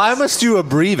 yeah. Why must you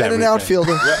abbreviate And an everything?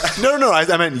 outfielder. No. I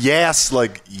meant yes,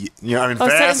 like I mean Oh, so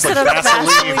Vass, like instead of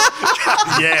Vaseline.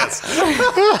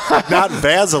 Yes, not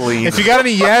Vaseline. If you got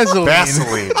any Yaseline,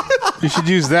 Vaseline, you should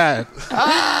use that.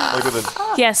 like with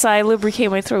a, Yes, I lubricate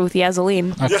my throat with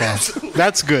Vaseline. Okay,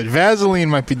 that's good. Vaseline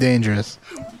might be dangerous.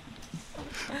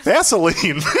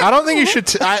 Vaseline. I don't think you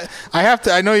should. I have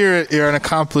to. I know you're an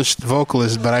accomplished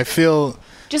vocalist, but I feel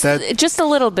Just that just a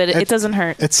little bit. It doesn't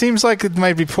hurt. it seems like it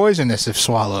might be poisonous if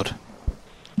swallowed.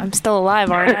 I'm still alive,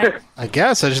 aren't I? I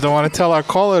guess I just don't want to tell our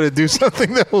caller to do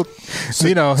something that will,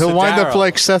 he'll wind up Darryl.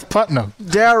 like Seth Putnam.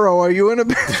 Darrow, are you in a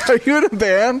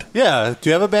band? Yeah. Do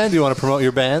you have a band? Do you want to promote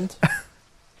your band?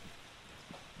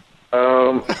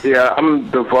 Yeah, I'm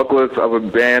the vocalist of a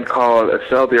band called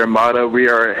Excel the Armada. We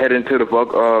are heading to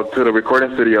the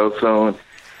recording studio soon,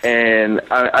 and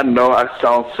I know I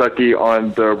sound sucky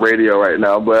on the radio right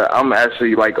now, but I'm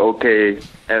actually like okay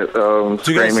at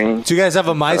screaming. Do you guys have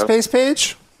a MySpace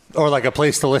page or like a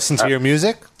place to listen to your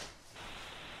music?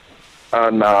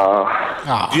 No.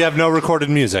 Do you have no recorded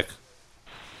music?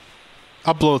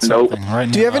 Upload Nope. something right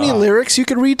now. Do you have any lyrics you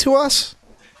could read to us?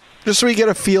 Just so we get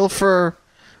a feel for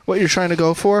what you're trying to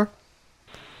go for?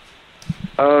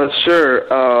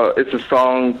 Sure. It's a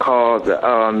song called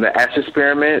The Ash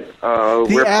Experiment.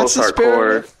 We're Ass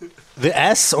post-hardcore. The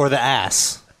S or the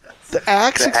ass? The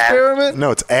Axe Experiment?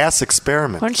 No, it's Ass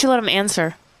Experiment. Why don't you let him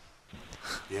answer?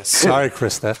 Yes. Sorry,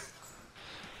 Krista.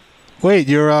 Wait,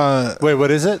 you're Wait,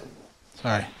 what is it?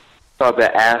 Sorry. Called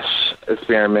The Ash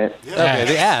Experiment. Okay,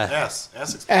 the ass.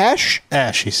 Ash?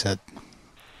 Ash, he said.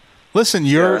 Listen,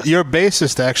 your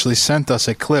bassist actually sent us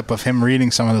a clip of him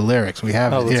reading some of the lyrics. We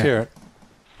have it let's here. hear it.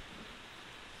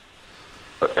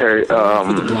 Okay,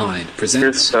 For the Blind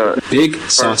presents Big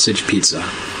Sausage Pizza.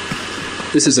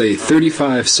 This is a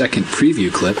 35-second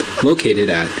preview clip located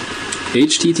at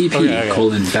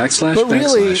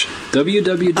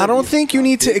http://www. I don't think you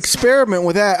need to experiment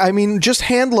with that. I mean, just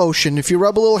hand lotion. If you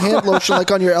rub a little hand lotion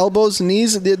like on your elbows and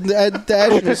knees, the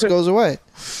ashiness goes away.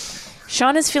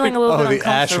 Sean is feeling a little bit the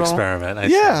ash uncomfortable. experiment. I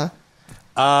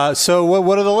see. So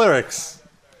what are the lyrics?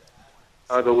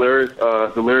 The lyrics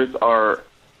are,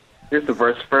 here's the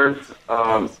verse first.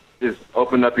 Is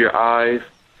open up your eyes,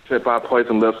 trip by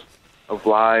poison lips of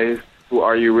lies. Who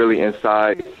are you really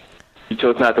inside? You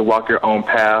chose not to walk your own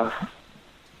path.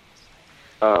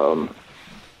 The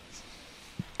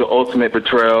ultimate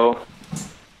betrayal.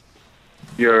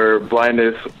 Your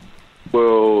blindness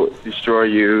will destroy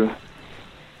you.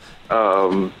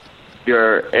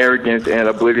 Your arrogance and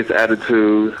oblivious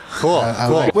attitude.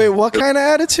 Cool. Wait, what kind of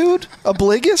attitude?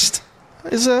 Obligist?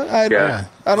 I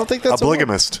don't think that's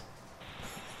Obligamist.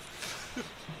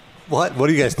 What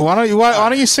do you guys think? Why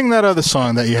don't you sing that other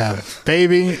song that you have?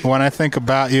 Baby, when I think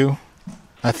about you,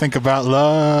 I think about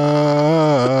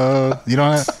love. You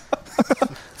don't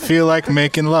feel like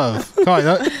making love. Come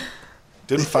on.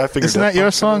 Didn't Five Finger Isn't Death that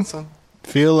your Punch come song? out?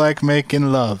 Feel like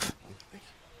making love.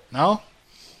 No?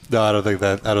 No, I don't think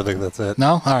that's it.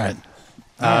 No? All right.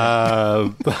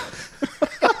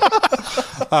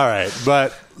 All right,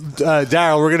 but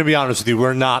Daryl, we're going to be honest with you.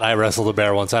 We're not I Wrestled a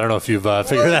Bear Once. I don't know if you've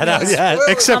figured that out yet.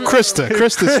 Except Krista.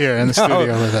 Krista's here in the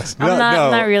studio with us. I'm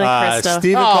not really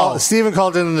Krista. Steven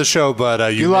called in the show,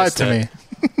 but you lied missed to it.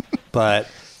 me. But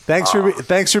thanks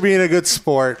for being a good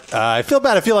sport. I feel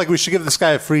bad. I feel like we should give this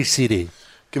guy a free CD.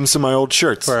 Give him some of my old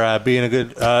shirts for being a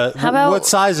good. How about- what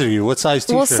size are you? What size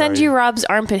T-shirt? We'll send are you Rob's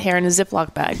armpit hair in a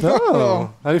Ziploc bag.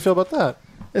 Oh, how do you feel about that?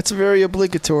 It's very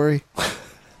obligatory.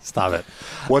 Stop it.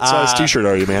 What size T-shirt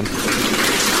are you, man?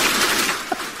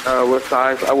 What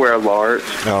size? I wear a large.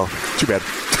 No, too bad.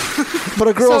 But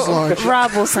a girl's So, large.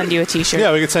 Rob will send you a T-shirt.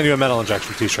 Yeah, we could send you a Metal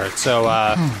Injection T-shirt. So,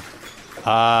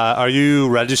 are you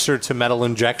registered to Metal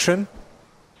Injection?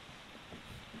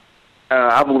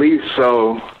 I believe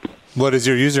so. What is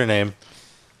your username?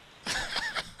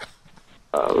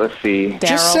 Let's see.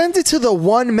 Just send it to the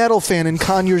one metal fan in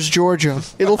Conyers, Georgia.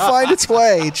 It'll find its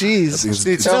way. Jeez.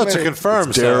 to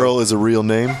confirm. Daryl is a real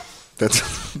name. That's.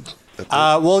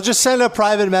 Well, just send a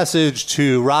private message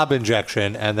to Rob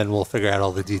Injection, and then we'll figure out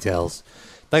all the details.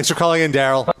 Thanks for calling in,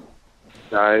 Daryl.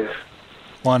 Nice.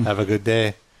 Have a good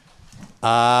day.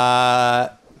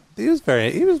 He was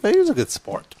a good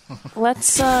sport.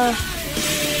 Let's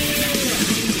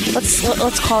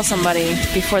call somebody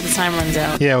before the time runs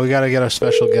out. Yeah, we got to get our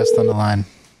special guest on the line.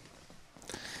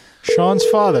 Sean's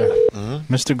father,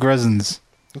 Mr. Grezins.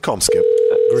 You call him Skip.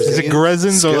 Is it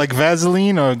Grezins or Skip. like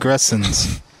Vaseline or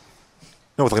Gressins?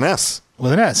 No, with an S.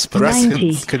 With an S. But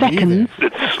 90 could be either.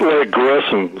 It's like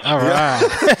Gressons. All right.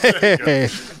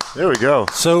 There we go.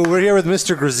 So we're here with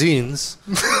Mr. Grazines.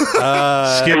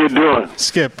 How you doing?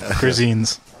 Skip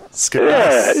Grazines. Skip.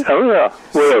 Yeah,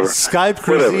 whatever. Skype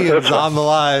Whatever, Grazines that's on the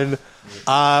line.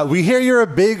 We hear you're a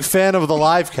big fan of the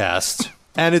live cast,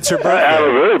 and it's your birthday. I'm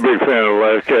a very big fan of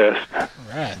Livecast.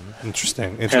 Right.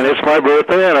 Interesting. And it's my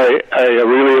birthday, and I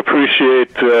really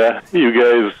appreciate you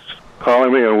guys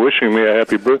calling me and wishing me a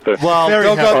happy birthday. Well,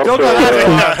 don't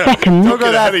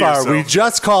go that far. We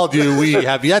just called you. We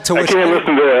have yet to I wish. can't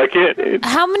listen to that. I can't.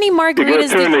 How many You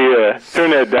margaritas gotta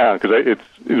turn that down because it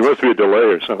must be a delay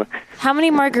or something. How many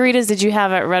margaritas did you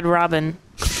have at Red Robin?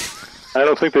 I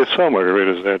don't think they sell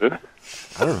margaritas there, did they?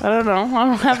 I don't know. I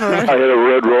don't have a I had a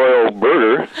Red Royal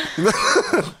burger.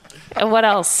 And what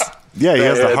else? Yeah, he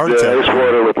has the heart attack. Ice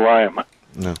water with lime.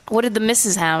 No. What did the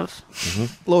missus have?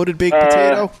 Loaded baked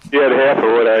potato. He had half of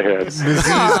what I had.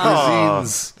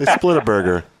 Grazines. They split a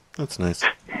burger. That's nice.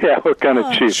 Yeah, what kind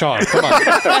of cheap? Sean, come on.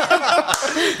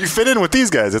 You fit in with these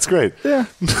guys. It's great. Yeah.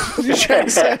 What are you trying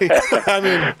to say? I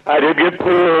mean, I did get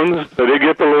balloons. They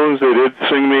did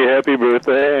sing me happy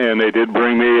birthday, and they did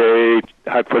bring me a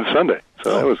hot fudge sundae.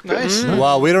 So that was good. Nice.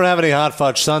 Well, we don't have any hot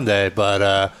fudge Sunday,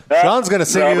 but Sean's going to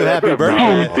sing you happy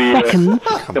birthday.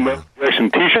 The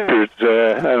Injection T-shirts.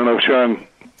 I don't know if Sean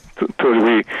told you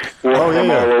we walked from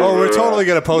all over, Oh, we're totally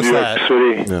gonna post New that.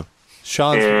 York City, Yeah.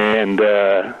 Sean's and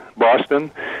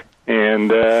Boston, and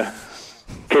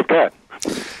Cape Cod.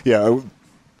 Yeah,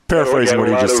 paraphrasing what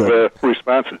he just said. We got a lot of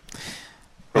responses.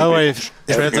 Oh, wait.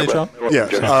 Translate, Sean? Yeah.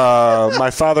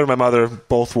 My father and my mother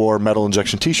both wore Metal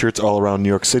Injection T-shirts all around New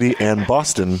York City and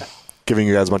Boston, giving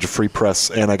you guys a bunch of free press.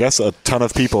 And I guess a ton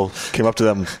of people came up to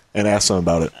them and asked them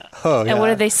about it. Oh, And what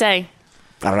did they say?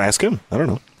 I don't know. Ask him. I don't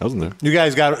know. I wasn't there. You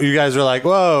guys are like,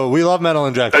 whoa, we love Metal I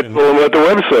Injection. told them about the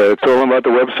website. I told them about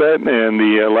the website and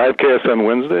the live cast on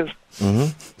Wednesdays.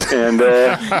 Mm-hmm. And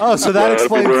oh, so that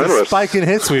explains the spike in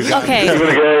hits we've got. Okay. Even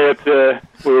the guy at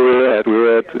where we were at. We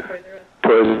were at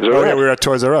Toys R Us. Oh, yeah, we were at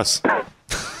Toys R Us.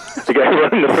 The guy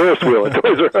running the Ferris wheel at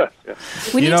Toys R Us. Yeah.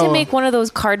 We need to make one of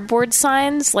those cardboard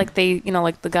signs, like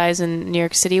like the guys in New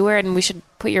York City wear, and we should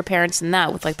put your parents in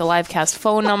that with like the live cast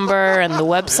phone number and the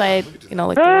website.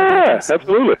 Like the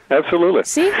absolutely, absolutely.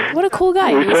 See, what a cool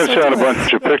guy. We He was sent so Sean a cool.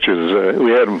 bunch of pictures.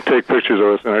 We had them take pictures of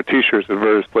us in our T-shirts at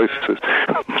various places.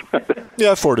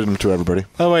 Yeah, I forwarded them to everybody.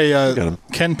 By the way,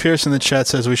 Ken Pierce in the chat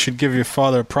says we should give your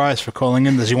father a prize for calling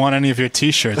in. Does he want any of your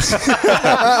T-shirts?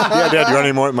 Yeah, Dad, you want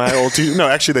any more of my old T-shirts? No,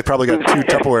 actually, they probably got 2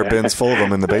 Tupperware bins full of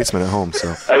them in the basement at home. So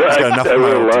he's got enough of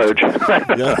my old large.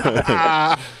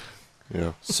 Yeah.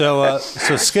 Yeah. So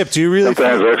Skip, do you really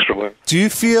do you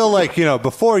feel like,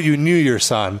 before you knew your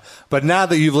son, but now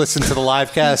that you've listened to the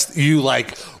live cast, you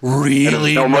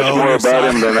really know much more your about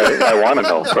son? him than I want to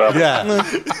know. Probably. Yeah.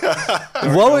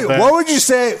 What would you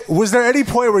say? Was there any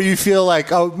point where you feel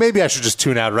like, oh, maybe I should just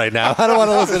tune out right now? I don't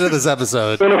want to listen to this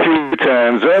episode. Been a few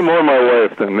times. I'm more my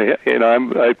wife than me.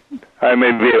 I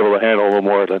may be able to handle a little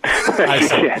more than she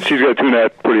can. She's got to tune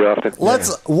out pretty often.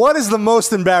 What is the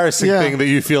most embarrassing thing that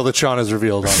you feel that Sean has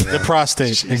revealed on The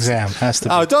prostate exam has to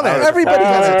be. Oh, don't everybody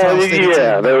has a prostate exam.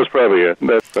 Yeah, that was probably it.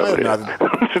 That's probably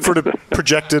it. For the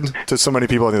projected to so many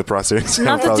people, I think the prostate exam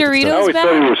Not the probably gets Doritos done. I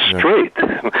always thought he was straight.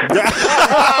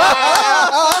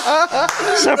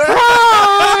 Surprise!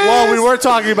 Well, we were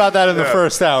talking about that in the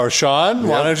first hour, Sean.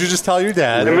 Why don't you just tell your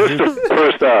dad? I missed the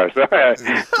first hour.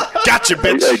 Gotcha,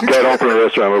 bitch. I got home from the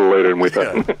restaurant a little later than we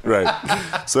thought.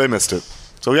 Right. So they missed it.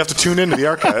 So we have to tune into the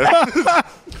archive.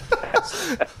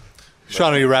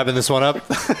 Sean, are you wrapping this one up?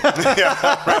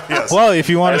 Yes. Well, if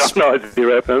you want to,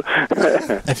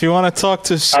 if you want to talk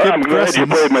to Skip I'm glad you Gressens-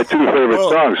 played my 2 favorite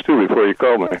songs too before you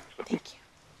called me.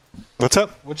 What's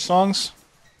up? Which songs?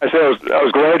 I said I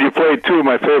was glad you played 2 of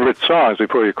my favorite songs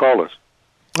before you called us.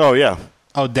 Oh yeah.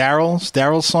 Oh,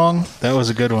 Daryl's song? That was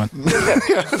a good one. Yeah,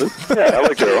 I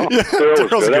like Daryl. Daryl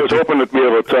was good. I was hoping to be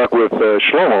able to talk with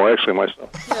Shlomo, actually, myself.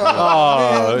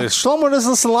 Oh, Shlomo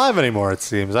doesn't listen live anymore, it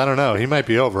seems. I don't know. He might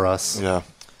be over us. Yeah.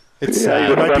 It's He's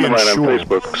sad. a friend of mine on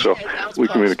Facebook, so we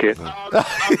communicate.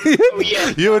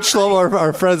 You and Shlomo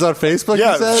are friends on Facebook,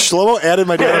 Yeah, you said? Shlomo added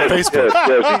my dad on Facebook.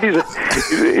 Yes.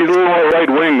 He's a little more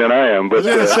right-wing than I am. But, I was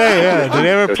going to say, yeah. Did they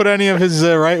ever put any of his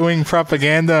right-wing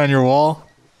propaganda on your wall?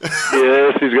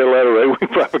 Yes, he's got a lot of right-wing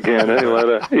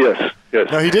propaganda. Yes.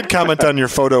 No, he did comment on your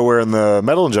photo wearing the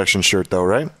Metal Injection shirt, though,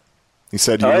 right? He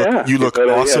said you look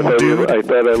awesome, dude. I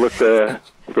thought I looked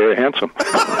very handsome.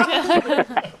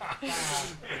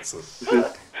 So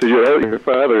your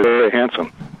father is very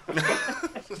handsome.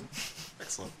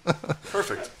 Excellent.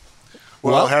 Perfect.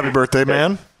 Well, happy birthday,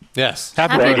 man. Yes.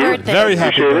 Happy birthday. Very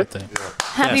happy birthday.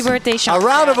 Happy birthday, Sean. A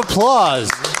round of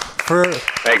applause for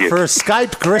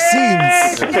Skype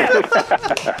Gressens.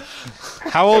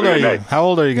 How old are you? How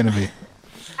old are you going to be?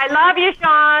 I love you,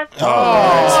 Sean.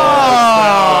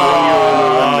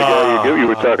 You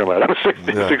were talking about. I'm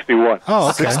 61. Oh,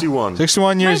 okay. 61.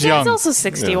 61 My years dad's young. also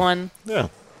 61. Yeah.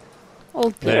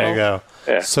 Old people. There you go.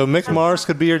 Yeah. So Mick Mars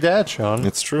could be your dad, Sean.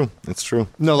 It's true. It's true.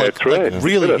 No, That's right.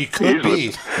 really, he could Easily.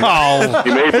 be. Oh, He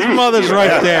may his be. mother's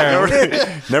right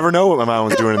there. Never know what my mom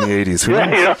was doing in the 80s. Who knows?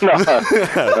 Yeah, you don't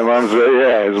know. My mom's,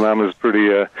 his mom is pretty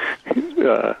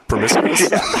Promiscuous?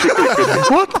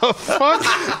 What the fuck?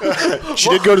 She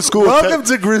did go to school with Welcome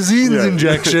to Gressens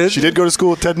Injection. She did go to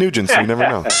school with Ted Nugent, so you never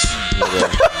know.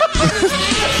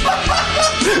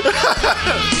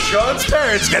 Sean's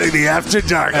parents getting the after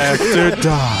dark. After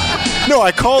dark. No,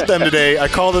 I called them today. I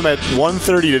called them at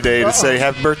 1:30 today to say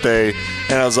happy birthday.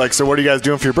 And I was like, so what are you guys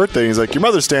doing for your birthday? And he's like, your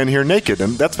mother's standing here naked.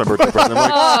 And that's my birthday present. I'm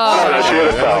like, she had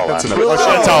a towel that's on. enough.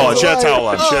 Oh, she had a towel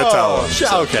on. She had a towel on. She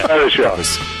had a towel on. Okay. That is show.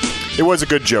 It was a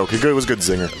good joke. It was a good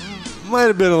zinger. Might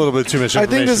have been a little bit too much I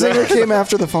think information. the zinger came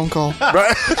after the phone call.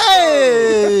 Right?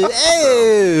 Hey!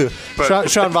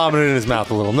 Sean vomited in his mouth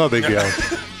a little. No big deal.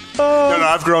 No,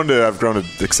 I've grown to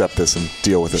accept this and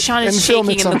deal with it. Sean is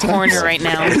shaking in the corner right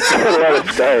now.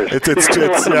 It's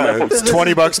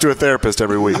 $20 to a therapist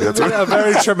every week. That's a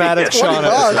very traumatic Sean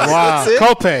episode. Wow.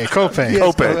 Copay. Copay.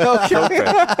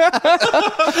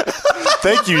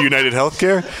 Thank you, United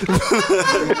Healthcare.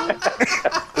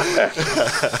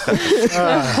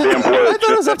 I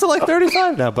thought it was up to like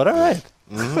 35 now, but all right.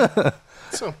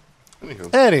 So,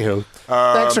 anywho,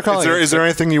 thanks for calling. Is there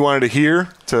anything you wanted to hear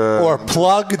or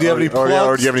plug? Do you have any plugs?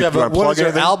 Or do you have any what is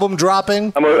your album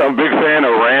dropping? I'm a big fan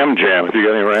of Ram Jam. If you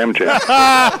got any Ram Jam,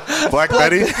 Black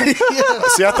Betty.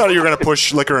 See, I thought you were going to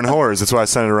push Liquor and Whores. That's why I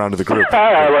sent it around to the group.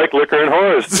 I like Liquor and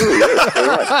Whores too.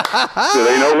 Yes, do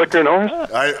they know Liquor and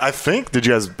Whores? I think. Did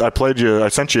you guys? I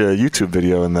sent you a YouTube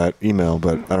video in that email,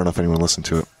 but I don't know if anyone listened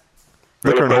to it.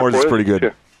 Liquor and Whores is pretty good.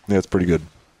 Yeah, it's pretty good.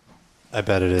 I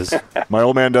bet it is. My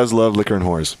old man does love Liquor and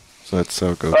Whores, so that's how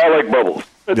it goes. I like Bubbles.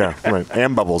 Yeah, right.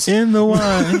 And Bubbles. In the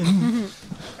wine.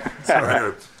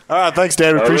 All right, thanks,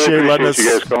 Dad. We appreciate letting us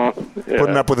you guys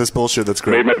putting up with this bullshit. That's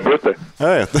great. Made my birthday.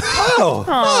 Oh, yeah.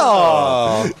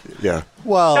 Oh. Yeah.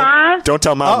 Well, don't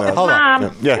tell Mom that. Hold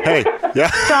on. Yeah. Hey.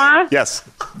 Yeah. John? Yes.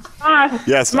 John?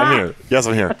 Yes, Mom. I'm here. Yes,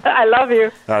 I'm here. I love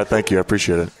you. All right, thank you. I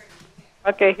appreciate it.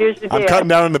 Okay, here's the deal. I'm cutting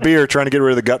down on the beer, trying to get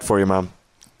rid of the gut for you, Mom.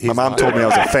 My mom told me I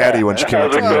was a fatty when she came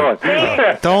up to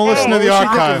me. Don't listen to the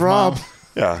archive, Rob.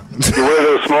 Yeah. You wear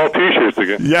those small T-shirts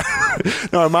again. Yeah.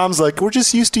 No, my mom's like, we're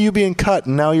just used to you being cut,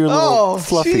 and now you're a little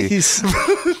fluffy. Jeez.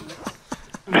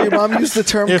 Your mom used the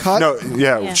term cut? No,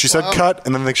 yeah, she said cut,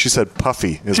 and then she said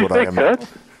puffy is what I am. Cut?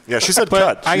 Yeah, she said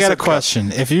But cut. I She got a said cut.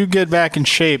 question. If you get back in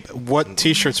shape, what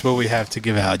T-shirts will we have to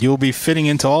give out? You'll be fitting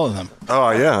into all of them.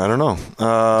 Oh, yeah, I don't know.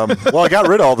 Well, I got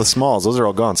rid of all the smalls. Those are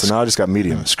all gone, so now I just got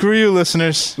medium. Screw you,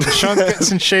 listeners. If Sean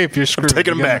gets in shape, you're screwed. I'm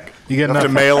taking them back. You get I have to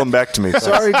nothing. mail them back to me.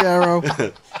 Sorry, Darrow.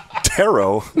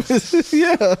 Darrow?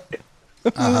 Yeah.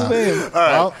 All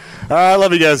right. I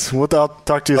love you guys. I'll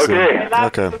talk to you soon. Okay.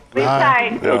 Okay. Be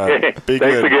kind. Okay. Be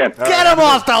Thanks good. again. Get him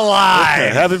off the line. Okay,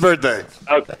 happy birthday.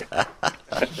 Okay.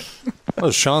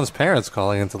 Oh, Sean's parents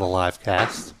calling into the live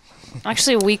cast.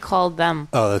 Actually, we called them.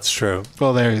 Oh, that's true.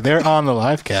 Well, they're on the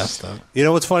live cast though. You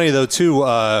know what's funny though too?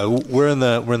 We're in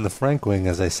the Frank Wing,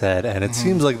 as I said, and it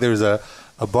seems like there's a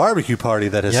barbecue party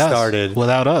that has started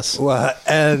without us.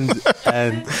 And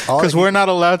because we're not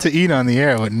allowed to eat on the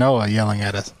air with Noah yelling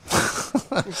at us.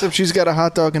 Except she's got a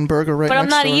hot dog and burger right But I'm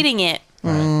next not to her. eating it.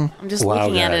 I'm just Wow,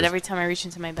 looking at guys. it every time I reach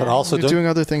into my bag. But also, You're doing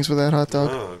other things with that hot dog.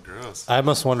 Oh, gross. I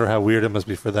must wonder how weird it must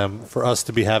be for us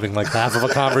to be having like half of a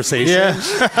conversation, Yeah.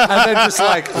 and then just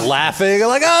like laughing,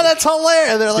 like, "Oh, that's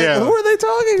hilarious!" And they're like, Yeah. "Who are they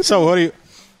talking to?" So what do you?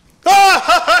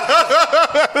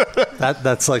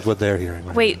 That's like what they're hearing.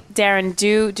 Right? Wait, Darren,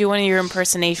 do one of your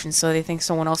impersonations so they think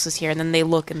someone else is here, and then they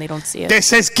look and they don't see it.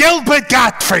 This is Gilbert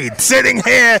Gottfried sitting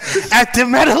here at the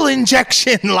Metal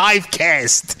Injection live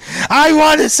cast. I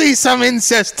want to see some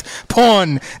incest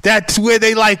porn that's where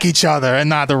they like each other and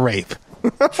not a rape.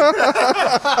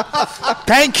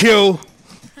 Thank you,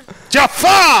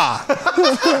 Jafar.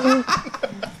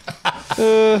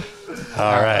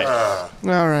 All right.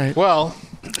 All right. Well,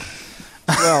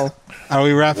 are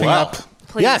we wrapping up?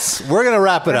 Please. Yes, we're gonna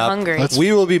wrap it We're up. hungry.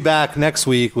 We will be back next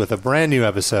week with a brand new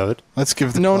episode. Let's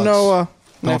give the No plugs. Noah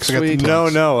Don't next forget the week. No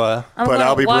Noah. I'm But going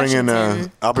I'll to be bringing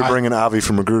Washington. Avi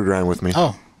from Magruder Grind with me.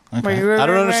 Oh, okay. I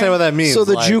don't understand what that means. So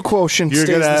the Like, Jew quotient you're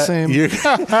stays gonna, the same. You're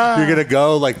gonna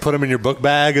go like put them in your book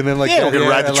bag and then like Yeah, go we're gonna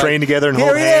here ride the and, train like, together and here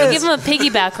hold he hands. Give him a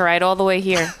piggyback ride all the way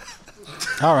here.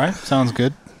 All right, sounds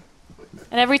good.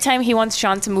 And every time he wants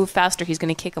Sean to move faster, he's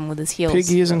going to kick him with his heels.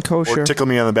 Piggy isn't kosher. Or tickle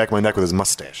me on the back of my neck with his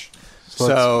mustache.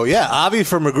 So yeah, Avi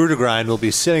from Magruder Grind will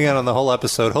be sitting in on the whole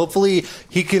episode. Hopefully,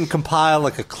 he can compile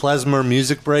like a klezmer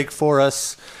music break for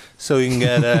us, so he can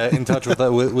get in touch with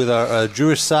our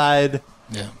Jewish side.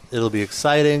 Yeah, it'll be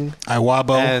exciting.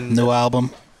 Iwabo, And, new album.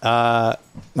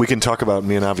 We can talk about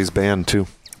me and Avi's band too.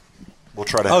 We'll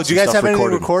try to. Have Do you guys have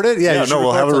anything recorded? Yeah, you should no,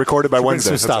 we'll have it record recorded by some- Wednesday.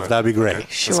 Some That's stuff right. that'd be great.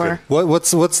 Sure.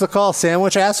 What's the call?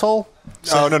 Sandwich asshole?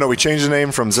 Oh no, we changed the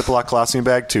name from Ziploc colostomy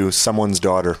bag to someone's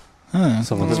daughter.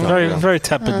 Someone's Very, daughter. very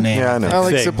tepid name. Yeah, I know. I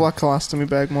like Thing. Ziploc colostomy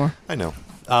bag more. I know.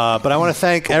 But I want to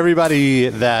thank everybody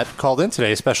that called in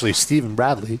today, especially Stephen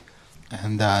Bradley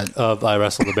And of I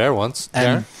Wrestled the Bear Once.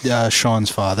 and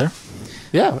Sean's father,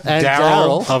 Yeah, and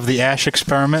Daryl Daryl. of the Ash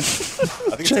Experiment, I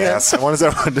think it's ass. When is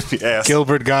that one to be ass?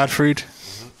 Gilbert Gottfried,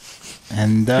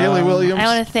 and Haley Williams. I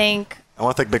want to thank I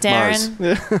want to thank Mick Mars.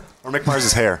 Darren. Or Mick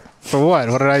Mars' hair. For what?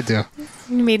 What did I do?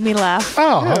 You made me laugh.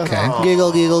 Oh, okay.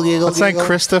 Giggle, giggle, giggle. Let's thank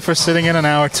Krista for sitting in an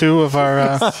hour 2 of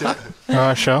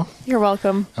our show. You're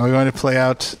welcome. Are we going to play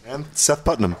out? And Seth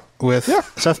Putnam. with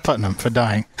Seth Putnam for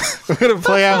dying. We're going to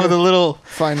play out with a little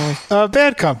finally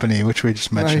Bad Company, which we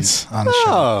just mentioned on the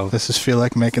show. This is Feel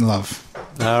Like Making Love.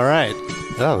 All right.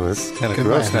 Oh, it's kind of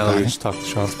gross now that we just talked to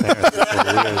Sean's parents.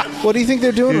 What do you think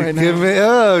they're doing right now? Give me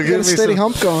Get a steady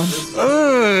some- hump going.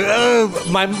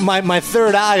 My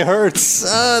third eye hurts.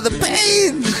 The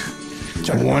pain.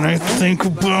 When I think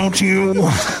about you.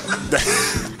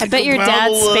 I bet your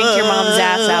dad spanked your mom's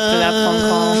ass after that phone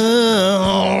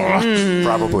call.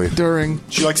 Probably. During.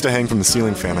 She likes to hang from the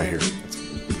ceiling fan, I hear.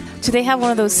 Do they have one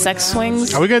of those sex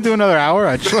swings? Are we going to do another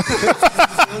hour? Just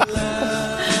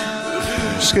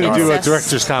going to do a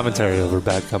director's commentary over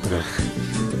Bad Company.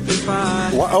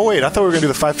 Oh, wait. I thought we were going to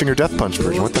do the 5-finger death punch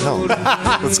version. What the hell?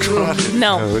 What's going on?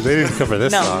 No. They didn't cover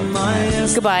this No. song.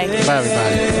 Goodbye. Bye,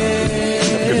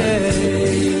 everybody.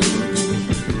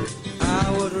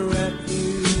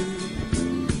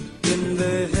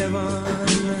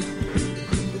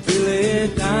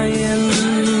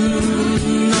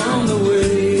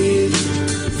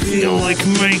 Feel like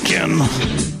making.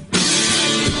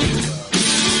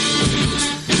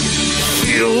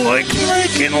 Feel like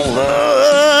making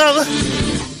love.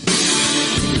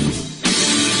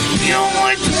 Feel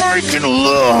like making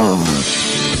love.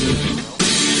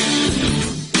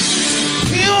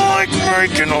 Feel like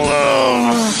making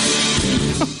love.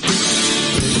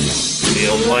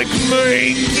 Feel like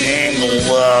making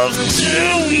love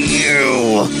to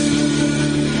you.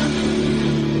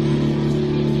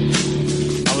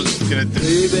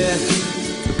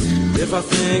 If I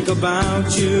think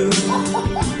about you.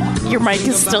 Your mic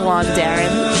is still on,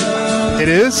 Darren. It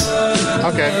is?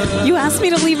 Okay. You asked me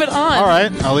to leave it on. All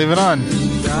right, I'll leave it on.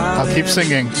 I'll keep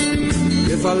singing.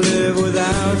 If I live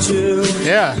without you.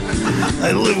 Yeah.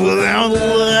 I live without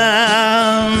love.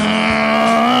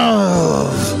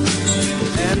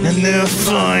 And if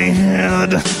I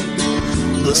had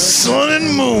the sun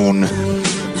and moon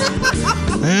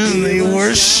and they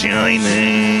were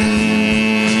shining,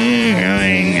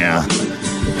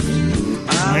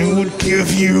 I would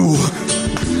give you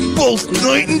both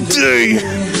night and day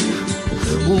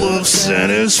love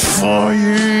satisfying.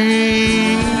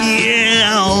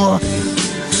 Yeah.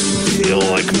 Feel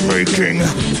like making.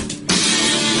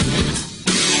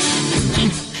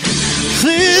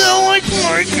 Feel like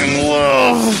making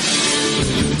love.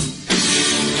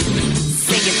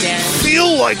 Sing it, Darren. Feel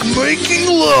like making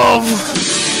love.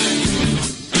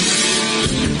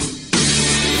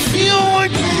 Feel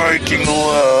like making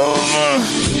love.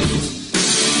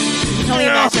 Can only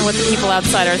imagine what the people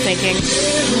outside are thinking.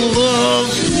 Love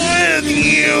with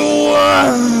you.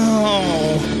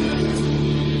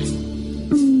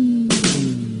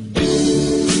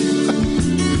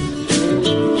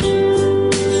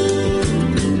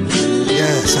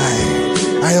 Yes,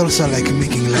 I also like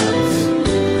making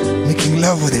love. Making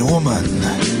love with a woman.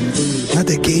 Not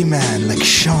a gay man like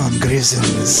Sean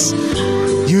Grisham's.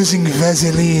 Using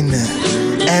Vaseline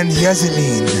and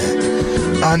Yaseline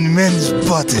on men's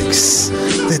buttocks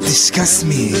that disgust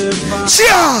me.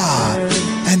 Chia!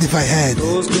 And if I had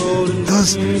those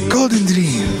golden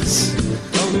dreams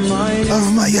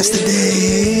of my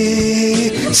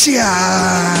yesterday, chia,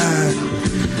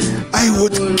 I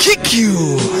would kick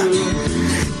you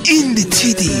in the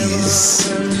titties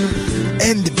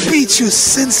and beat you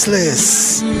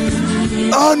senseless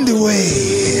on the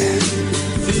way.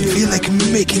 Feel like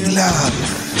making love.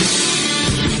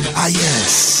 Ah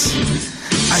yes,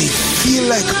 I feel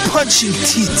like punching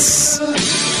tits.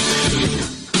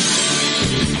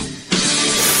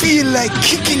 Feel like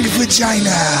kicking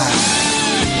vagina.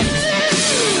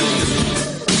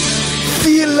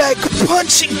 Feel like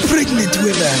punching pregnant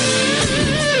women.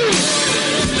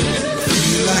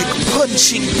 Feel like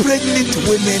punching pregnant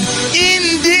women in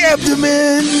the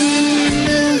abdomen.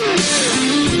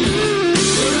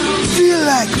 Feel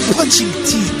like punching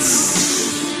teeth.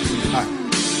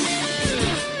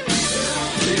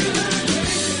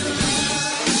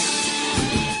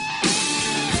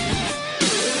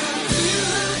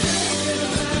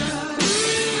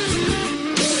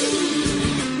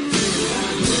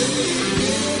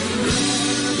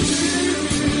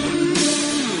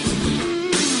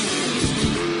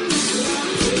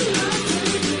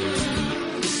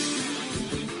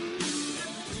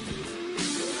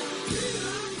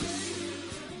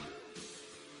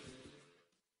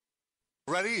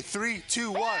 Ready? 3,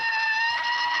 2, 1.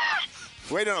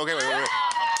 Wait, no, okay, wait.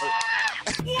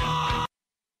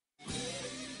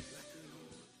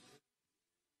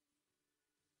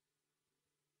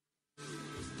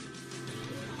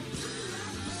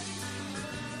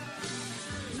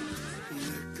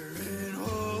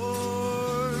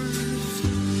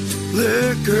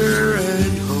 Liquor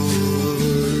and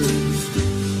whores.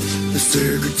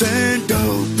 Cigarettes and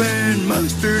dope and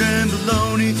mustard and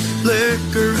bologna,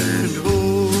 liquor and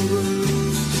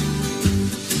whores.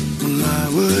 Well, I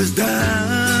was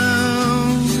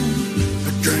down,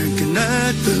 drinking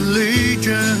at the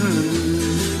Legion.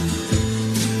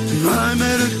 I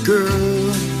met a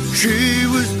girl, she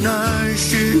was nice,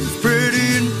 she was pretty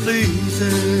and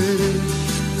pleasing.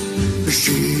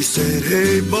 She said,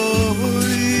 hey boy,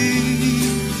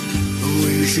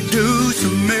 we should do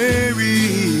some marrying.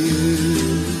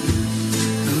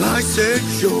 And I said,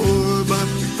 sure, but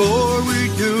before we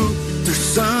do, there's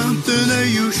something that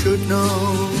you should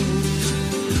know.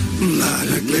 I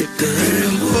like liquor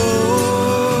and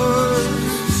whores,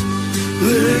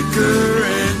 liquor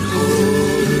and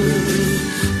whores,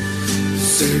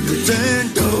 cigarettes and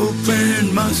dope and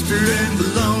mustard and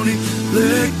bologna,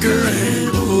 liquor and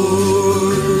whores.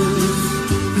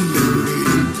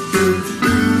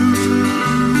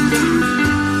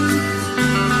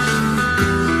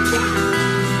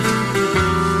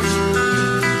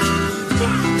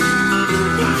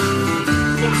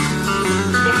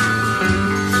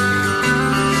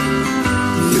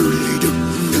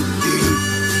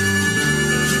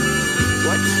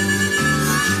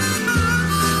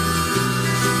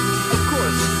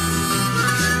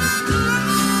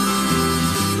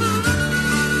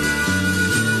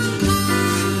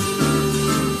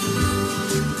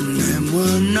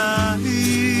 One night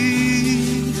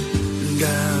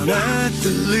down at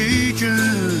the Legion,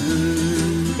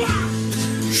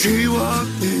 she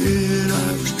walked in, I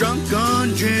was drunk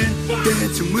on gin,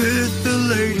 dancing with a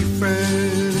lady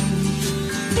friend.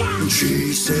 And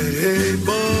she said, hey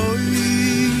boy,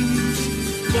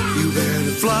 you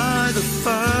better fly the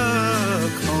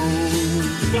fuck home.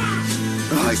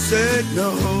 I said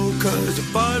no, 'cause the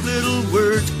 5 little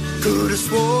words could have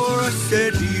swore I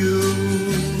said to you.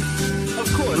 Of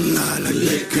course. I like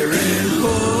liquor and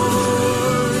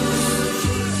whores,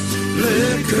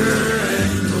 liquor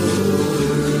and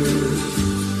whores,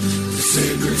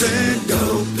 cigarettes and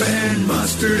dope and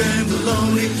mustard and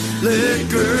bologna,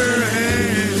 liquor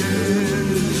and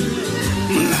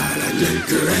I like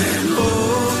liquor and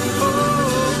whores,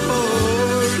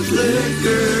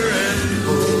 liquor and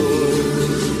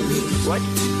whores. What?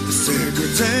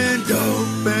 Cigarettes and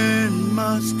dope and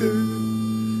mustard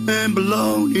and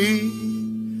bologna,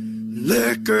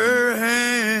 liquor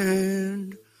and